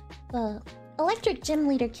English, the Electric Gym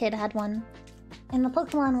Leader kid had one. And the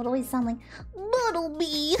Pokemon would always sound like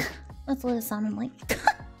Bunnelby. That's what it sounded like.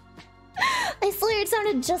 I swear it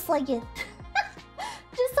sounded just like it.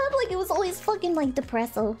 Just sounded like it was always fucking like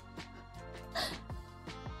Depresso.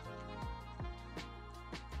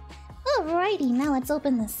 Alrighty, now let's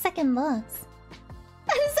open the second box.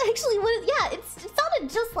 That is actually what it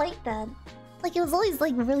sounded just like that. Like it was always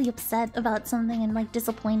like really upset about something and like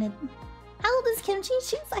disappointed. How old is Kimchi?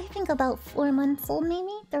 She's I think about 4 months old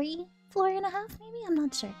maybe? 3? 4.5 maybe? I'm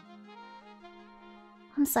not sure.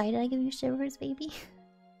 I'm sorry, did I give you shivers, baby?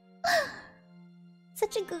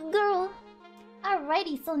 Such a good girl.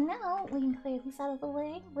 Alrighty, so now we can clear these out of the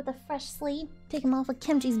way with a fresh slate. Take him off of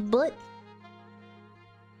Kimchi's butt.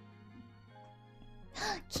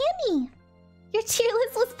 Candy! Your tier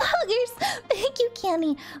list was poggers! Thank you,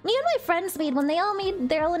 Candy. Me and my friends made one. They all made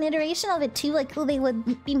their own iteration of it too, like who they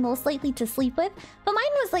would be most likely to sleep with. But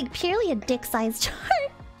mine was like purely a dick-sized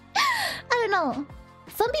chart. I don't know.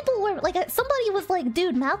 Some people were like, somebody was like,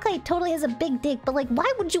 dude, Maokai totally has a big dick, but like,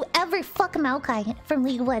 why would you ever fuck Maokai from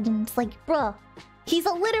League of Legends? Like, bruh, he's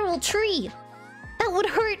a literal tree. That would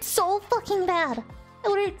hurt so fucking bad. That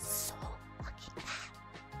would hurt so fucking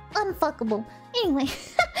bad. Unfuckable. Anyway,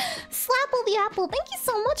 Slapple the Apple, thank you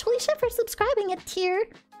so much, holy shit, for subscribing at tier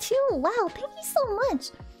 2. Wow, thank you so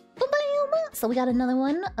much. So we got another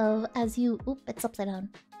one of as you... Oop, it's upside down.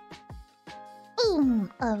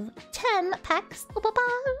 Boom! Of 10 packs. Dun,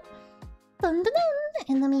 dun, dun.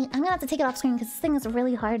 And I'm gonna have to take it off screen because this thing is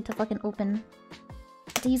really hard to fucking open. I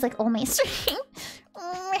have to use like all my string.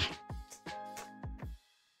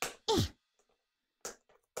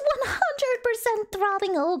 100%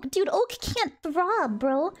 throbbing Oak. Dude, Oak can't throb,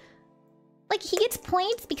 bro. Like, he gets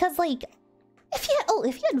points because, like...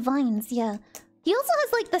 If he had vines, yeah. He also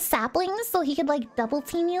has, like, the saplings, so he could, like, double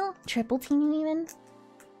team you. Triple team you, even.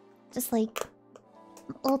 Just, like...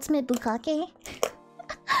 Ultimate Bukake.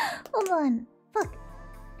 Hold on. Fuck.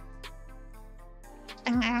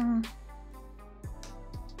 Can't...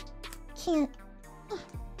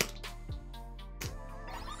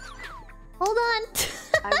 Hold on.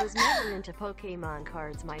 I was never into Pokemon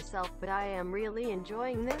cards myself, but I am really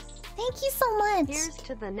enjoying this. Thank you so much. Here's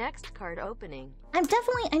to the next card opening. I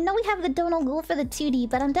know we have the Dono Ghoul for the 2D,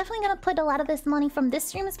 but I'm definitely gonna put a lot of this money from this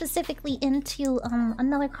stream specifically into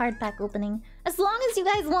another card pack opening. As long as you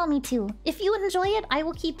guys want me to. If you enjoy it, I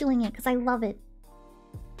will keep doing it, because I love it.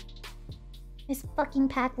 This fucking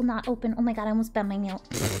pack will not open. Oh my god, I almost bent my nail.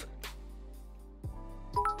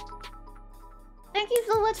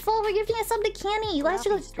 so much, Fall, for gifting a sub to Canny. You guys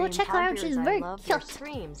should go check her out. She's very I love your cute.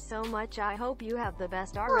 stream so much. I hope you have the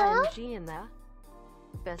best RNG in the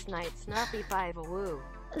best night, Snuffy 5 a woo.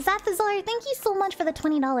 Zathazar, thank you so much for the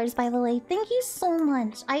 $20, by the way. Thank you so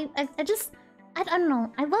much. I don't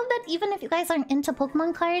know. I love that even if you guys aren't into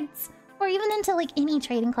Pokemon cards, or even into like any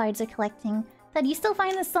trading cards or collecting, that you still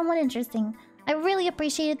find this somewhat interesting. I really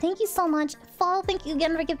appreciate it. Thank you so much. Fall, thank you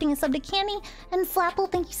again for gifting a sub to Canny. And Flapple,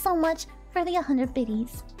 thank you so much for the 100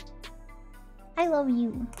 biddies. I love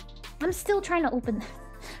you. I'm still trying to open this.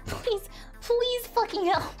 Please, please fucking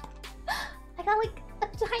help. I got like a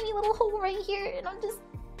tiny little hole right here and I'm just...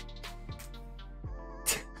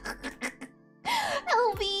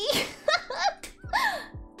 Help me!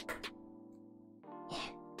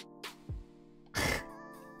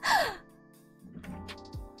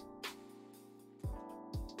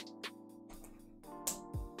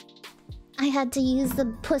 I had to use the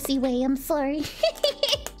pussy way, I'm sorry.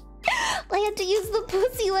 I had to use the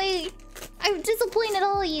pussy way. I've disappointed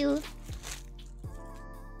all of you.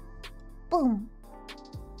 Boom.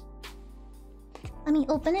 Let me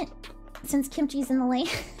open it, since Kimchi's in the way.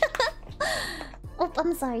 Oh,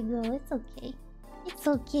 I'm sorry, girl. It's okay. It's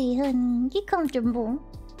okay, honey. Get comfortable.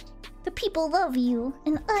 The people love you,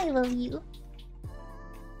 and I love you.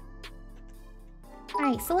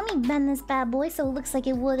 Alright, so let me bend this bad boy so it looks like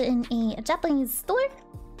it would in a Japanese store.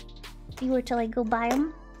 If you were to, like, go buy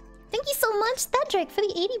them. Thank you so much, Thedrick, for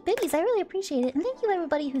the 80 biddies. I really appreciate it. And thank you,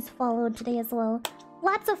 everybody who's followed today as well.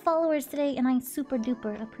 Lots of followers today, and I super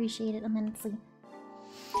duper appreciate it immensely.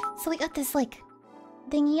 So we got this, like,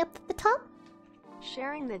 thingy up at the top.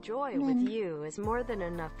 Sharing the joy with you is more than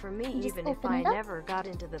enough for me, even if I never got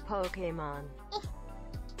into the Pokemon.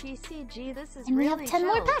 TCG, this is and we really have 10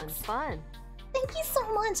 more chill packs. and fun. Thank you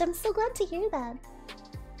so much. I'm so glad to hear that.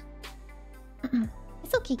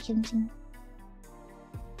 It's okay, Kimchi.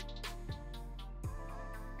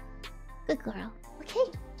 Good girl. Okay.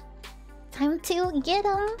 Time to get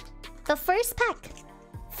the first pack.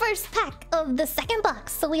 First pack of the second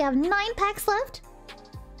box. So we have 9 packs left.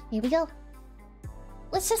 Here we go.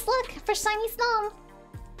 Let's just look for shiny Snom.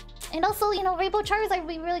 And also, you know, Rainbow Charizard would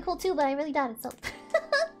be really cool too, but I really doubt it, so...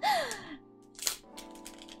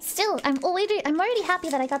 Still, I'm already happy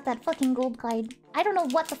that I got that fucking gold card. I don't know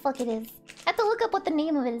what the fuck it is. I have to look up what the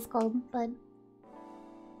name of it is called, but...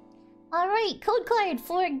 Alright, code card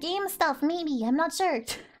for game stuff, maybe. I'm not sure.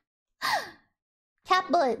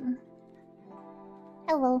 Catbutt.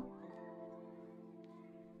 Hello.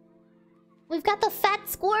 We've got the fat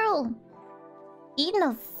squirrel. Eating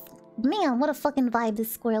a... Man, what a fucking vibe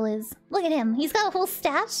this squirrel is. Look at him. He's got a whole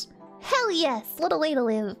stash. Hell yes. What a way to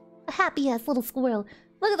live. A happy-ass little squirrel.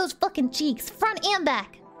 Look at those fucking cheeks. Front and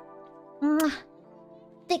back. Mwah.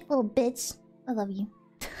 Thick little bitch. I love you.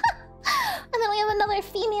 And then we have another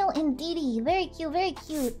female in Didi. Very cute, very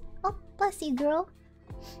cute. Oh, bless you, girl.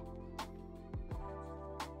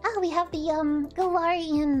 Ah, we have the,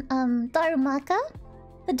 Galarian, Darumaka.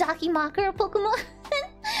 The Dakimaka Pokemon.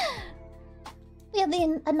 We have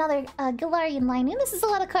another Galarian line. And this is a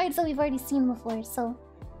lot of cards that we've already seen before, so...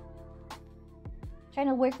 Trying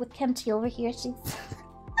to work with Kemchi over here.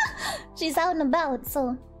 She's out and about,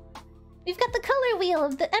 so... We've got the color wheel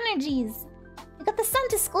of the energies. We've got the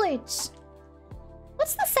Centiskorch.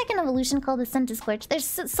 What's the second evolution called the Centiskorch? There's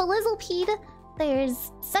Solizzlepede,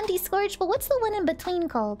 there's Centiskorch, but what's the one in between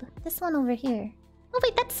called? This one over here. Oh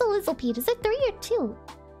wait, that's Solizzlepede. Is it 3 or 2?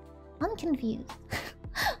 I'm confused.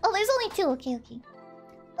 Oh, there's only 2. Okay, okay.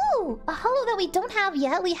 Ooh, a holo that we don't have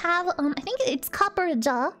yet. We have, I think it's Copper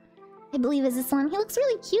Jaw. I believe is this one. He looks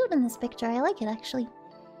really cute in this picture. I like it, actually.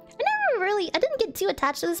 I didn't get too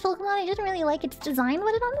attached to this Pokemon. I didn't really like its design,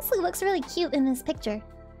 but it honestly looks really cute in this picture.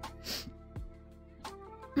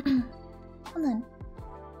 Hold on.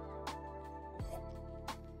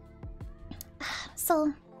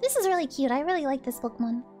 So, this is really cute. I really like this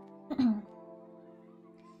Pokemon.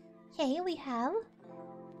 Okay, we have...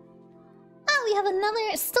 Ah, we have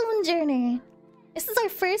another Stonejourner. This is our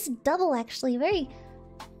first double, actually. Very...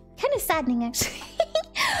 kind of saddening, actually.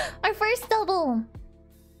 Our first double.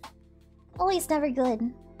 Always never good.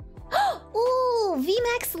 Ooh,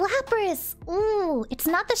 VMAX Lapras. Ooh, it's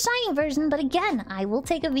not the shiny version, but again, I will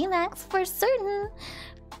take a VMAX for certain.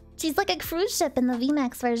 She's like a cruise ship in the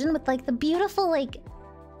VMAX version with like the beautiful like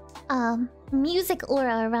music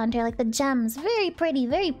aura around her, like the gems. Very pretty,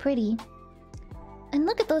 very pretty. And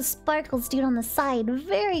look at those sparkles, dude, on the side.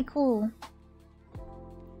 Very cool.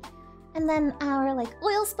 And then our like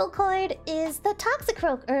oil spill card is the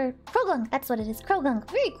Toxicroak, or Krogunk. That's what it is, Krogunk.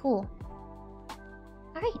 Very cool.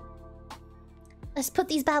 Alright. Let's put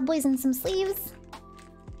these bad boys in some sleeves.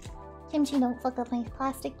 Kimchi, don't fuck up my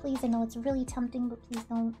plastic, please. I know it's really tempting, but please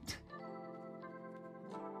don't.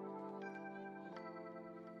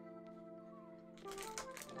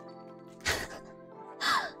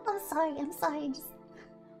 I'm sorry. Just...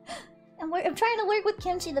 I'm trying to work with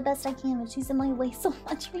Kimchi the best I can, but she's in my way so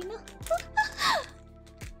much right now.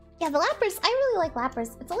 Yeah, the Lapras, I really like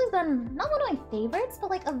Lapras. It's always been not one of my favorites, but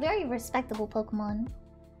like a very respectable Pokemon.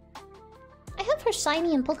 I have her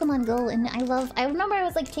shiny in Pokemon Go, and I remember I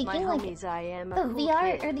was like taking like the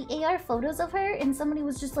VR or the AR photos of her, and somebody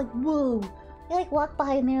was just like, whoa. They like walked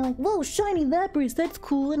by and they were like, whoa, shiny Lapras, that's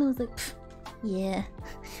cool. And I was like, yeah,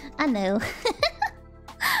 I know.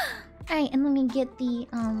 Alright, and let me get the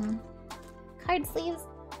card sleeves.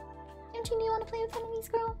 Kimchi, do you want to play with one of these,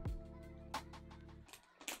 girl?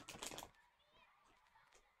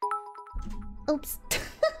 Oops.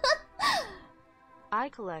 I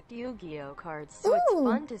collect Yu-Gi-Oh cards, so it's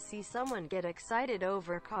fun to see someone get excited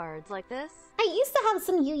over cards like this. I used to have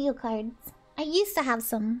some Yu-Gi-Oh cards. I used to have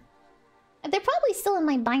some. They're probably still in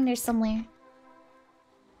my binder somewhere.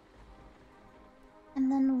 And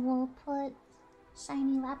then we'll put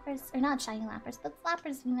shiny Lapras, or not shiny Lapras, but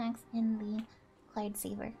Lapras VMAX in the Card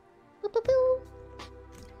Saver. Boop boop boop.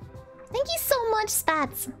 Thank you so much,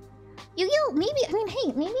 Spats. Yu-Gi-Oh! Maybe, I mean,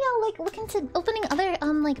 hey, maybe I'll like look into opening other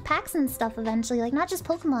like packs and stuff eventually, like not just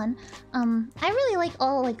Pokemon. I really like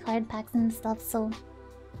all like card packs and stuff, so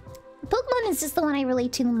Pokemon is just the one I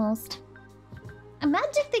relate to the most.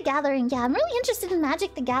 Magic the Gathering, yeah, I'm really interested in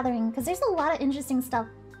Magic the Gathering because there's a lot of interesting stuff.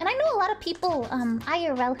 And I know a lot of people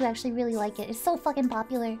IRL who actually really like it. It's so fucking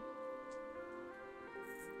popular.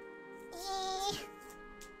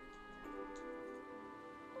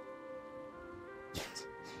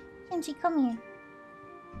 Kenji, come here.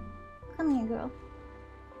 Come here, girl.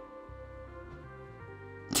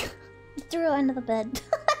 Threw her under the bed.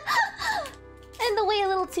 In the way a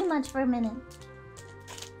little too much for a minute.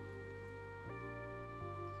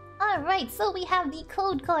 Alright, so we have the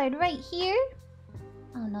code card right here.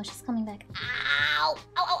 Oh no, she's coming back. Ow!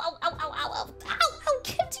 Ow, ow, ow, ow, ow, ow, ow, ow, ow,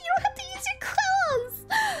 Kimchi, you don't have to use your claws!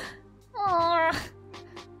 Aww.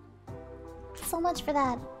 So much for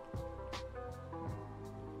that.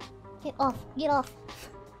 Get off, get off.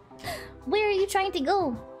 Where are you trying to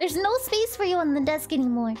go? There's no space for you on the desk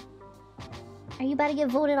anymore. Are you about to get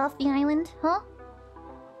voted off the island, huh?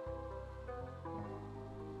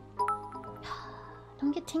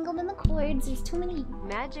 Don't get tangled in the cords. There's too many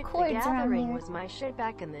Magic cords the around Gathering here. was my shit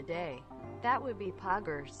back in the day. That would be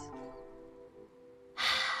poggers.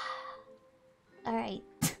 Alright.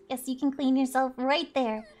 Guess you can clean yourself right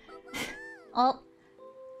there. Oh.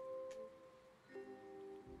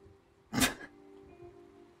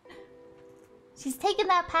 She's taking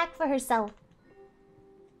that pack for herself.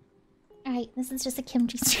 Alright, this is just a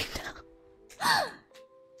kimchi stream now.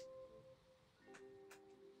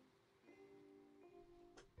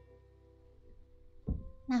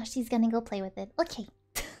 Now she's gonna go play with it. Okay.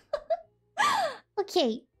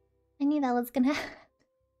 Okay. I knew that was gonna happen.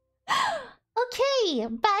 Okay,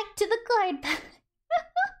 back to the card pack.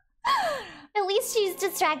 At least she's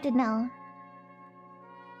distracted now.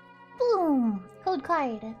 Boom! Code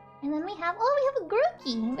card. And then we have a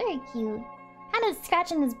Grookey. Very cute. Kind of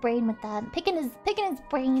scratching his brain with that. Picking his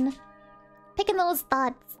brain. Picking those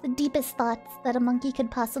thoughts, the deepest thoughts that a monkey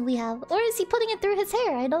could possibly have. Or is he putting it through his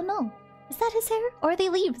hair? I don't know. Is that his hair? Or are they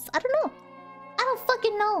leaves? I don't know. I don't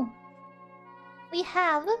fucking know. We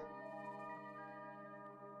have...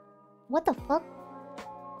 What the fuck?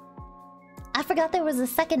 I forgot there was a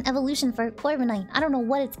second evolution for Corviknight. I don't know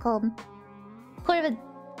what it's called. Corvid...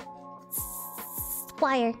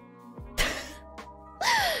 Squire.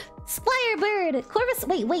 Squire bird! Corvus...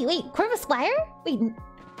 Wait. Corvisquire?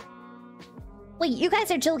 Wait, you guys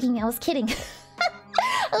are joking. I was kidding.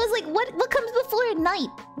 I was like, what comes before a knight?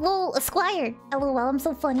 Well, a squire. LOL, I'm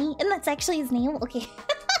so funny. And that's actually his name? Okay.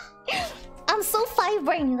 I'm so 5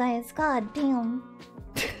 brain, you guys. God damn.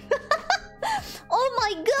 Oh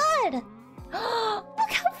my god!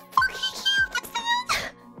 Look how fucking cute this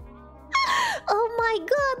is! Oh my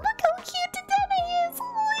god, look how cute Dedenne is!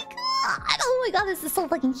 Oh my god! Oh my god, this is so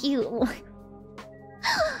fucking cute.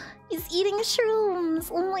 He's eating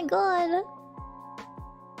shrooms. Oh my god.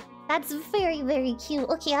 That's very, very cute.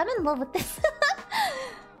 Okay, I'm in love with this.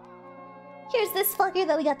 Here's this fucker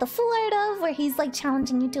that we got the full art of, where he's like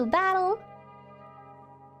challenging you to a battle.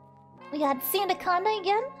 We got Sandaconda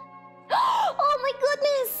again. Oh my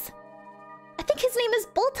goodness! I think his name is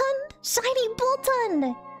Boltund. Shiny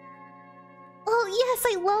Boltund. Oh yes,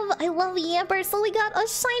 I love Yamper. So we got a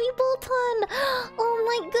shiny Boltund. Oh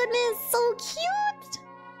my goodness, so cute.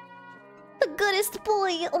 The goodest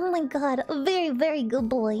boy. Oh my god, a very, very good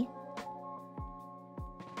boy.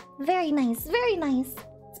 Very nice, very nice.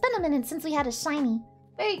 It's been a minute since we had a shiny.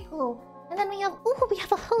 Very cool. And then we have... Ooh, we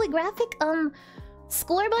have a holographic,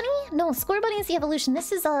 Score Bunny? No, Score Bunny is the evolution.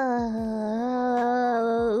 This is a...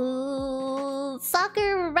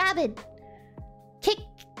 Soccer Rabbit.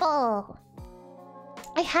 Kickball.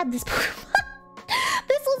 I had this Pokemon.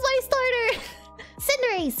 This was my starter.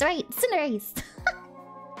 Cinderace, right? Cinderace.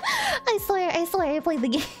 I swear I played the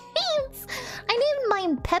games. I named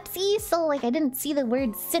mine Pepsi, so like I didn't see the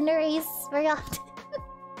word Cinderace very often.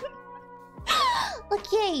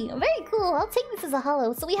 Okay, very cool. I'll take this as a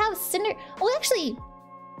holo. So we have Cinder... Oh, actually...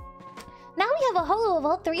 Now we have a holo of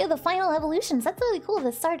all 3 of the final evolutions. That's really cool,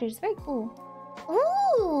 the starters. Very cool.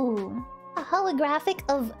 Ooh! A holographic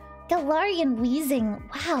of Galarian Weezing.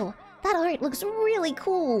 Wow, that art looks really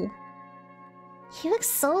cool. He looks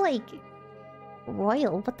so, like...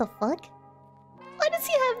 royal. What the fuck? Why does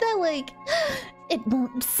he have that, like... it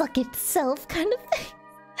won't suck itself kind of thing?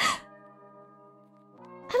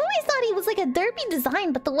 I always thought he was like a derpy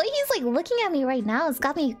design, but the way he's like looking at me right now has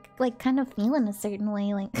got me like kind of feeling a certain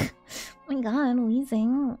way. Like, oh my god,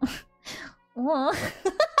 Weezing. Whoa.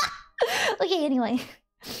 Okay, anyway.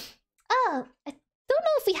 I don't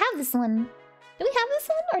know if we have this one. Do we have this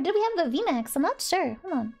one? Or did we have the VMAX? I'm not sure.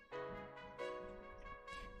 Hold on.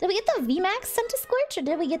 Did we get the VMAX Centiskorch, or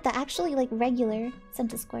did we get the actually like regular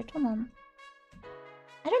Centiskorch? Hold on.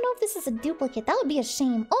 I don't know if this is a duplicate. That would be a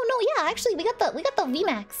shame. Oh no, yeah, actually we got the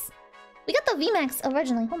VMAX. We got the VMAX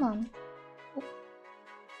originally. Hold on. Oh.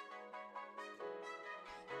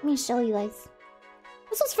 Let me show you guys.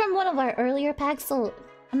 This was from one of our earlier packs, so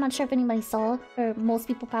I'm not sure if anybody saw, or most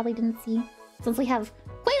people probably didn't see, since we have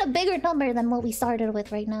quite a bigger number than what we started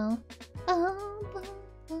with right now. I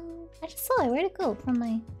just saw it. Where'd it go from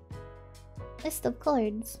my list of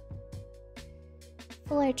cards?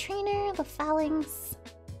 Full Art Trainer, the Phalanx.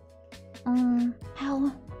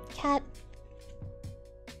 Ow. Cat.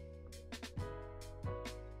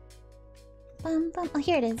 Oh,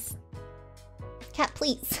 here it is. Cat,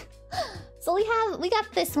 please. So we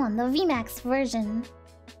got this one, the VMAX version.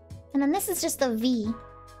 And then this is just a V.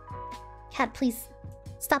 Cat, please.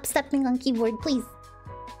 Stop stepping on keyboard, please.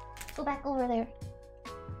 Go back over there.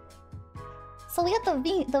 So we got the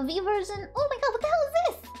V version. Oh my god, what the hell is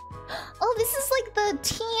this? Oh, this is like the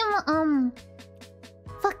team,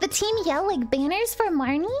 fuck, the Team Yell, like, banners for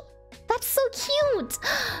Marnie? That's so cute!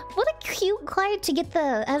 What a cute card to get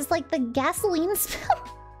as, like, the gasoline spill.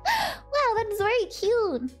 Wow, that is very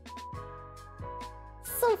cute.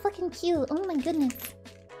 So fucking cute. Oh my goodness.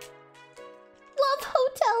 Love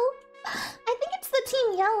Hotel! I think it's the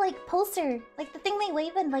Team Yell, like, poster. Like, the thing they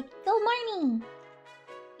wave in, like, go Marnie!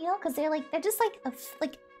 You know, because they're just,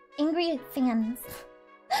 like, angry fans.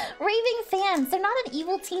 Raving fans. They're not an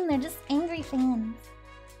evil team, they're just angry fans.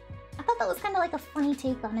 I thought that was kind of like a funny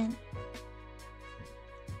take on it.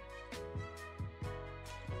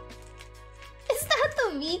 Is that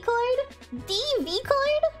the V card? V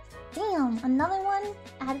card? Damn, another one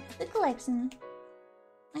added to the collection.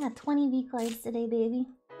 I got 20 V cards today, baby.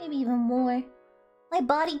 Maybe even more. My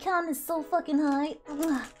body count is so fucking high.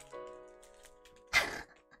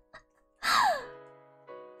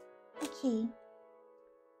 Okay.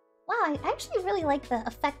 Wow, I actually really like the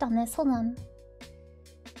effect on this. Hold on.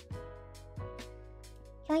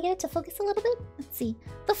 Can I get it to focus a little bit? Let's see.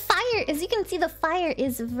 The fire, as you can see, the fire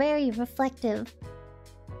is very reflective.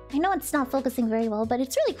 I know it's not focusing very well, but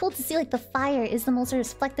it's really cool to see like the fire is the most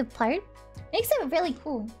reflective part. Makes it really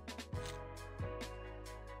cool.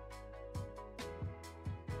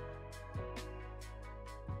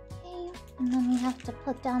 Okay, and then we have to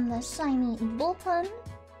put down the shiny Bolton.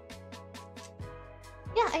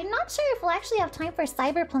 Yeah, I'm not sure if we'll actually have time for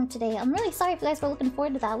Cyberpunk today. I'm really sorry if you guys were looking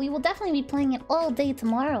forward to that. We will definitely be playing it all day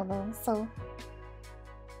tomorrow, though, so...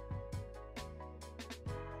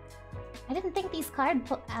 I didn't think these card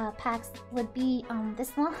packs would be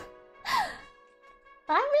this long.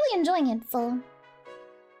 But I'm really enjoying it, so...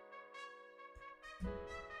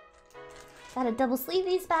 Gotta double sleeve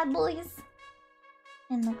these bad boys.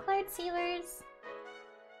 And the card sealers.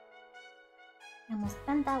 I almost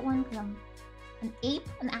bent that one because I'm... an ape?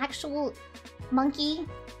 An actual monkey?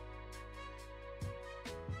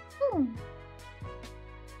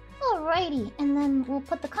 Alrighty, and then we'll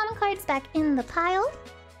put the common cards back in the pile.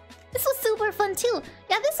 This was super fun too.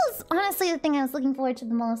 Yeah, this was honestly the thing I was looking forward to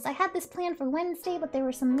the most. I had this planned for Wednesday, but there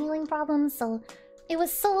were some mailing problems, so it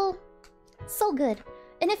was so good.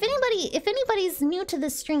 And if anybody's new to the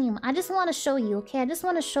stream, I just want to show you, okay? I just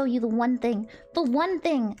want to show you the one thing. The one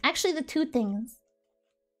thing. Actually, the two things.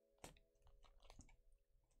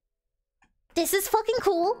 This is fucking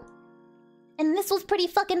cool. And this was pretty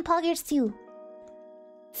fucking poggers too.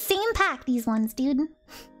 Same pack, these ones, dude.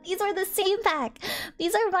 These are the same pack.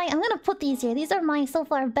 These are my... I'm gonna put these here. These are my, so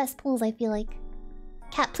far, best pulls, I feel like.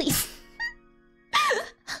 Cat, please.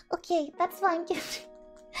 Okay, that's fine.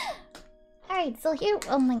 Alright, so here...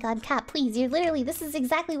 Oh my god, Cat, please. You're literally... This is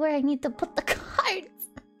exactly where I need to put the cards.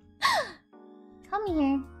 Come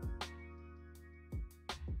here.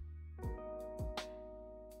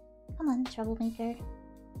 Come on, troublemaker.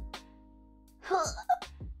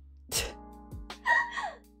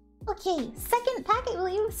 Okay, second pack, I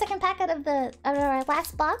believe. Second pack out of our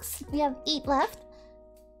last box. We have 8 left.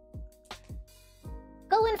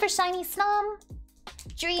 Go in for shiny Snom.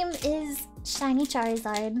 Dream is shiny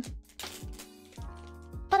Charizard.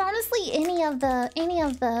 But honestly, any of the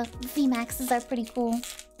VMAXs are pretty cool.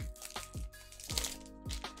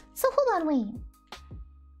 So hold on, wait.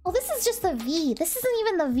 Oh, this is just the V. This isn't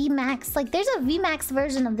even the VMAX. Like, there's a VMAX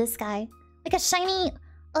version of this guy. Like a shiny,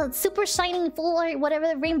 super shiny full art,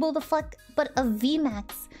 whatever, rainbow the fuck, but a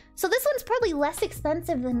VMAX. So this one's probably less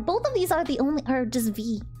expensive than... Both of these are just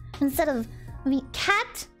V. Instead of V.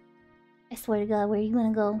 Cat? I swear to God, where are you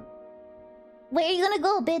gonna go? Where are you gonna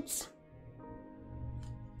go, bitch?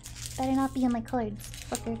 Better not be on my cards,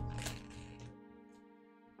 fucker.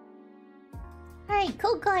 Alright,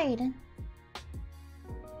 code card.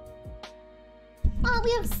 Oh,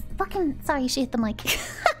 we have fucking... Sorry, she hit the mic.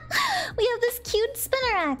 We have this cute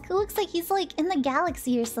Spinnerack who looks like he's like in the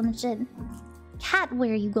galaxy or some shit. Cat,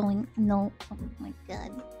 where are you going? No. Oh my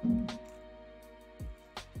god.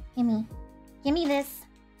 Gimme. Gimme this.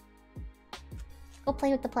 Go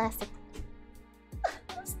play with the plastic.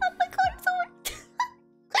 Stop my cards over.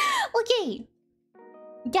 Okay.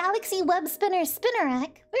 Galaxy Web Spinner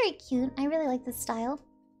Spinnerack. Very cute. I really like this style.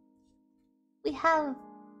 We have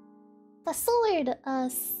the Solar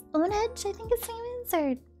Onedge, I think his name is,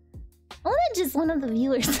 or Onedge is one of the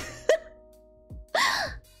viewers. This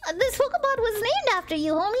Pokemon was named after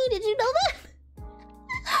you, homie. Did you know that?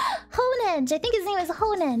 Honedge. I think his name is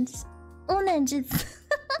Honedge. Onedge is...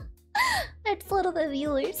 It's one of the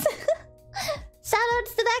viewers.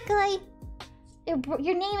 Shoutouts to that guy.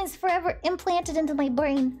 Your name is forever implanted into my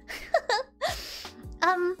brain.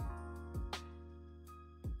 I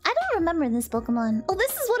don't remember this Pokemon. Oh,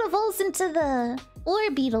 this is what evolves into the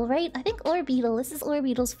Orbeetle, right? I think Orbeetle. This is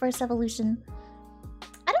Orbeetle's first evolution.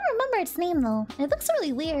 I don't remember its name, though. It looks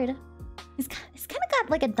really weird. It's kind of got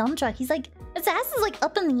like a dump truck. He's like... Its ass is like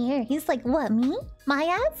up in the air. He's like, what, me? My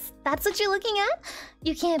ass? That's what you're looking at?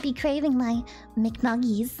 You can't be craving my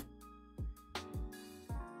McNuggies.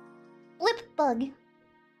 Lip bug.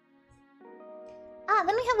 Ah,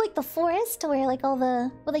 then we have like the forest where like all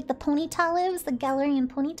the... Where like the Ponyta lives. The Galarian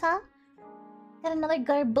Ponyta. Got another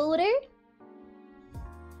Garbodor.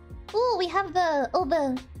 Ooh, we have the... Oh,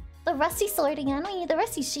 the Rusty Sword again. We need the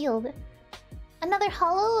Rusty Shield. Another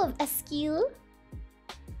Hollow of Eskew.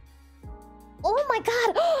 Oh my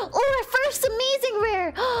god! Oh, our first amazing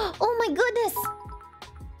rare! Oh my goodness!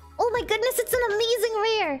 Oh my goodness, it's an amazing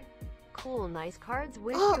rare! Cool, nice cards.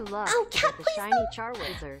 Wish you luck. Oh, Cat, the please shiny don't.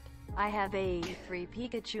 Charwizard. I have a free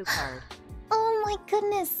Pikachu card. Oh my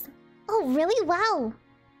goodness. Oh, really? Wow.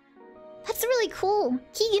 That's really cool.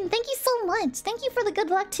 Keegan, thank you so much. Thank you for the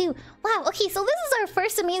good luck, too. Wow, okay, so this is our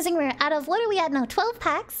first amazing rare out of... What are we at now? 12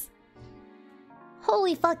 packs?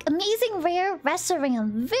 Holy fuck. Amazing rare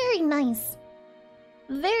Reshiram. Very nice.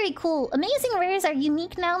 Very cool. Amazing rares are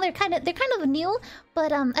unique now. They're kind of new,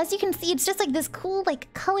 but as you can see, it's just like this cool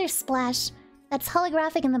like color splash that's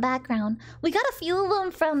holographic in the background. We got a few of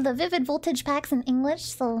them from the Vivid Voltage packs in English,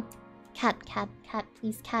 so cat,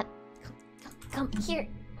 please, cat, come here.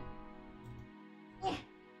 Yeah.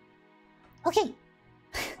 Okay.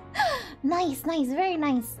 Nice, very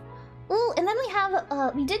nice. Ooh, and then we have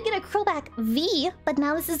we did get a Crobat V, but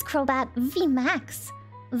now this is Crobat V Max.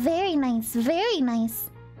 Very nice, very nice.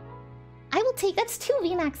 I will take... That's 2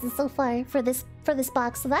 VMAXs so far for this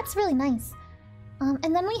box, so that's really nice.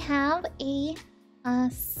 And then we have a...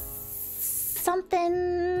 something...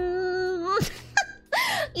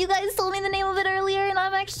 You guys told me the name of it earlier, and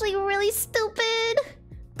I'm actually really stupid.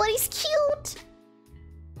 But he's cute.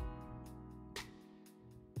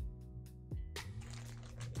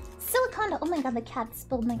 Siliconda. Oh my god, the cat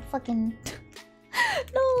spilled my fucking...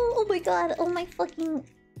 No, oh my god, oh my fucking...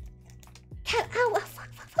 Cat, ow, fuck.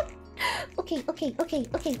 Okay.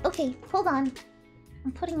 Hold on.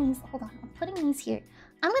 I'm putting these here.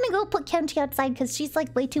 I'm gonna go put Kimchi outside because she's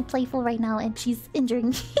like way too playful right now and she's injuring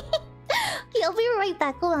me. Okay, I'll be right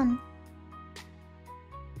back. Hold on.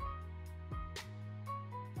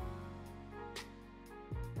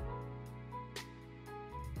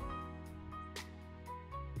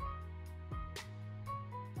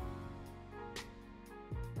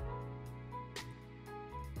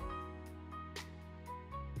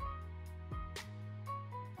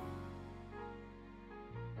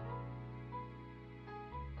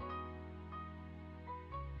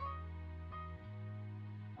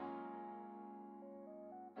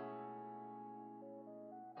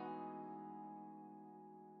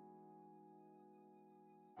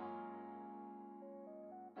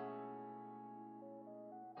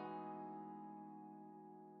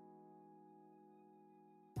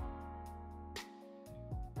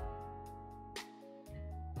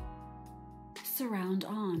 Surround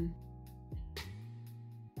on.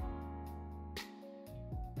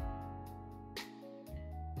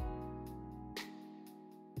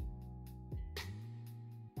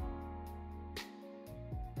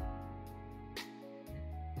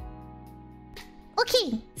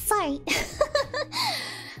 Okay, sorry.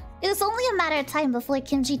 It was only a matter of time before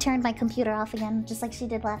Kimchi turned my computer off again, just like she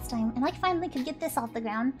did last time. And I finally could get this off the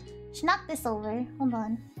ground. She knocked this over. Hold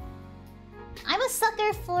on. I'm a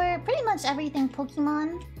sucker for pretty much everything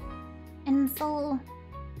Pokemon. And so...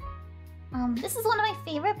 this is one of my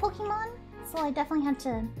favorite Pokemon. So I definitely had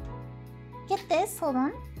to get this. Hold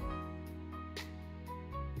on.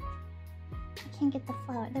 I can't get the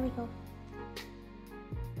flower. There we go.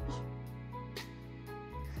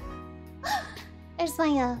 There's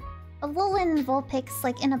my, Alolan Vulpix,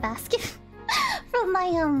 like, in a basket. From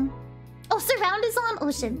my, Oh, surround is on?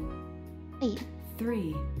 Oh, shit. Wait.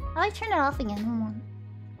 3. How do I turn it off again? Hold on.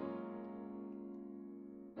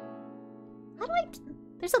 How do I...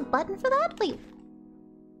 There's a button for that? Wait.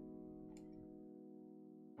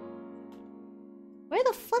 Where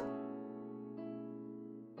the fuck...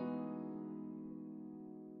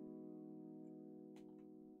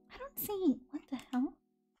 I don't see... What the hell?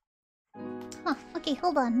 Huh, okay,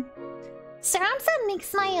 hold on. Surround sound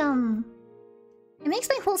makes my, It makes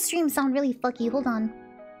my whole stream sound really fucky. Hold on.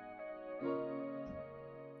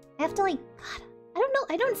 I have to, like... God, I don't know.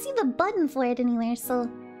 I don't see the button for it anywhere, so...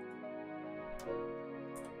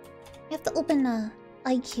 I have to open,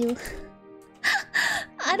 IQ.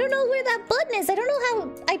 I don't know where that button is. I don't know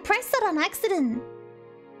how... I pressed that on accident.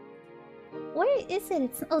 Where is it?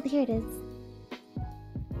 It's... Oh, here it is.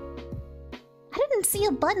 I didn't see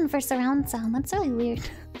a button for surround sound. That's really weird.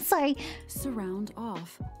 Sorry. Surround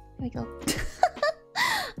off. There we go.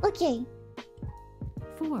 Okay.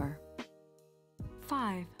 4.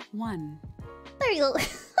 5. 1. There we go.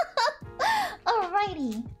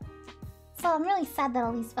 Alrighty. So I'm really sad that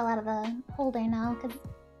all these fell out of the holder now, because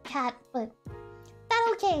cat, but that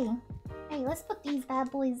okay. Hey, let's put these bad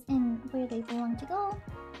boys in where they belong to go.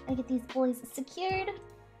 Gotta get these boys secured.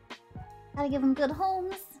 Gotta give them good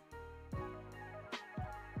homes.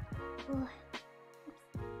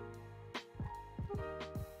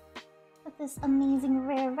 Put this amazing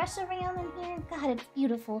rare Reshiram in here. God, it's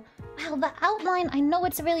beautiful. Wow, the outline, I know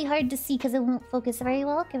it's really hard to see because it won't focus very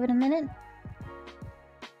well. Give it a minute.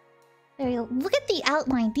 There we go. Look at the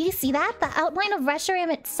outline. Do you see that? The outline of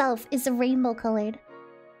Reshiram itself is rainbow colored.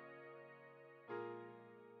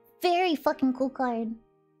 Very fucking cool card.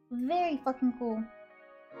 Very fucking cool.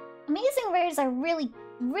 Amazing rares are really,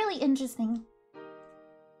 really interesting.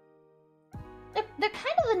 They're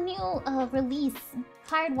kind of a new release,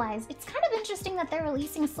 card-wise. It's kind of interesting that they're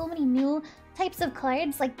releasing so many new types of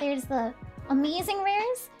cards. Like, there's the amazing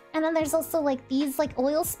rares, and then there's also, like, these, like,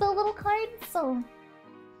 oil spill little cards, so...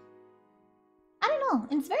 I don't know.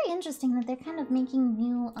 It's very interesting that they're kind of making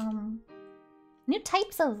new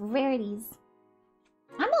types of rarities.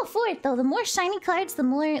 I'm all for it, though. The more shiny cards, the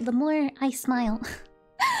more I smile.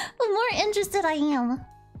 The more interested I am.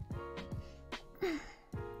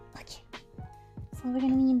 So we're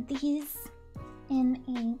gonna need these in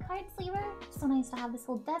a card sleever. So nice to have this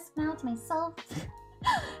whole desk now to myself.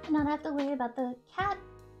 And not have to worry about the cat.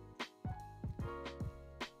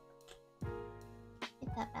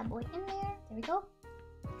 Get that bad boy in there. There we go.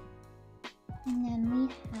 And then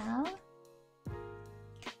we have...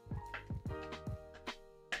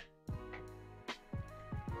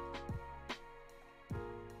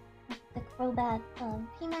 the Crobat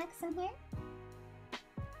PMAX in here.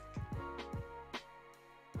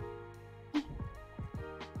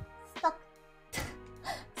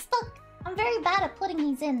 Stuck. I'm very bad at putting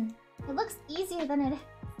these in. It looks easier than it is.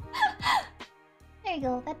 There you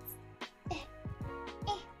go. That's...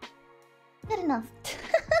 good enough.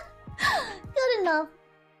 Good enough.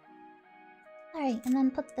 Alright, and then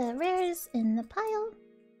put the rares in the pile.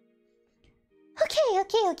 Okay.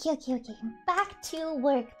 Back to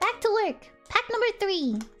work. Pack number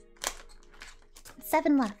 3.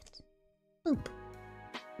 7 left. Boop.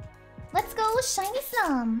 Let's go, shiny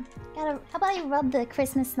Snum. How about I rub the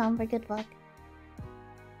Christmas Snum for good luck?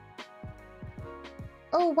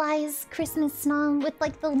 Oh, wise Christmas Snum with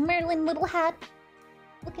like the Merlin little hat.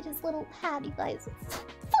 Look at his little hat, you guys. It's so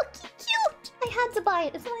fucking cute. I had to buy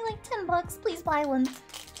it. It's only like $10. Please buy one.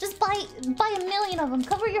 Just buy a million of them.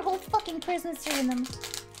 Cover your whole fucking Christmas tree in them.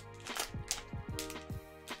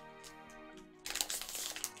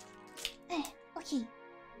 Okay.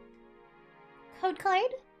 Code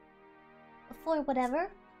card. For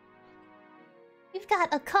whatever. We've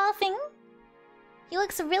got a coughing. He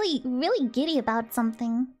looks really, really giddy about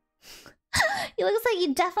something. He looks like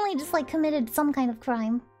he definitely just like committed some kind of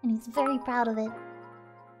crime, and he's very proud of it.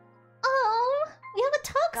 Oh, we have a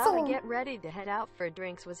Toxel. Gotta get ready to head out for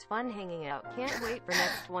drinks. Was fun hanging out. Can't wait for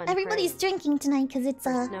next one. Everybody's drinking tonight because it's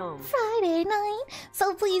a Friday night.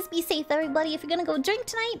 So please be safe, everybody. If you're gonna go drink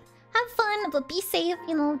tonight, have fun, but be safe.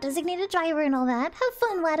 You know, designated driver and all that. Have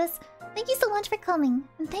fun, Lattice. Thank you so much for coming,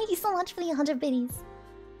 and thank you so much for the 100 biddies.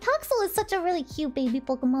 Toxel is such a really cute baby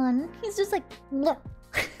Pokemon. He's just like, bleh.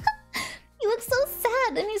 He looks so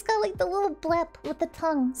sad, and he's got like the little blep with the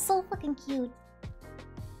tongue. So fucking cute.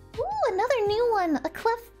 Ooh, another new one. A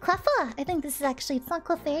Cleffa. I think this is actually, it's not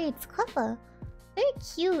Clefairy, it's Cleffa. Very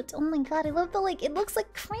cute. Oh my god, I love the like, it looks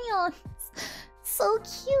like crayons. So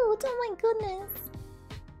cute. Oh my goodness.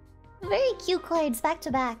 Very cute cards back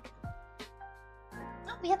to back.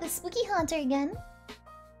 Oh, we have the Spooky Haunter again.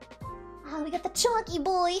 Ah, we got the Chunky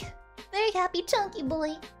Boy. Very happy Chunky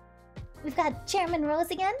Boy. We've got Chairman Rose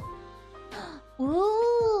again.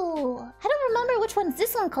 Ooh, I don't remember which one's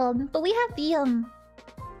this one called, but we have the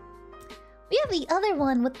other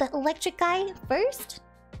one with the electric guy first,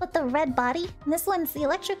 with the red body. And this one's the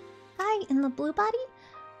electric guy in the blue body.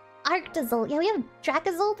 Arctozolt. Yeah, we have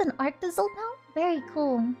Dracozolt and Arctozolt now. Very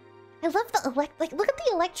cool. I love the like look at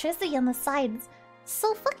the electricity on the sides.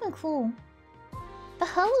 So fucking cool. The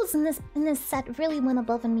hollows in this set really went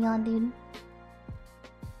above and beyond, dude.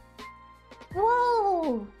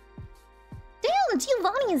 Whoa! Damn,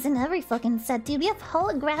 Giovanni is in every fucking set, dude. We have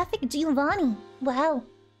holographic Giovanni. Wow.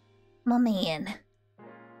 My man.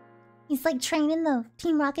 He's like training the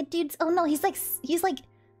Team Rocket dudes. Oh no, he's like,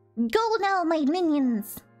 go now, my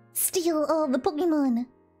minions. Steal all the Pokemon.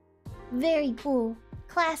 Very cool.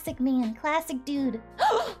 Classic man, classic dude.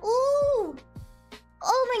 Ooh!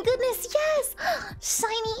 Oh my goodness, yes!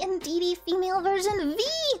 Shiny and Indeedee female version V!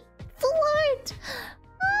 Full art!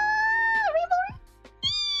 Rainbow Rare?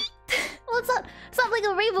 Well, it's not like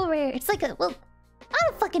a Rainbow Rare. It's like a, well, I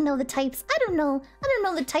don't fucking know the types. I don't know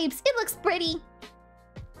the types. It looks pretty.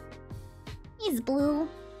 He's blue.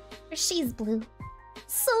 Or she's blue.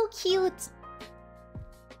 So cute.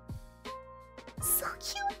 So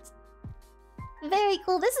cute. Very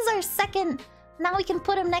cool. This is our second. Now we can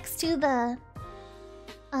put him next to the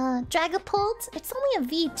Dragapult. It's only a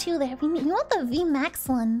V2 there. We want the VMAX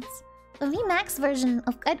ones. The VMAX version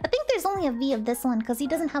of... I think there's only a V of this one because he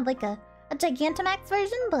doesn't have like a Gigantamax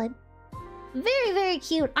version, but... Very, very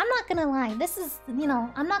cute. I'm not gonna lie. This is, you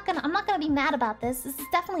know, I'm not gonna be mad about this. This is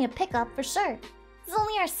definitely a pickup for sure. This is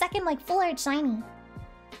only our second like full art shiny.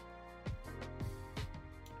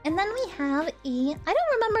 And then we have a... I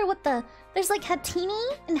don't remember what the... There's like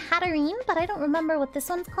Hatini and Hatterene, but I don't remember what this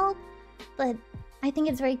one's called. But I think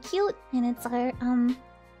it's very cute, and it's our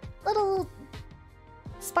little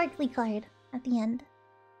sparkly card at the end.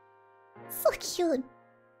 So cute.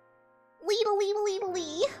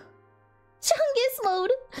 Lee. Chungus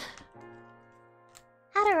mode.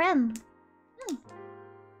 Hatterem.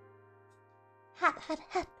 Hat.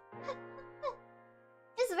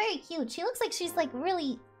 It's very cute. She looks like she's like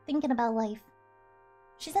really thinking about life.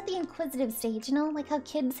 She's at the inquisitive stage, you know, like how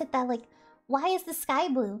kids hit that like, why is the sky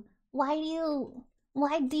blue? Why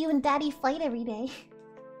do you and daddy fight every day?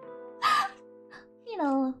 You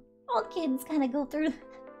know, all kids kind of go through.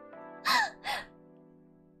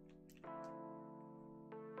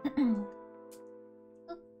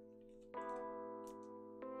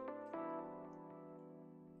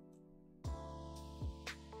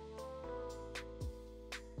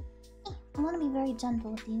 I want to be very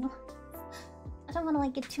gentle with you. I don't want to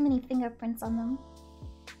like get too many fingerprints on them.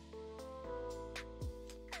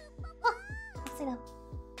 Oh, let's see though.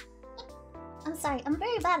 I'm sorry, I'm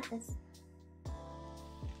very bad at this.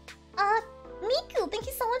 Miku, thank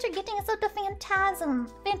you so much for getting us up to Phantasma,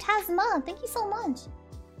 thank you so much.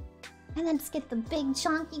 And then just get the big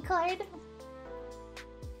chunky card.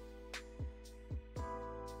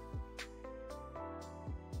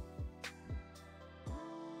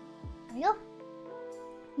 There we go.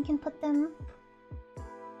 We can put them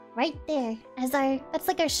right there as our... That's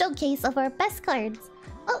like our showcase of our best cards.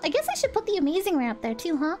 Oh, I guess I should put the Amazing Rare up there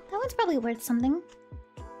too, huh? That one's probably worth something.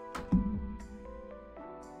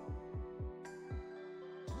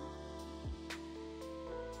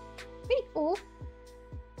 Pretty cool.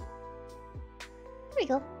 There we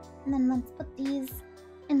go. And then let's put these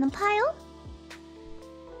in the pile.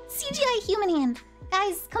 CGI human hand.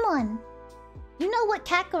 Guys, come on. You know what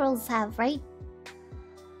cat girls have, right?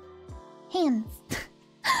 Hands.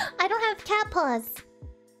 I don't have cat paws.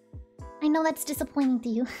 I know that's disappointing to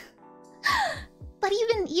you. But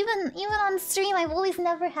even on stream, I've always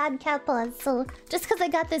never had cat paws. So just because I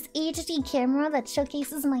got this HD camera that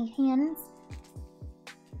showcases my hands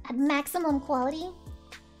at maximum quality.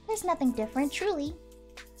 There's nothing different, truly.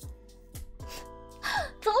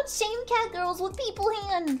 Don't shame cat girls with people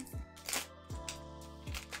hands.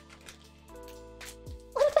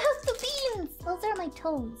 What about the beans? Those are my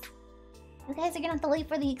toes. You guys are gonna have to wait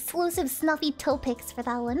for the exclusive snuffy toe pics for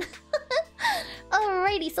that one.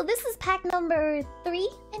 Alrighty, so this is pack number 3,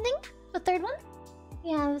 I think? The third one?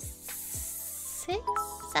 We have 6,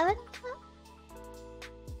 7?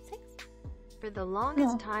 6? For the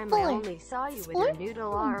longest time, 4. I only saw you with your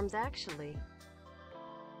noodle arms, actually.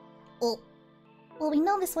 Oh. Well, we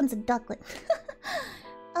know this one's a ducklet.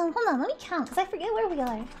 Hold on, let me count, because I forget where we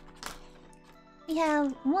are. We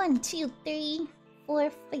have 1, 2, 3,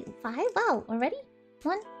 4, 5. Wow, already?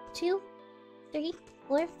 1, 2, 3,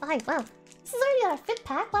 4, 5. Wow. This is already our 5th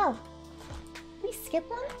pack? Wow. Did we skip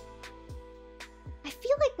one? I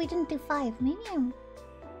feel like we didn't do 5. Maybe I'm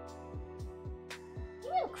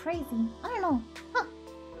crazy. I don't know. Huh.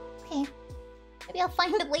 Okay. Maybe I'll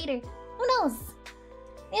find it later. Who knows?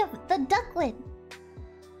 We have the ducklet.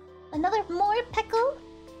 Another more Pecco.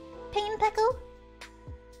 Pain Pecco.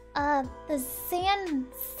 The sand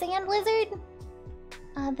lizard.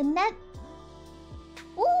 The net.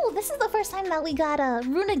 Ooh, this is the first time that we got a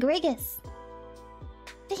Runagregus.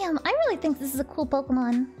 Damn, I really think this is a cool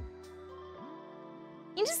Pokemon.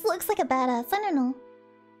 He just looks like a badass, I don't know.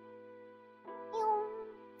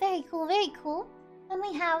 Very cool, very cool. Then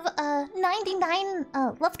we have 99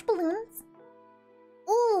 Luft Balloons.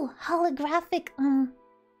 Ooh, holographic,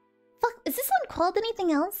 fuck, is this one called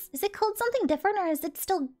anything else? Is it called something different or is it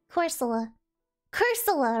still Corsola?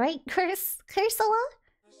 Cursula, right? Cursula?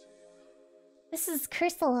 This is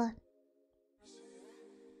Cursula.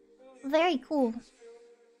 Very cool.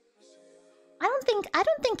 I don't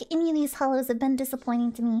think any of these hollows have been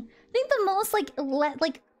disappointing to me. I think the most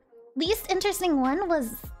least interesting one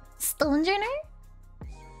was Stonejourner.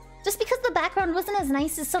 Just because the background wasn't as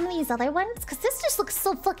nice as some of these other ones, because this just looks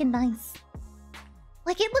so fucking nice.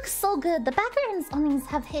 Like, it looks so good. The backgrounds on these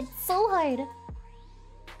have hit so hard.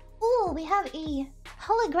 Ooh, we have a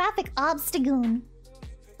holographic Obstagoon.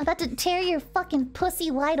 About to tear your fucking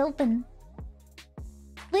pussy wide open.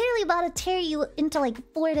 Literally about to tear you into like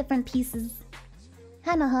 4 different pieces.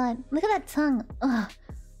 Kinda hot. Look at that tongue. Ugh.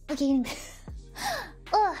 Okay.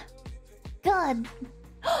 Ugh. God.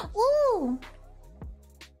 Ooh.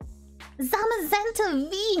 Zamazenta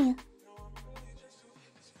V.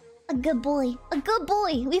 A good boy. A good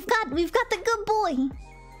boy. We've got the good boy.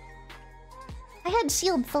 I had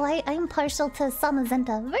shield, so I'm partial to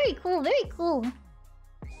Zamazenta. Very cool, very cool.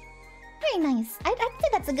 Very nice. I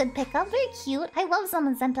think that's a good pickup. Very cute. I love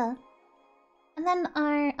Zamazenta. And then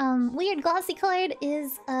our weird glossy card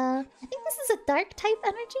is I think this is a dark type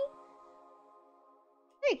energy.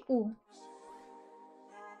 Very cool.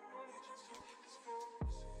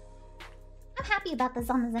 I'm happy about the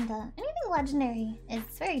Zamazenta. Anything legendary is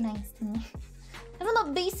very nice to me. Cause I'm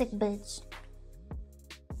a basic bitch.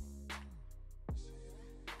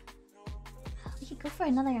 We could go for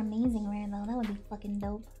another amazing rare though. That would be fucking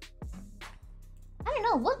dope. I don't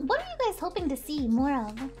know. What are you guys hoping to see more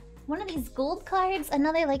of? One of these gold cards,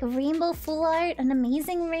 another like rainbow full art, an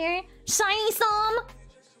amazing rare, shiny Psalm,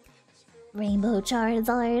 rainbow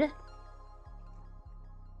Charizard.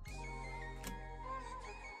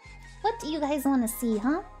 What do you guys want to see,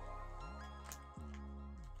 huh?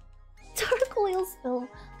 Dark oil spill.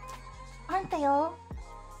 Aren't they all?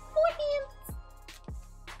 4 hands.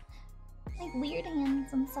 Like weird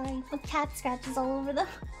hands, I'm sorry. With cat scratches all over them.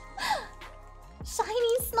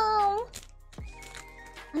 Shiny Snow.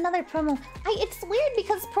 Another promo. It's weird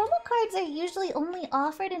because promo cards are usually only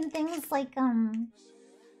offered in things like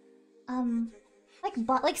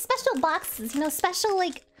like special boxes, you know, special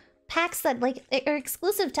like packs that like are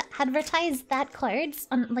exclusive to advertise that cards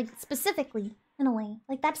on like specifically in a way.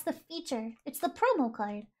 Like that's the feature. It's the promo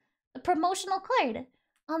card, the promotional card.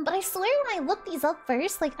 But I swear when I looked these up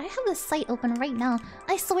first, like I have the site open right now.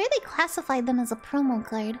 I swear they classified them as a promo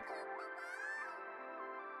card.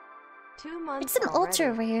 2 months. It's an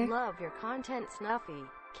ultra rare. Love your content, Snuffy.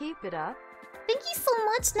 Keep it up. Thank you so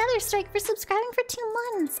much, Netherstrike, for subscribing for 2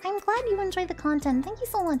 months. I'm glad you enjoy the content. Thank you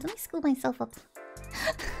so much. Let me scoop myself up.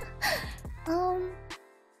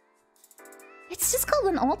 It's just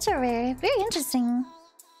called an ultra rare. Very interesting.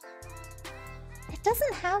 It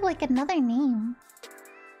doesn't have like another name.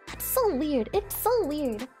 That's so weird. It's so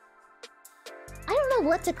weird. I don't know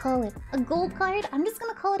what to call it. A gold card? I'm just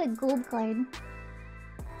gonna call it a gold card.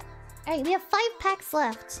 Alright, we have 5 packs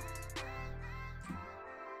left.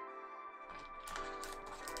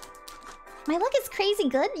 My luck is crazy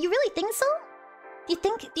good? You really think so? Do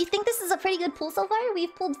you think this is a pretty good pull so far?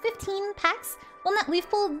 We've pulled 15 packs. Well, not we've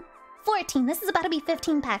pulled 14. This is about to be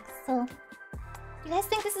 15 packs. So, you guys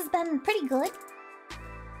think this has been pretty good?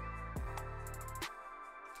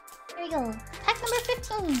 There you go. Pack number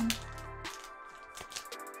 15.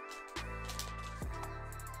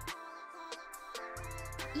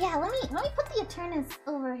 Yeah, let me put the Eternus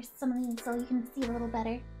over some of these so you can see a little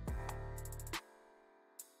better.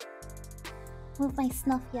 Move my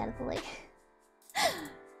Snuffy out of the way.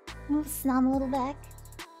 Move Snom a little back.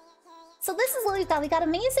 So this is what we've got. We got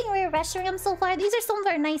amazing rare Reshiram so far. These are some of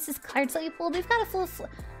our nicest cards that we pulled. We've got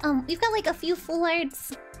we've got like a few full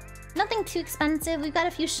arts. Nothing too expensive. We've got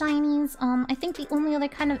a few shinies. I think the only other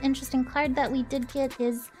kind of interesting card that we did get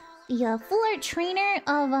is the full art trainer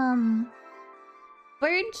of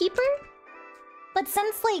Bird Keeper. But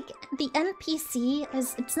since like the NPC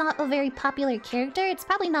it's not a very popular character, it's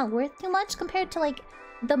probably not worth too much compared to like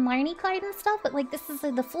the Marnie card and stuff. But like this is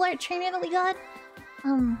like, the full art trainer that we got.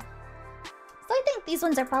 So I think these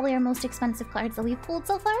ones are probably our most expensive cards that we've pulled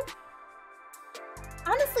so far.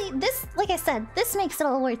 Honestly, this, like I said, this makes it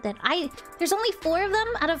all worth it. There's only 4 of them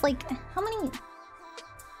out of like how many?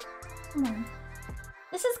 Come on.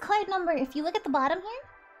 This is card number, if you look at the bottom here.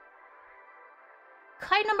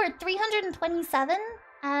 Card number 327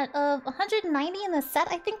 out of 190 in the set,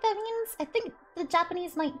 I think that means. I think the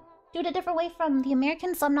Japanese might do it a different way from the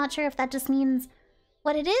Americans, so I'm not sure if that just means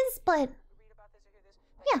what it is, but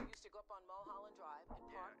yeah.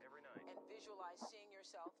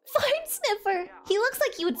 Fart sniffer! He looks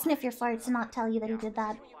like he would sniff your farts and not tell you that he did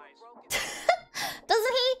that.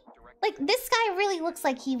 Doesn't he? Like, this guy really looks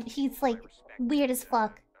like he's like weird as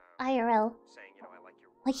fuck. IRL.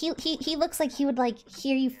 Like he looks like he would like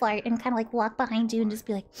hear you fart and kind of like walk behind you and just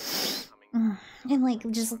be like, and like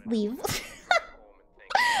just leave.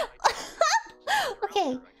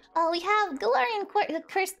 Okay, we have Galarian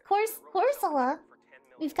Corsola.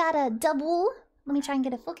 We've got a double. Let me try and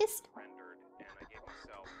get it focused.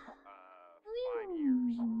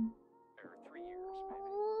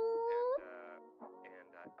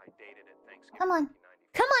 Come on,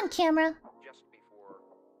 come on, camera.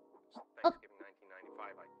 Oh.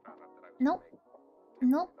 Nope.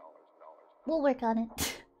 Nope. We'll work on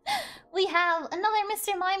it. We have another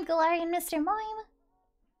Mr. Mime, Galarian Mr. Mime.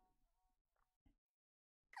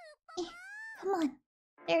 Come on.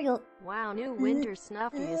 There you go. Wow, new winter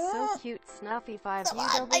Snuffy is so cute. Snuffy 5 Come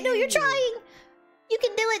on, I know you're trying. You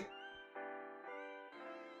can do it.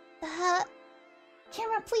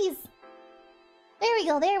 Camera, please. There we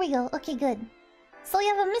go, there we go. Okay, good. So we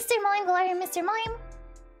have a Mr. Mime, Galarian Mr. Mime.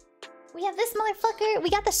 We have this motherfucker. We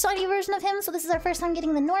got the shiny version of him, so this is our first time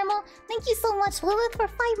getting the normal. Thank you so much, Lilith, for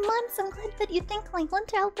 5 months. I'm glad that you think my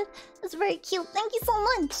winter outfit is very cute. Thank you so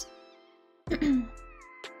much.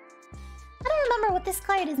 I don't remember what this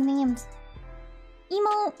card is named.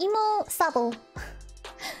 Emo Sabo.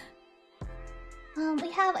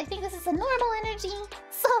 We have, I think this is a normal energy.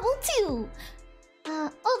 Sabo 2.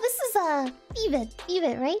 Oh, this is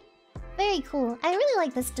Beavet, right? Very cool. I really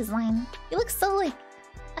like this design. He looks so like...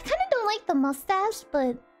 I kind of don't like the mustache,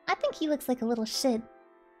 but I think he looks like a little shit.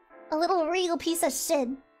 A little real piece of shit.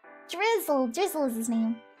 Drizzle is his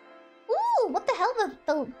name. Ooh, what the hell?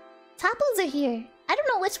 The Tapos are here. I don't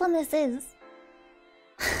know which one this is.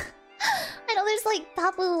 I know there's like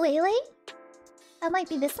Tapu Lele. That might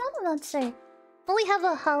be this one, I'm not sure. But we have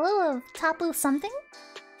a hollow of Tapu something?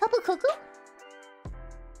 Tapu Koko?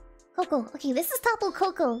 Coco. Okay, this is Tapu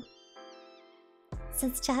Koko.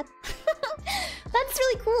 Says chat. That's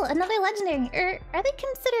really cool. Another legendary. Are they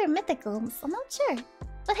considered mythicals? I'm not sure.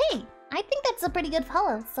 But hey, I think that's a pretty good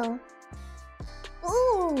follow, so...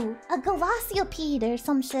 Ooh, a Galactiopede or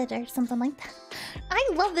some shit or something like that. I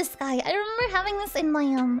love this guy. I remember having this in my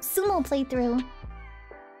sumo playthrough.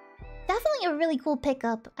 Definitely a really cool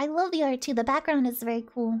pickup. I love the art too. The background is very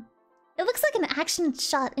cool. It looks like an action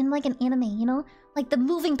shot in like an anime, you know? Like the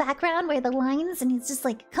moving background where the lines and he's just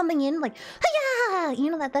like coming in like hiya!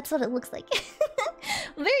 You know, that's what it looks like.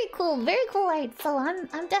 Very cool art. So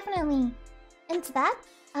I'm definitely into that.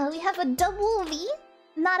 We have a double V.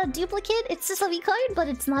 Not a duplicate, it's just a V card, but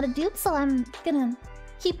it's not a dupe, so I'm gonna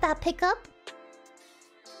keep that pickup.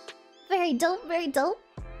 Very dope, very dope.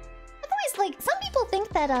 I've always like, some people think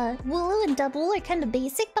that Wooloo and Double are kind of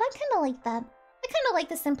basic, but I kind of like that. I kind of like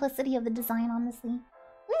the simplicity of the design, honestly.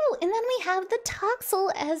 Ooh, and then we have the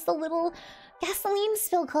Toxel as the little gasoline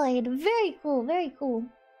spill card. Very cool, very cool.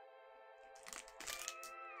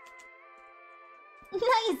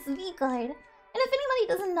 Nice V card. And if anybody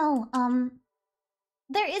doesn't know,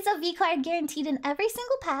 there is a V card guaranteed in every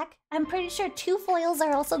single pack. I'm pretty sure 2 foils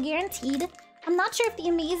are also guaranteed. I'm not sure if the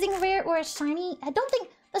amazing rare or a shiny. I don't think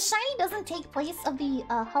the shiny doesn't take place of the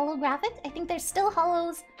holographic. I think there's still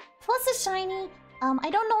holos plus a shiny. I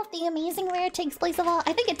don't know if the amazing rare takes place of a.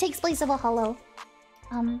 I think it takes place of a holo.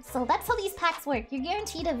 So that's how these packs work. You're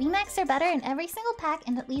guaranteed a VMAX or better in every single pack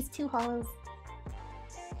and at least 2 holos.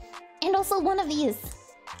 And also one of these.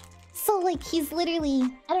 So like he's literally,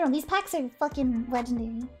 I don't know, these packs are fucking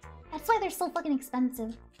legendary. That's why they're so fucking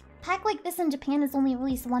expensive. Pack like this in Japan is only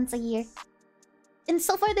released once a year. And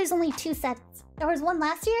so far there's only 2 sets. There was one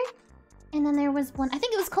last year, and then there was one, I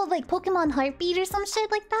think it was called like Pokemon Heartbeat or some shit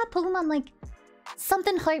like that. Pokemon like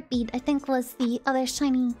something Heartbeat, I think was the other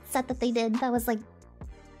shiny set that they did that was like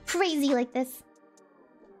crazy like this.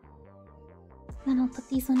 Then I'll put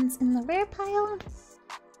these ones in the rare pile.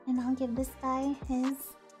 And I'll give this guy his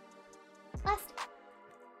last.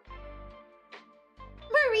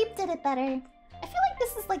 Mareep did it better. I feel like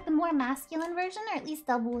this is like the more masculine version, or at least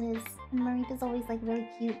double his. And Mareep is always like really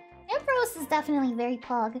cute. Ampharos is definitely very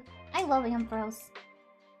pog. I love Ampharos.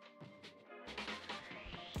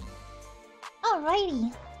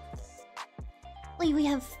 Alrighty. We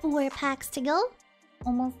have 4 packs to go.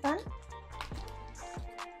 Almost done.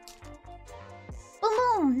 Boom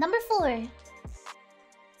boom! Number 4.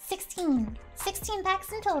 16. 16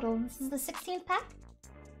 packs in total. This is the 16th pack.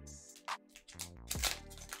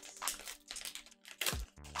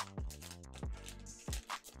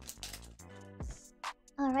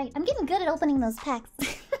 Alright, I'm getting good at opening those packs.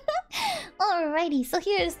 Alrighty, so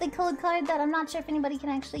here's the code card that I'm not sure if anybody can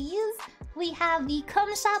actually use. We have the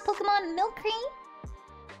Cum Shop Pokemon Milcery.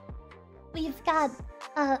 We've got,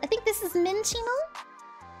 I think this is Minchino.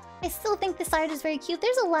 I still think this art is very cute.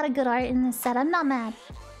 There's a lot of good art in this set. I'm not mad.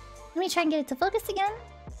 Let me try and get it to focus again.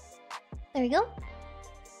 There we go.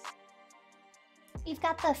 We've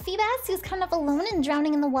got the Feebas, who's kind of alone and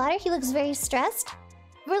drowning in the water. He looks very stressed.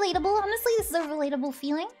 Relatable. Honestly, this is a relatable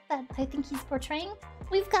feeling that I think he's portraying.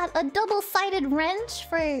 We've got a double-sided wrench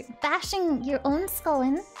for bashing your own skull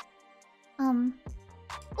in. Ooh,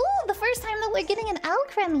 the first time that we're getting an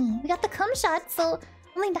Alcremie. We got the cum shot, so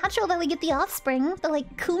only natural that we get the offspring, the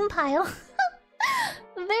like coom pile.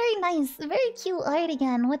 Very nice, very cute art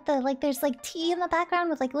again. With the like, there's like tea in the background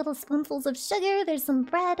with like little spoonfuls of sugar. There's some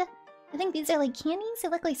bread. I think these are like candies. They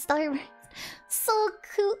look like Starburst. So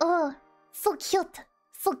cool. Oh, so cute,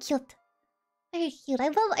 so cute. Very cute. I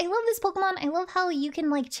love this Pokemon. I love how you can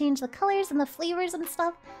like change the colors and the flavors and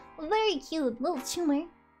stuff. Very cute, little tumor.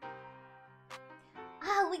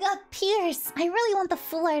 Ah, we got Pierce. I really want the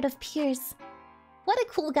full art of Pierce. What a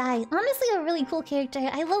cool guy. Honestly, a really cool character.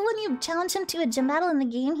 I love when you challenge him to a gym battle in the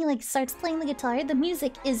game. He like starts playing the guitar. The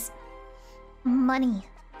music is money.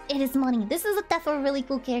 It is money. This is a really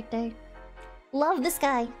cool character. Love this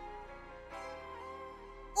guy.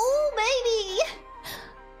 Ooh, baby!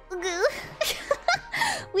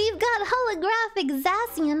 We've got holographic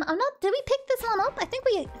Zacian. I'm not. Did we pick this one up? I think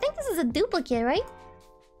this is a duplicate, right?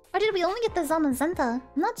 Or did we only get the Zamazenta?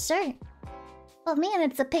 I'm not sure. Oh man,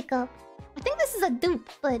 it's a pickup. I think this is a dupe,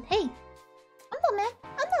 but hey, I'm not mad.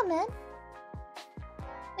 I'm not mad.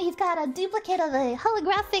 We've got a duplicate of a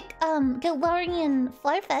holographic Galarian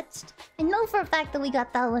Farfetch'd. I know for a fact that we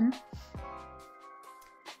got that one.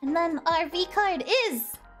 And then our V card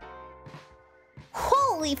is...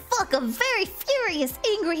 Holy fuck, a very furious,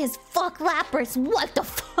 angry as fuck Lapras. What the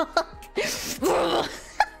fuck?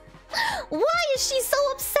 Why is she so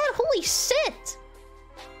upset? Holy shit!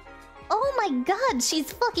 Oh my god,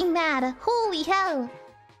 she's fucking mad. Holy hell.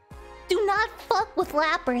 Do not fuck with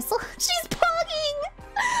Lapras. Oh, she's pogging!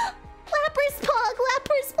 Lapras pog,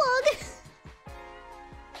 Lapras pog.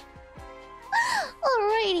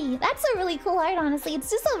 Alrighty, that's a really cool art, honestly. It's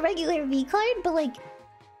just a regular V card, but like...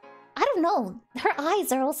 I don't know. Her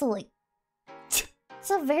eyes are also like... It's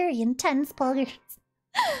a very intense pogger.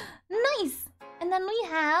 Nice! And then we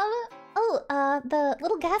have... Oh, the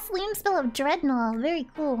little gasoline spill of Dreadnought. Very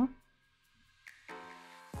cool.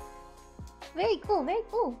 Very cool, very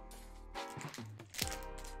cool.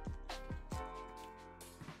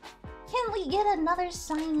 Can we get another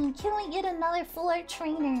shiny? Can we get another full art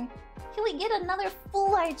trainer? Can we get another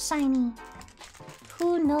full art shiny?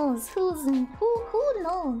 Who knows? Who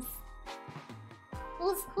knows?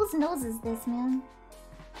 Whose nose is this, man?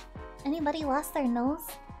 Anybody lost their nose?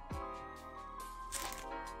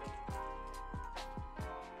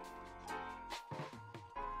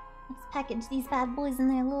 Let's package these bad boys in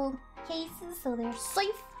their little cases so they're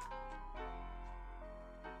safe.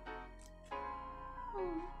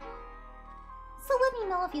 So let me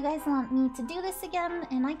know if you guys want me to do this again,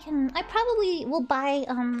 and I probably will buy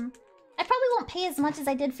I probably won't pay as much as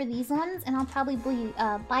I did for these ones, and I'll probably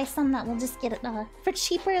buy some that will just get for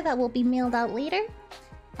cheaper that will be mailed out later.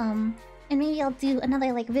 And maybe I'll do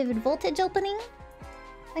another like Vivid Voltage opening.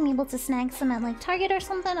 I'm able to snag some at like Target or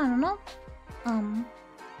something, I don't know.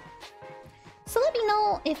 So let me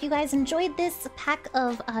know if you guys enjoyed this pack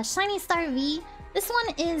of Shiny Star V. This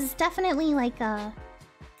one is definitely like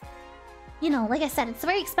you know, like I said, it's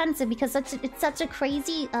very expensive because it's such a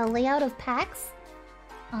crazy layout of packs.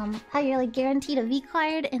 How you're like guaranteed a V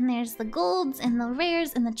card, and there's the golds and the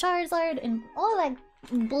rares and the Charizard and all that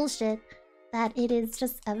bullshit, that it is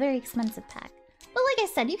just a very expensive pack. But like I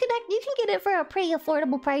said, you can get it for a pretty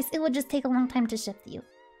affordable price. It would just take a long time to ship to you.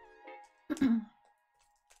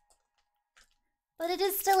 But it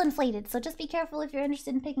is still inflated, so just be careful if you're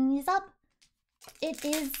interested in picking these up. It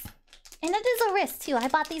is a risk too. I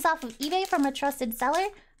bought these off of eBay from a trusted seller,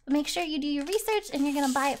 but make sure you do your research and you're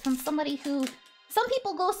gonna buy it from somebody who... Some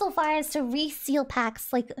people go so far as to reseal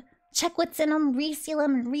packs, like check what's in them, reseal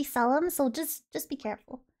them, and resell them, so just be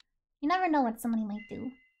careful. You never know what somebody might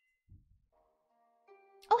do.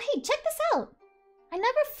 Oh hey, check this out! I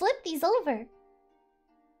never flipped these over.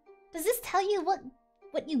 Does this tell you what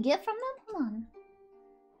you get from them? Hold on.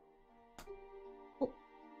 Oh.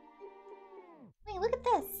 Wait, look at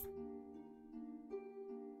this.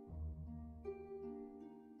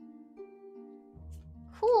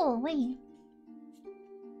 Cool, wait.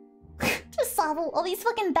 Just Sobble. All these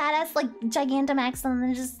fucking badass, like, Gigantamax and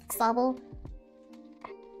then just Sobble.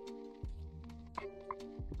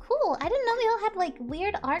 Cool. I didn't know they all had, like,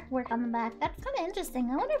 weird artwork on the back. That's kind of interesting.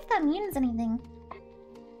 I wonder if that means anything.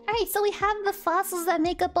 Alright, so we have the fossils that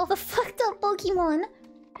make up all the fucked up Pokemon.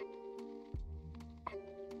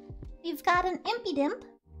 We've got an Impidimp.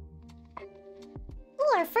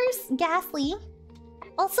 Ooh, our first Ghastly.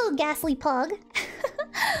 Also Ghastly Pug.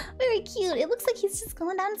 Very cute. It looks like he's just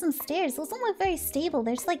going down some stairs. Those don't look very stable.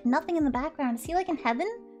 There's like nothing in the background. Is he like in heaven?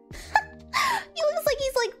 He looks like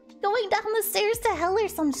he's like going down the stairs to hell or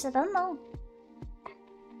some shit. I don't know.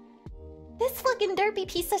 This fucking derpy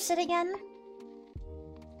piece of shit again.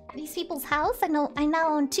 These people's house. I now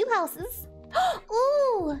own 2 houses.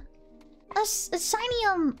 Ooh! A shiny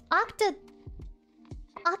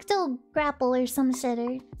Octo Grapple or some shit,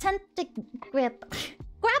 or Tentagrip.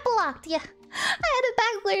 Grapple-oct, yeah. I had it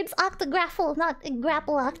backwards. Octograffle, not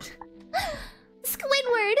Grapple-oct.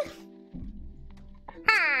 Squidward.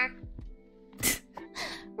 Ah.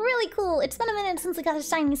 Really cool. It's been a minute since I got a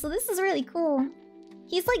shiny, so this is really cool.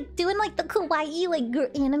 He's like doing like the kawaii like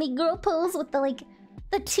anime girl pose with the like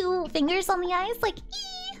the 2 fingers on the eyes, like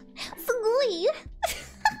sugoi.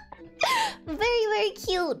 Very, very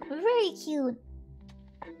cute. Very cute.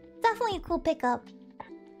 Definitely a cool pickup.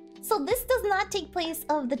 So this does not take place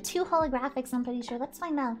of the 2 holographics, I'm pretty sure. Let's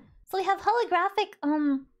find out. So we have holographic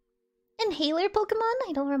Inhaler Pokemon.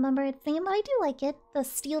 I don't remember its name, but I do like it. The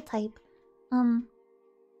steel type.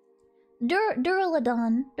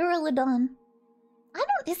 Duraludon.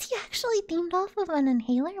 Is he actually themed off of an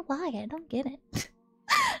inhaler? Why? I don't get it.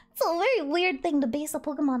 It's a very weird thing to base a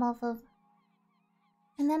Pokemon off of.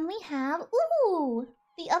 And then we have... Ooh!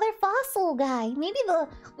 The other fossil guy. Maybe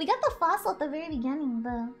we got the fossil at the very beginning.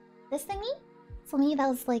 This thingy? So maybe that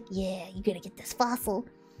was like, yeah, you gotta get this fossil.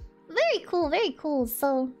 Very cool, very cool.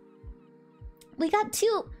 So we got 3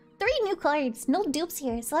 new cards. No dupes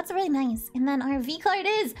here, so that's really nice. And then our V card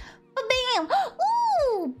is... Bam!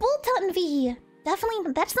 Ooh! Boltund V!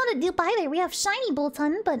 Definitely, that's not a dupe either. We have shiny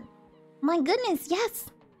Boltund, but... My goodness,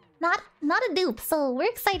 yes! Not a dupe, so we're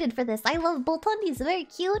excited for this. I love Boltund, he's very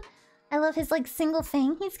cute. I love his, like, single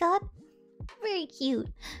fang he's got. Very cute.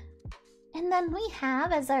 And then we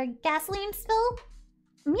have, as our gasoline spill,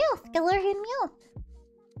 Meowth, Galarian Meowth.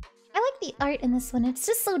 I like the art in this one. It's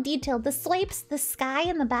just so detailed. The swipes, the sky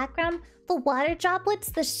in the background, the water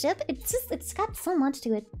droplets, the ship. It's got so much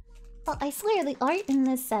to it. But I swear, the art in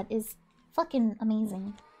this set is fucking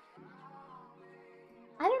amazing.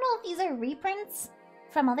 I don't know if these are reprints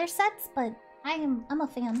from other sets, but I'm a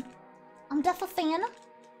fan. I'm def a fan.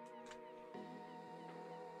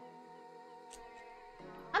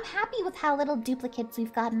 I'm happy with how little duplicates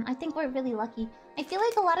we've gotten. I think we're really lucky. I feel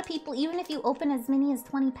like a lot of people, even if you open as many as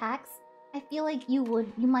 20 packs, I feel like you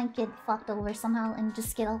might get fucked over somehow and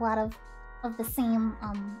just get a lot of the same,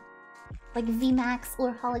 like VMAX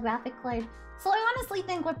or holographic card. So I honestly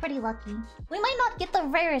think we're pretty lucky. We might not get the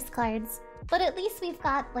rarest cards, but at least we've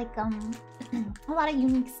got, like, a lot of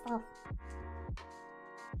unique stuff.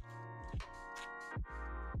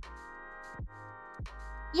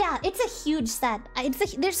 Yeah, it's a huge set.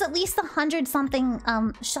 There's at least 100-something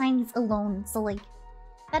shinies alone. So, like,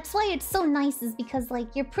 that's why it's so nice, is because,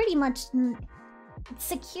 like, you're pretty much... It's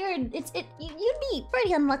secured. You'd be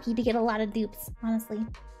pretty unlucky to get a lot of dupes, honestly.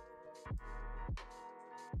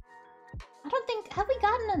 I don't think... Have we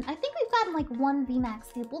gotten I think we've gotten like one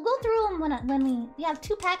VMAX dupe. We'll go through them when we have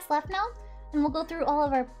 2 packs left now. And we'll go through all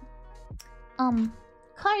of our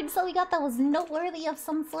cards that we got that was noteworthy of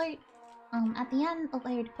some sort. At the end... Oh,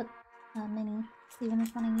 I already put the mini sleeve in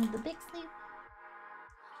this one. I need the big sleeve.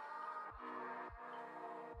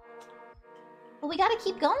 But we gotta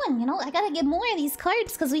keep going, you know? I gotta get more of these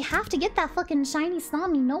cards because we have to get that fucking shiny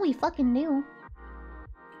snom. You know we fucking do.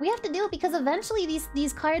 We have to do it because eventually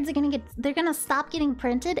these cards are gonna they're gonna stop getting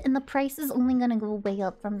printed and the price is only gonna go way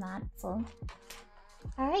up from that, so...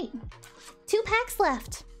 Alright. 2 packs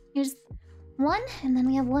left. Here's 1, and then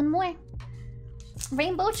we have 1 more.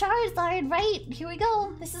 Rainbow Charizard, right? Here we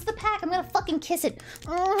go. This is the pack. I'm gonna fucking kiss it.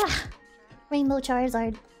 Ugh. Rainbow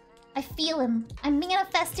Charizard. I feel him. I'm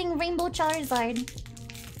manifesting Rainbow Charizard.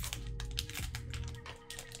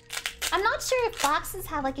 I'm not sure if boxes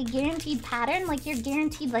have like a guaranteed pattern, like you're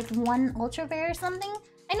guaranteed like 1 ultra rare or something.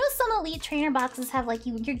 I know some elite trainer boxes have like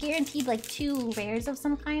you're guaranteed like 2 rares of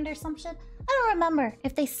some kind or some shit. I don't remember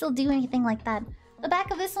if they still do anything like that. The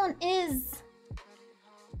back of this one is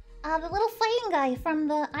the little fighting guy from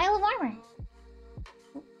the Isle of Armor.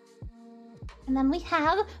 And then we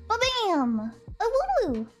have ba-bam! A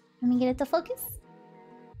Wooloo! Let me get it to focus.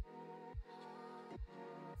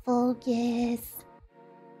 Focus.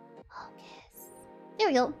 Focus. There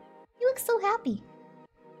we go. You look so happy.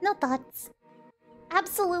 No thoughts.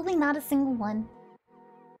 Absolutely not a single one.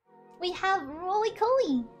 We have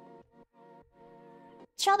Roly-Coly.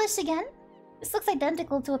 Try this again. This looks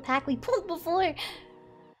identical to a pack we pulled before.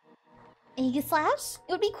 Aegislash?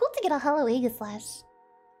 It would be cool to get a hollow Aegislash.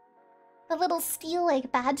 The little steel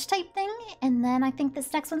like badge type thing, and then I think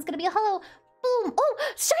this next one's gonna be a hollow. Boom! Oh,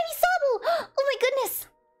 shiny Sobble! Oh my goodness!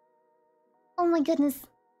 Oh my goodness!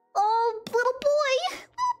 Oh, little boy!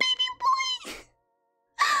 Little baby boy!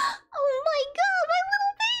 Oh my god, my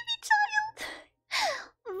little baby child!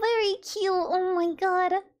 Very cute. Oh my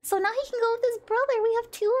god. So now he can go with his brother. We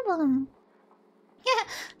have 2 of them. Yeah,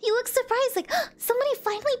 he looks surprised, like somebody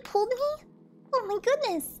finally pulled me. Oh my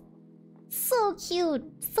goodness. So cute.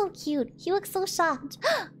 So cute. He looks so shocked.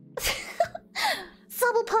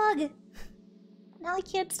 Sobble Pug! Now I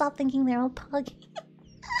can't stop thinking they're all Pug.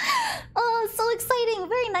 Oh, so exciting.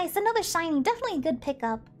 Very nice. Another shiny. Definitely a good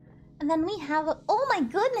pickup. And then we have... Oh my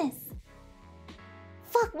goodness!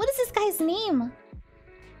 Fuck, what is this guy's name?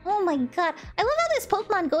 Oh my god. I love how this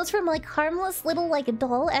Pokemon goes from like harmless little like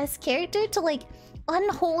doll-esque character to like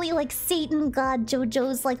unholy like Satan God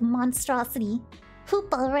JoJo's like monstrosity.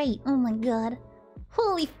 Hoopa, right? Oh my god.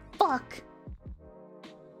 Holy fuck.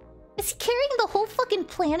 Is he carrying the whole fucking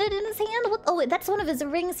planet in his hand? What? Oh, that's one of his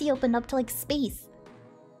rings he opened up to like space.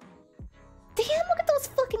 Damn, look at those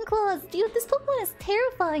fucking claws. Dude, this Pokemon is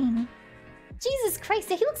terrifying. Jesus Christ,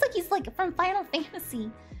 yeah, he looks like he's like from Final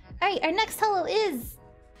Fantasy. Alright, our next hello is...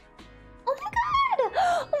 Oh my god!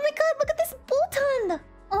 Oh my god, look at this Bolton!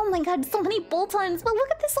 Oh my god, so many Boltons, but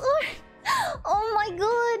look at this art! Oh my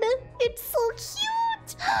god, it's so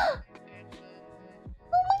cute!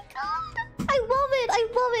 Oh my god! I love it, I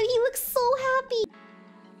love it, he looks so happy!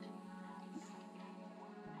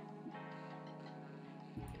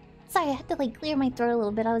 Sorry, I had to like clear my throat a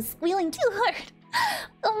little bit, I was squealing too hard!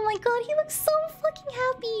 Oh my god, he looks so fucking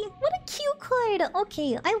happy! What a cute card!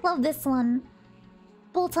 Okay, I love this one.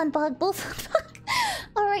 Bolton Bug, Bolton Bug.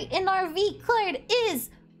 Alright, and our V card is...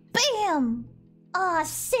 BAM! Ah,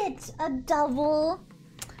 shit! A double.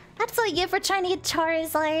 That's what I get for trying to get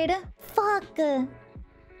Charizard. Fuck. Ditto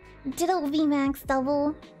VMAX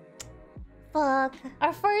double. Fuck.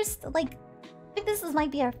 Our first, like... I think this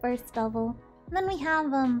might be our first double. And then we have,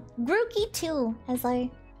 Grookey 2 as our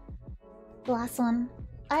last one.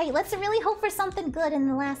 Alright, let's really hope for something good in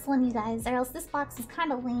the last one, you guys, or else this box is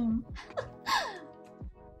kind of lame.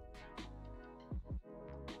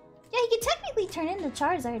 Yeah, you could technically turn into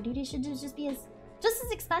Charizard, dude. It should just be just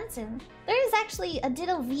as expensive. There is actually a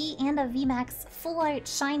Ditto V and a VMAX full art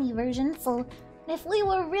shiny version, so if we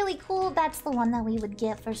were really cool, that's the one that we would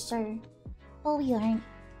get for sure. Well, we aren't.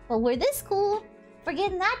 But we're this cool for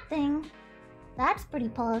getting that thing. That's pretty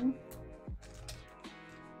pug.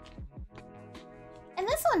 And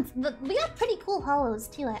this one's... we got pretty cool hollows,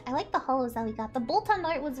 too. I like the hollows that we got. The Bolton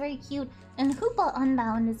art was very cute, and Hoopa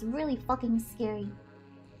Unbound is really fucking scary.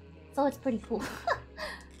 So it's pretty cool.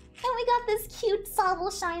 And we got this cute Sobble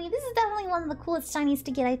shiny. This is definitely one of the coolest shinies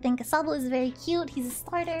to get, I think. Sobble is very cute. He's a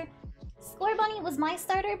starter. Scorbunny was my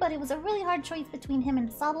starter, but it was a really hard choice between him and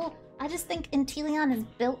Sobble. I just think Inteleon is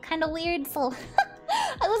built kind of weird, so...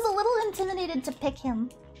 I was a little intimidated to pick him.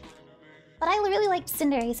 But I really liked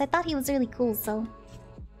Cinderace. I thought he was really cool, so...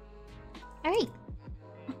 Alright.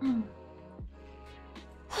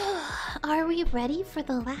 Are we ready for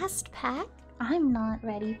the last pack? I'm not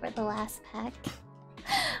ready for the last pack.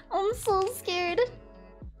 I'm so scared.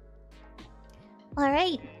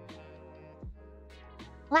 Alright.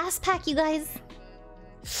 Last pack, you guys.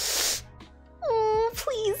 Oh,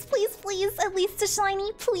 please, please, please. At least a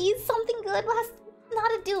shiny. Please, something good. Last...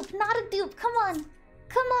 Not a dupe. Not a dupe. Come on.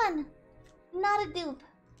 Come on. Not a dupe.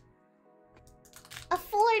 A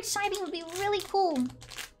full art shiny would be really cool.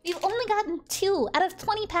 We've only gotten 2. Out of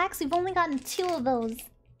 20 packs, we've only gotten 2 of those.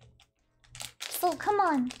 So, come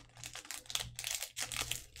on.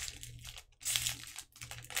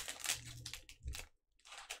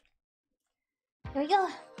 Here we go.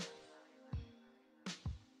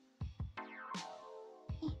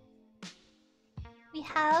 We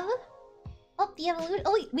have... Oh, the evolution...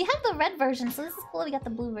 Oh, wait, we have the red version, so this is cool. We got the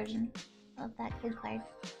blue version of that cool card.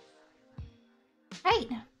 Alright.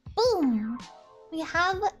 Boom! We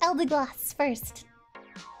have Eldegoss first.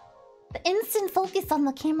 The instant focus on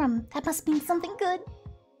the camera. That must mean something good.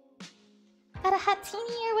 Got a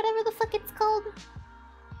Hatini or whatever the fuck it's called.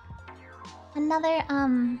 Another,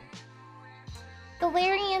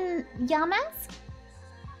 Galarian Yamask.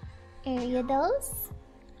 Ariados.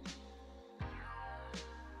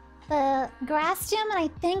 The Grass Gem, and I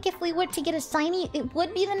think if we were to get a shiny, it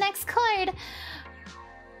would be the next card.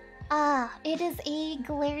 It is a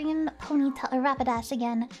Galarian Ponyta, a Rapidash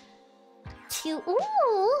again.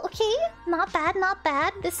 Ooh, okay. Not bad, not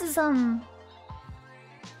bad. This is,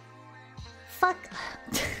 Fuck.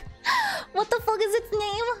 What the fuck is its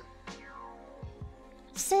name?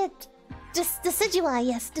 Shit. Just Decidueye,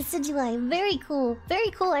 yes, Decidueye. Very cool. Very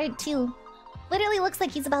cool art, too. Literally looks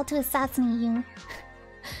like he's about to assassinate you.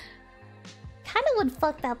 Kinda would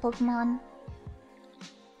fuck that Pokemon.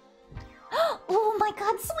 Oh my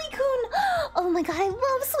god, Suicune! Oh my god, I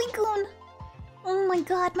love Suicune! Oh my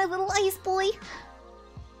god, my little ice boy!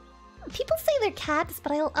 People say they're cats,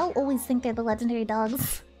 but I'll always think they're the legendary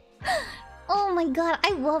dogs. Oh my god,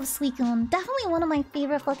 I love Suicune. Definitely one of my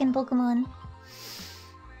favorite fucking Pokemon.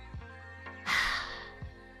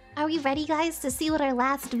 Are we ready, guys, to see what our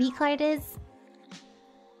last V card is?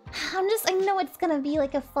 I know it's gonna be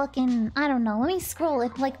like a fucking... I don't know, let me scroll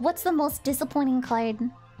it. Like, what's the most disappointing card?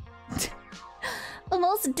 The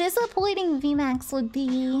most disappointing VMAX would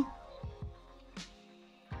be...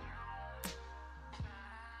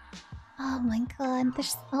 Oh my god,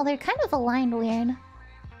 they're kind of aligned weird.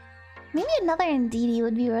 Maybe another Indeedee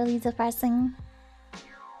would be really depressing.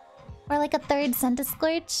 Or like a third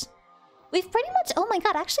Centiskorch. We've pretty much... Oh my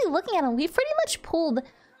god, actually looking at them, we've pretty much pulled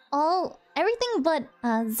everything but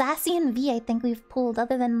Zacian V, I think we've pulled,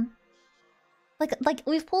 other than... Like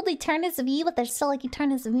we've pulled Eternus V, but there's still like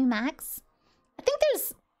Eternus V Max. I think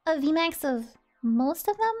there's a VMAX of most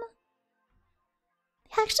of them.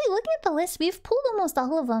 Actually, looking at the list, we've pulled almost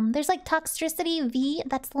all of them. There's like Toxtricity V,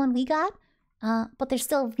 that's the one we got. But there's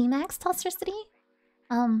still VMAX Toxtricity.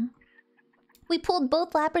 We pulled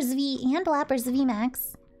both Lapras V and Lapras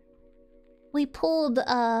VMAX. We pulled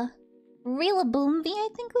Rillaboom V, I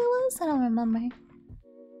think it was? I don't remember.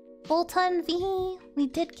 Bolton V. We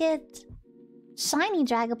did get Shiny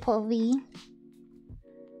Dragapult V.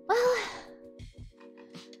 Well...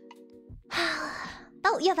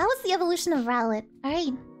 Oh, yeah, that was the evolution of Rowlet.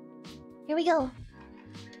 Alright. Here we go.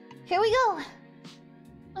 Here we go.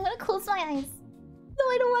 I'm gonna close my eyes. No,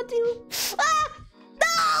 I don't want to. Ah! No!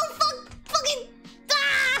 Fucking...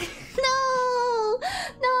 Ah! No!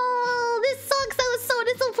 No! This sucks. That was so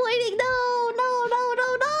disappointing. No! No, no,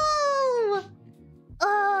 no, no!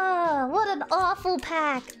 What an awful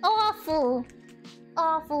pack. Awful.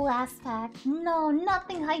 Awful last pack. No,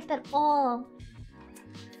 nothing hype at all.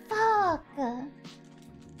 Fuck.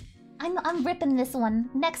 I'm ripping this one.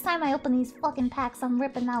 Next time I open these fucking packs, I'm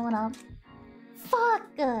ripping that one up. Fuck.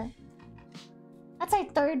 That's our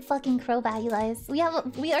third fucking Crobat, you guys. We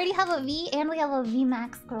already have a V and we have a V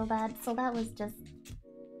Max Crobat, so that was just...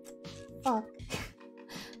 Fuck.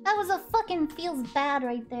 That was a fucking feels bad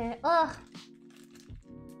right there. Ugh.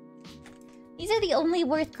 These are the only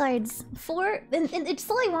worth cards. And it's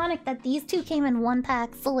so ironic that these two came in one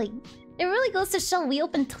pack, so like... It really goes to show we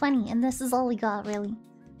opened 20 and this is all we got, really.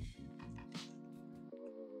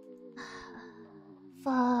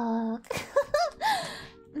 Fuck.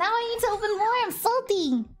 Now I need to open more. I'm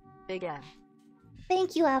salty. Big F.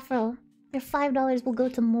 Thank you, Afro. Your $5 will go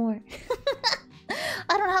to more.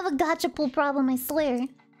 I don't have a gacha pool problem, I swear.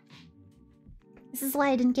 This is why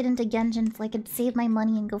I didn't get into Genjin, so I could save my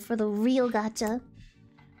money and go for the real gacha.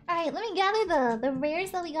 Alright, let me gather the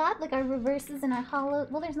rares that we got, like our reverses and our hollow.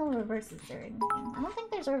 Well, there's no reverses or anything. I don't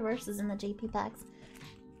think there's reverses in the JP packs.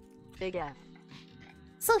 Big F.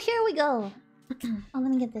 So here we go. Oh,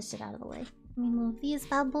 let me get this shit out of the way. Let me move these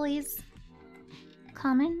bad boys.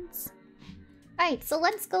 Comments. Alright, so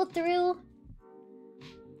let's go through.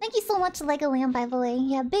 Thank you so much, Lego Lamb, by the way.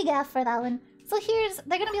 Yeah, big F for that one. So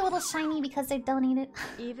they're gonna be a little shiny because they're donated.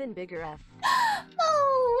 Even bigger F.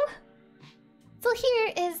 Oh! So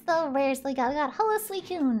here is the rares we got. We got Hello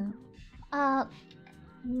Suicune.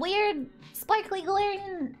 Weird Sparkly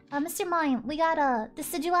Galarian Mr. Mime. We got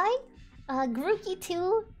Decidueye, Grookey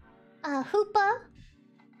 2, Hoopa,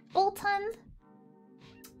 Boltund.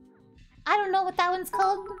 I don't know what that one's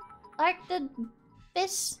called. Arctic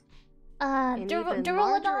Fish.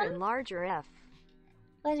 Duraludon. And larger F.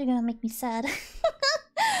 You guys are gonna make me sad. You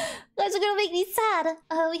guys are gonna make me sad.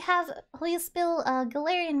 We have Oilspill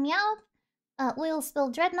Galarian Meowth,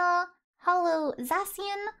 Oilspill Dreadnought, Hollow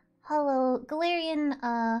Zacian, Hollow Galarian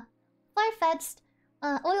Farfetch'd,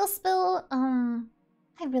 Oilspill.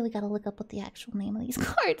 I really gotta look up what the actual name of these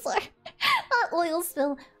cards are. Not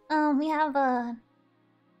Oilspill. We have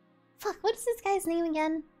fuck, what is this guy's name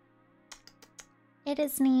again? It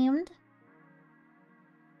is named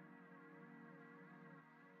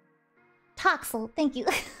Toxel, thank you.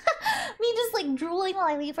 Me just like drooling while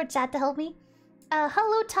I wait for chat to help me.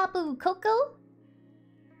 Hello Tapu Koko.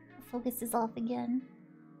 Focus is off again.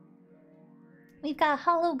 We've got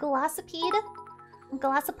Hollow Gossipod,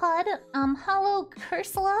 Hollow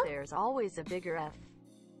Cursula. There's always a bigger F.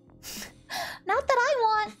 Not that I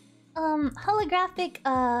want. Holographic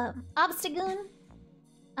Obstagoon.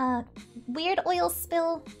 Weird Oil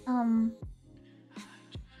Spill.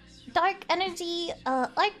 Dark Energy,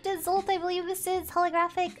 Arctizolt, I believe this is.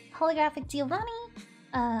 Holographic Giovanni.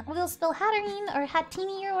 Oil Spill Hatterene, or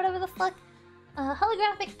Hattini, or whatever the fuck.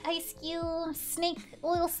 Holographic Ice Cube, Snake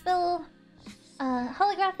Oil Spill.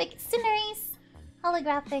 Holographic Cinderace.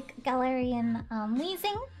 Holographic Galarian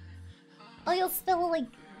Weezing. Oil Spill, like,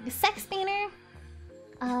 Sex Banner.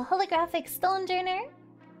 Holographic Stonejourner.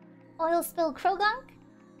 Oil Spill Krogunk.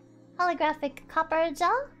 Holographic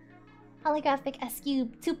Copperajah. Holographic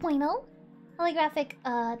S-Cube 2.0. Holographic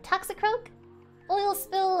Toxicroak. Oil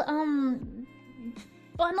Spill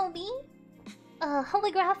Bunnelby.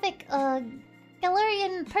 Holographic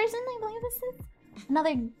Galarian Person, I believe this is.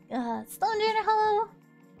 Another Stonejourner Hollow.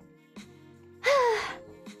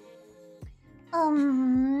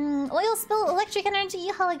 Oil Spill Electric Energy.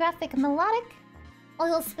 Holographic Melodic.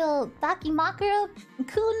 Oil Spill Dakimakura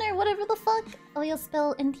Kun, or whatever the fuck. Oil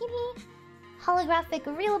Spill Intini. Holographic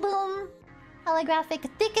Rillaboom. Holographic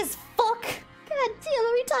Thick as Fuck. God damn,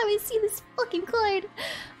 every time I see this fucking card.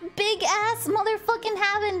 Big ass motherfucking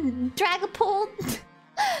having Dragapult.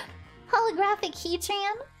 Holographic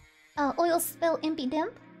Heatran. Oil Spill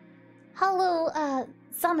Impidimp. Hollow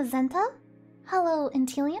Zamazenta. Hollow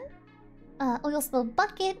Inteleon. Oil Spill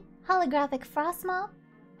Bucket. Holographic Frostmoth.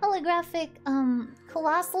 Holographic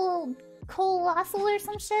Colossal or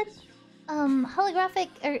some shit. Holographic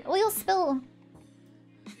or Oil Spill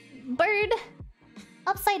Bird.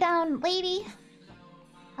 Upside Down Lady.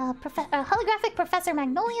 Holographic Professor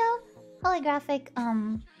Magnolia. Holographic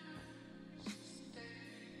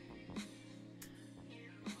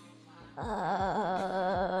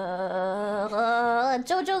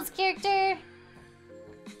JoJo's character.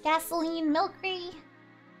 Gasoline Milkry.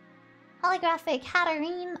 Holographic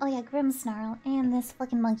Hatterene. Oh yeah, Grimmsnarl. And this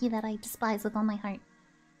fucking monkey that I despise with all my heart.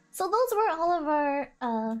 So those were all of our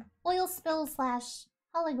oil spill slash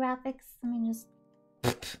holographics. Let me just...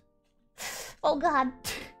 Oh god.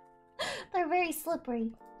 They're very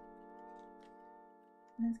slippery.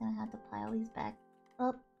 I'm just gonna have to pile these back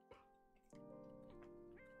up.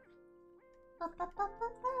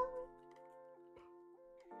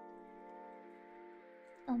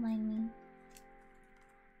 Don't mind me.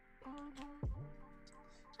 I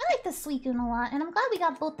like the Suicune a lot, and I'm glad we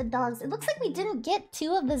got both the dogs. It looks like we didn't get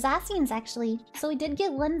two of the Zacians, actually. So we did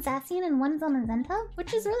get one Zacian and one Zamazenta,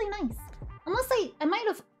 which is really nice. Unless I might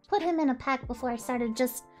have put him in a pack before I started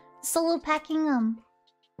just solo packing. Can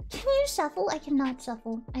you shuffle? I cannot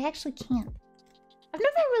shuffle. I actually can't. I've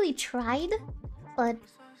never really tried, but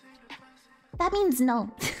that means no.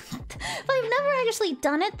 If I've never actually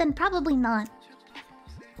done it, then probably not.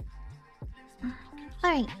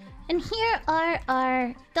 Alright, and here are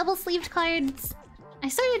our double-sleeved cards. I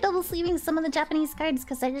started double-sleeving some of the Japanese cards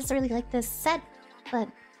because I just really like this set, but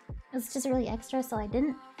it was just really extra, so I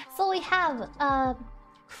didn't. So we have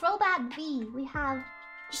Crobat V. We have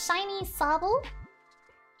Shiny Sobble,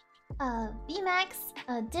 VMAX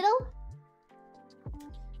Ditto,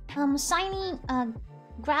 Shiny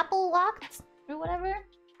Grapple Locked or whatever.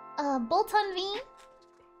 Bolton V.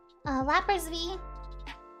 Lappers V.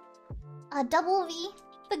 Double V.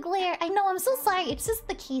 The Glare. I know, I'm so sorry. It's just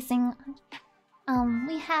the casing.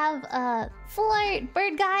 We have Full Art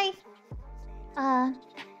Bird Guy. I'll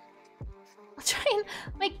try and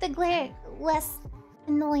make the glare less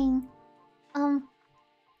annoying.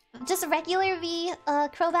 Just regular V,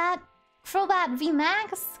 Crobat V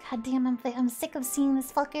Max. God damn, I'm sick of seeing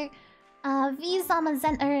this fucker. V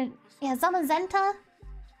Zamazenta,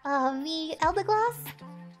 V Elderglass.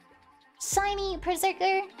 Shiny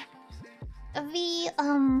Berserker. V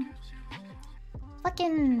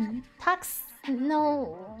fucking Tux.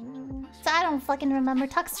 No, I don't fucking remember.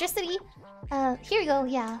 Toxicity. Here we go.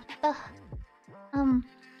 Yeah. The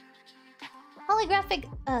holographic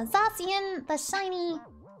Zacian, the shiny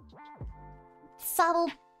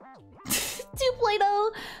Saddle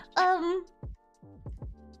 2.0.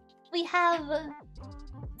 We have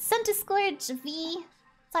Centiscourge V.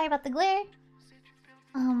 Sorry about the glare.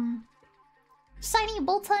 Shiny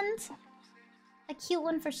Boltund. A cute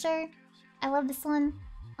one for sure. I love this one.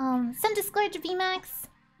 Centiscourge VMAX.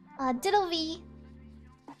 Ditto V.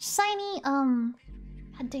 Shiny,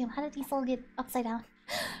 God damn, how did these all get upside down?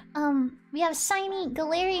 We have shiny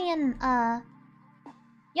Galarian,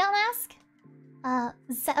 Yamask.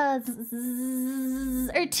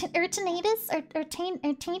 Urtinatus,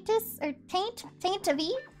 Taint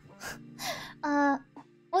V.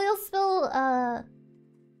 Oil Spill,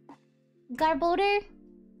 Garbodor.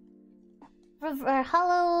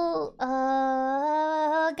 Hollow,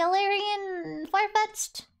 Galarian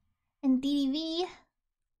Farfetch'd. And DDV.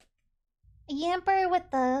 Yamper with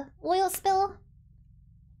the Oil Spill.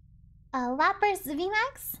 Lapras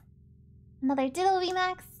VMAX. Another Ditto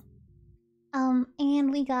VMAX.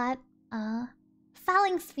 And we got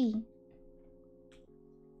Phalanx V.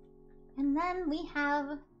 And then we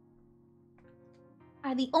have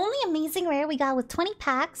the only amazing rare we got with 20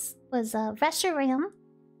 packs was Reshiram.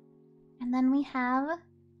 And then we have,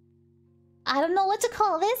 I don't know what to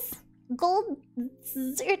call this. Gold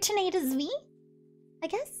Urtinatus V, I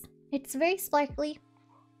guess. It's very sparkly.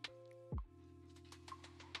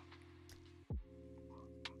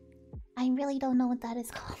 I really don't know what that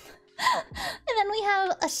is called. And then we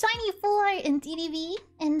have a shiny Full Art in DDV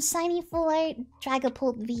and shiny Full Art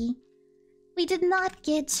Dragapult V. We did not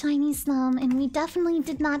get shiny Slum, and we definitely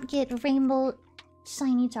did not get Rainbow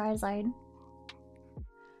shiny Charizard.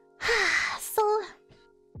 So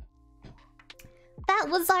that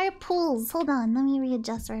was our pools. Hold on, let me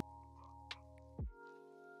readjust right.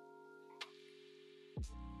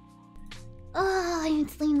 Oh, I need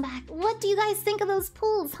to lean back. What do you guys think of those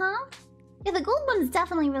pools, huh? Yeah, the gold one's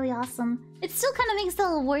definitely really awesome. It still kind of makes it a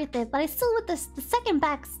little worth it, but I still with this the second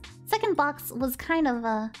box was kind of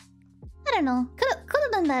I don't know. Could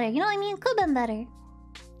have done better. You know what I mean? Could have done better.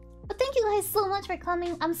 But thank you guys so much for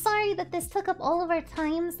coming. I'm sorry that this took up all of our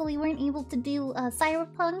time, so we weren't able to do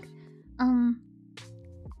cyberpunk.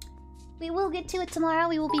 We will get to it tomorrow.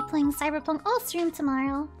 We will be playing cyberpunk. I'll stream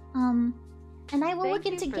tomorrow. And I will look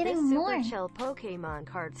into getting more. Super chill Pokemon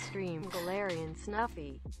card stream. Galarian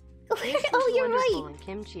Snuffy. Oh, you're right. And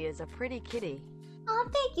Kimchi is a pretty kitty. Oh,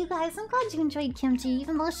 thank you guys. I'm glad you enjoyed Kimchi,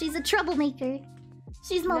 even though she's a troublemaker.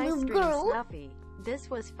 She's my little girl. Snuffy. This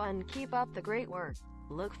was fun. Keep up the great work.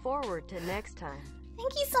 Look forward to next time.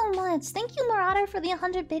 Thank you so much. Thank you, Marauder, for the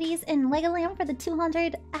 100 biddies, and Legolam for the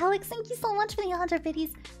 200. Alex, thank you so much for the 100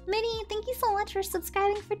 biddies. Minnie, thank you so much for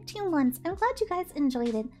subscribing for 2 months. I'm glad you guys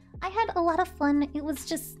enjoyed it. I had a lot of fun. It was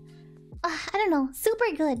just, I don't know,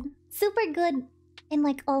 super good. Super good in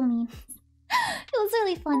like all means. It was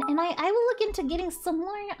really fun, and I will look into getting some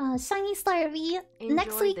more shiny Star V.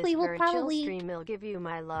 Next week we will probably stream. Will give you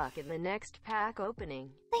my luck in the next pack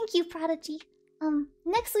opening. Thank you, Prodigy.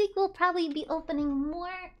 Next week we'll probably be opening more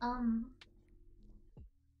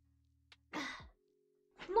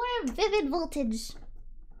Vivid Voltage.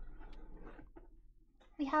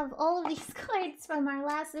 We have all of these cards from our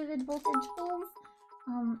last Vivid Voltage pulls.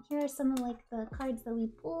 Here are some of like the cards that we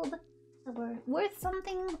pulled that were worth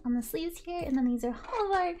something on the sleeves here, and then these are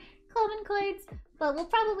all of our common cards. But we'll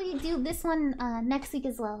probably do this one next week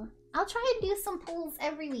as well. I'll try and do some pulls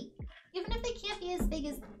every week, even if they can't be as big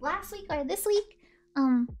as last week or this week.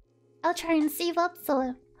 I'll try and save up,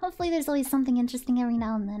 so hopefully there's always something interesting every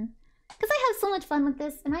now and then. Because I have so much fun with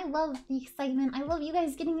this, and I love the excitement. I love you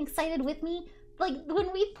guys getting excited with me. Like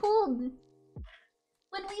when we pulled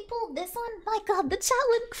this one, my god, the chat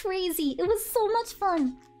went crazy. It was so much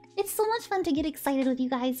fun. It's so much fun to get excited with you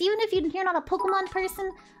guys. Even if you're not a Pokemon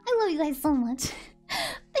person, I love you guys so much.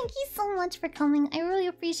 Thank you so much for coming. I really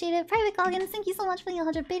appreciate it. Private Goggins, thank you so much for the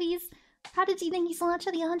 100 biddies. Prodigy, thank you so much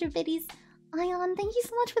for the 100 biddies. Ion, thank you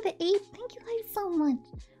so much for the 8. Thank you guys so much.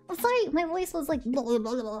 I'm sorry, my voice was like blah, blah,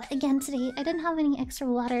 blah, blah, again today. I didn't have any extra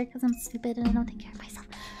water because I'm stupid and I don't take care of myself.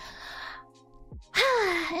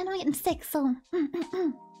 And I'm getting sick, so...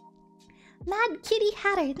 Mad Kitty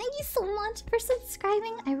Hatter, thank you so much for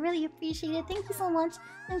subscribing. I really appreciate it. Thank you so much.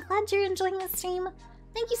 I'm glad you're enjoying the stream.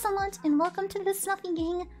 Thank you so much, and welcome to the Snuffy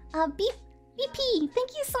Gang. BP,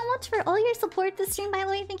 thank you so much for all your support this stream, by the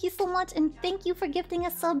way. Thank you so much, and thank you for gifting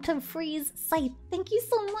a sub to Freeze Scythe. Thank you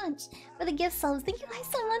so much for the gift subs. Thank you guys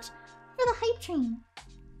so much for the hype train.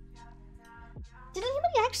 Did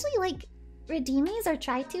anybody actually, like, redeem these or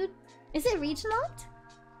try to? Is it region locked?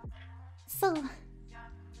 So...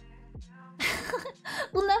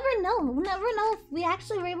 we'll never know. We'll never know if we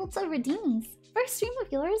actually were able to redeem these. First stream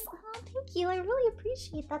of yours? Oh, thank you. I really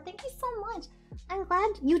appreciate that. Thank you so much. I'm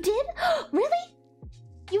glad you did. Really?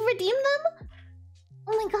 You redeemed them?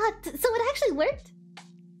 Oh my god. So it actually worked?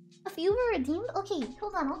 A few were redeemed? Okay,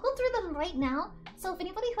 hold on. I'll go through them right now. So if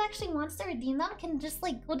anybody who actually wants to redeem them can just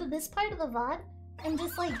like go to this part of the VOD and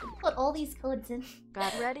just like put all these codes in.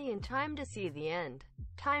 Got ready in time to see the end.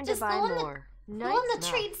 Time just to buy more. Go on the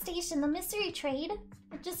trade station, the mystery trade.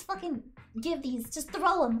 Just fucking give these. Just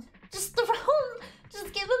throw them. Just throw them.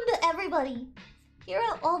 Just give them to everybody. Here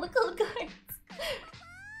are all the code cards.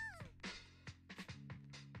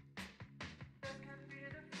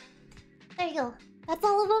 There you go. That's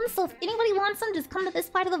all of them. So if anybody wants them, just come to this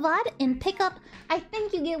part of the VOD and pick up. I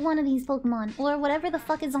think you get one of these Pokemon. Or whatever the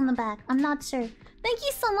fuck is on the back. I'm not sure. Thank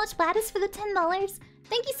you so much, Gladys, for the $10.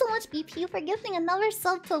 Thank you so much, BP, for gifting another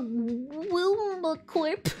sub to Wumba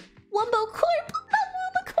Corp. Wumbo Corp! Not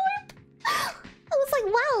Wumba Corp! I was like,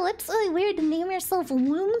 wow, it's really weird to name yourself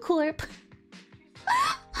Womb Corp.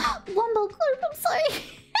 Wumbo Corp, I'm sorry.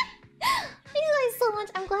 Thank you guys so much.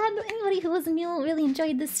 I'm glad anybody who was new really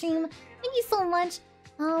enjoyed this stream. Thank you so much.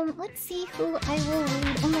 Let's see who I will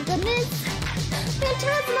read. Oh my goodness!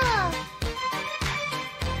 Phantasma!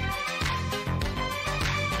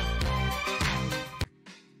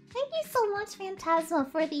 Thank you so much, Phantasma,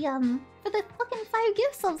 for the fucking 5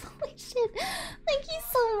 gift subs. Holy shit! Thank you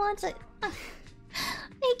so much.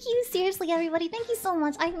 Thank you, seriously, everybody. Thank you so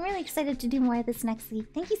much. I'm really excited to do more of this next week.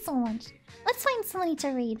 Thank you so much. Let's find somebody to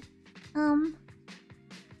read. I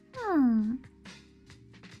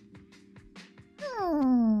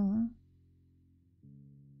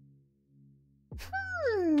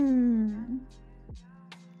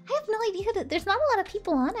have no idea that there's not a lot of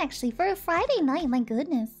people on actually for a Friday night. My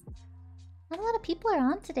goodness, not a lot of people are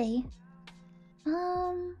on today.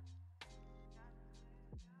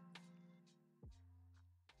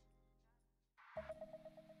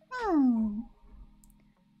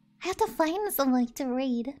 I have to find somebody to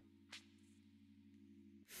raid.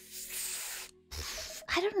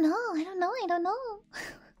 I don't know.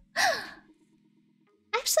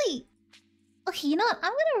 Actually, okay, you know what?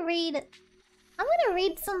 I'm gonna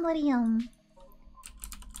raid somebody. I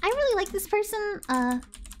really like this person.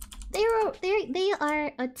 They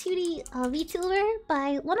are a 2D VTuber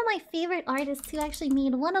by one of my favorite artists who actually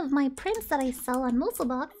made one of my prints that I sell on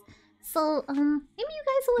Moselbox. So maybe you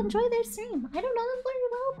guys will enjoy their stream. I don't know them very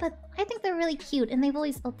well, but I think they're really cute, and they've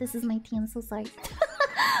always felt this is my team. So sorry.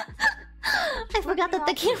 I forgot that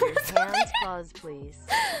the camera's on there. Claws, please.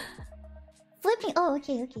 Flip me. Oh,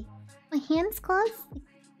 okay. My hands claws.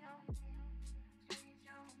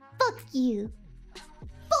 Fuck you.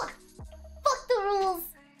 Fuck the rules.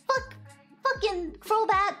 Fucking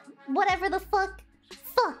Crobat. Whatever the fuck.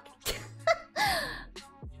 Fuck.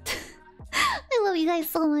 I love you guys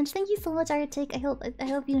so much. Thank you so much, Arctic. I hope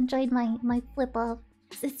you enjoyed my flip off.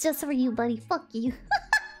 It's just for you, buddy. Fuck you.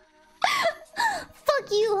 Fuck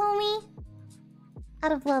you, homie.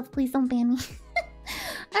 Out of love, please don't ban me.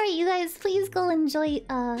 Alright, you guys, please go enjoy.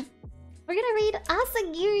 We're gonna read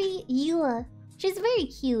Asagiri Yua. She's very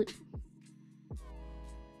cute.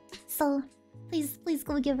 So, please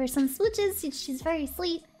go give her some switches. She's very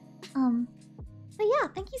sweet. But yeah,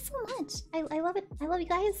 thank you so much. I love it. I love you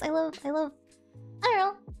guys. I love. I don't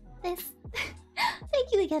know this.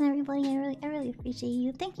 Thank you again, everybody. I really appreciate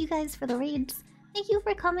you. Thank you guys for the raids. Thank you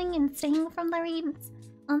for coming and staying from the raids.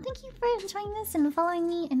 Thank you for enjoying this and following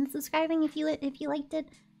me and subscribing if you liked it,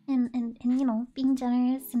 and you know, being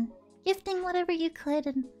generous and gifting whatever you could,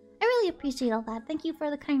 and I really appreciate all that. Thank you for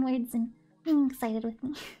the kind words and being excited with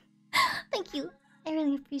me. Thank you. I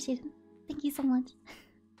really appreciate it. Thank you so much.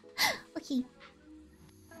 Okay.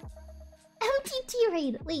 MTT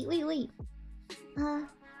raid. Wait.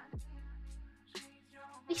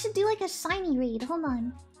 We should do like a shiny raid. Hold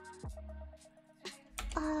on.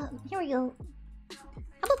 Here we go.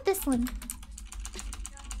 How about this one?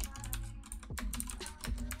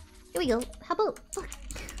 we go. How about... Fuck.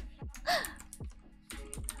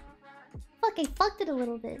 Fuck, I fucked it a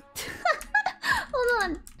little bit. Hold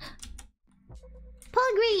on.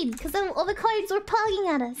 Pog raid, because all the cards were pogging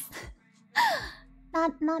at us.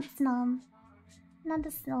 Not Snom. Not the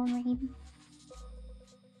Snom raid.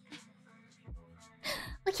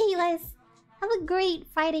 Okay, you guys. Have a great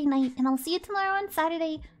Friday night, and I'll see you tomorrow on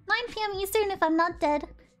Saturday, 9 PM Eastern if I'm not dead.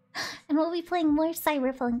 And we'll be playing more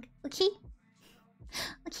Cyberpunk, okay?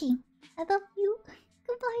 Okay. I love you.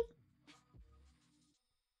 Goodbye.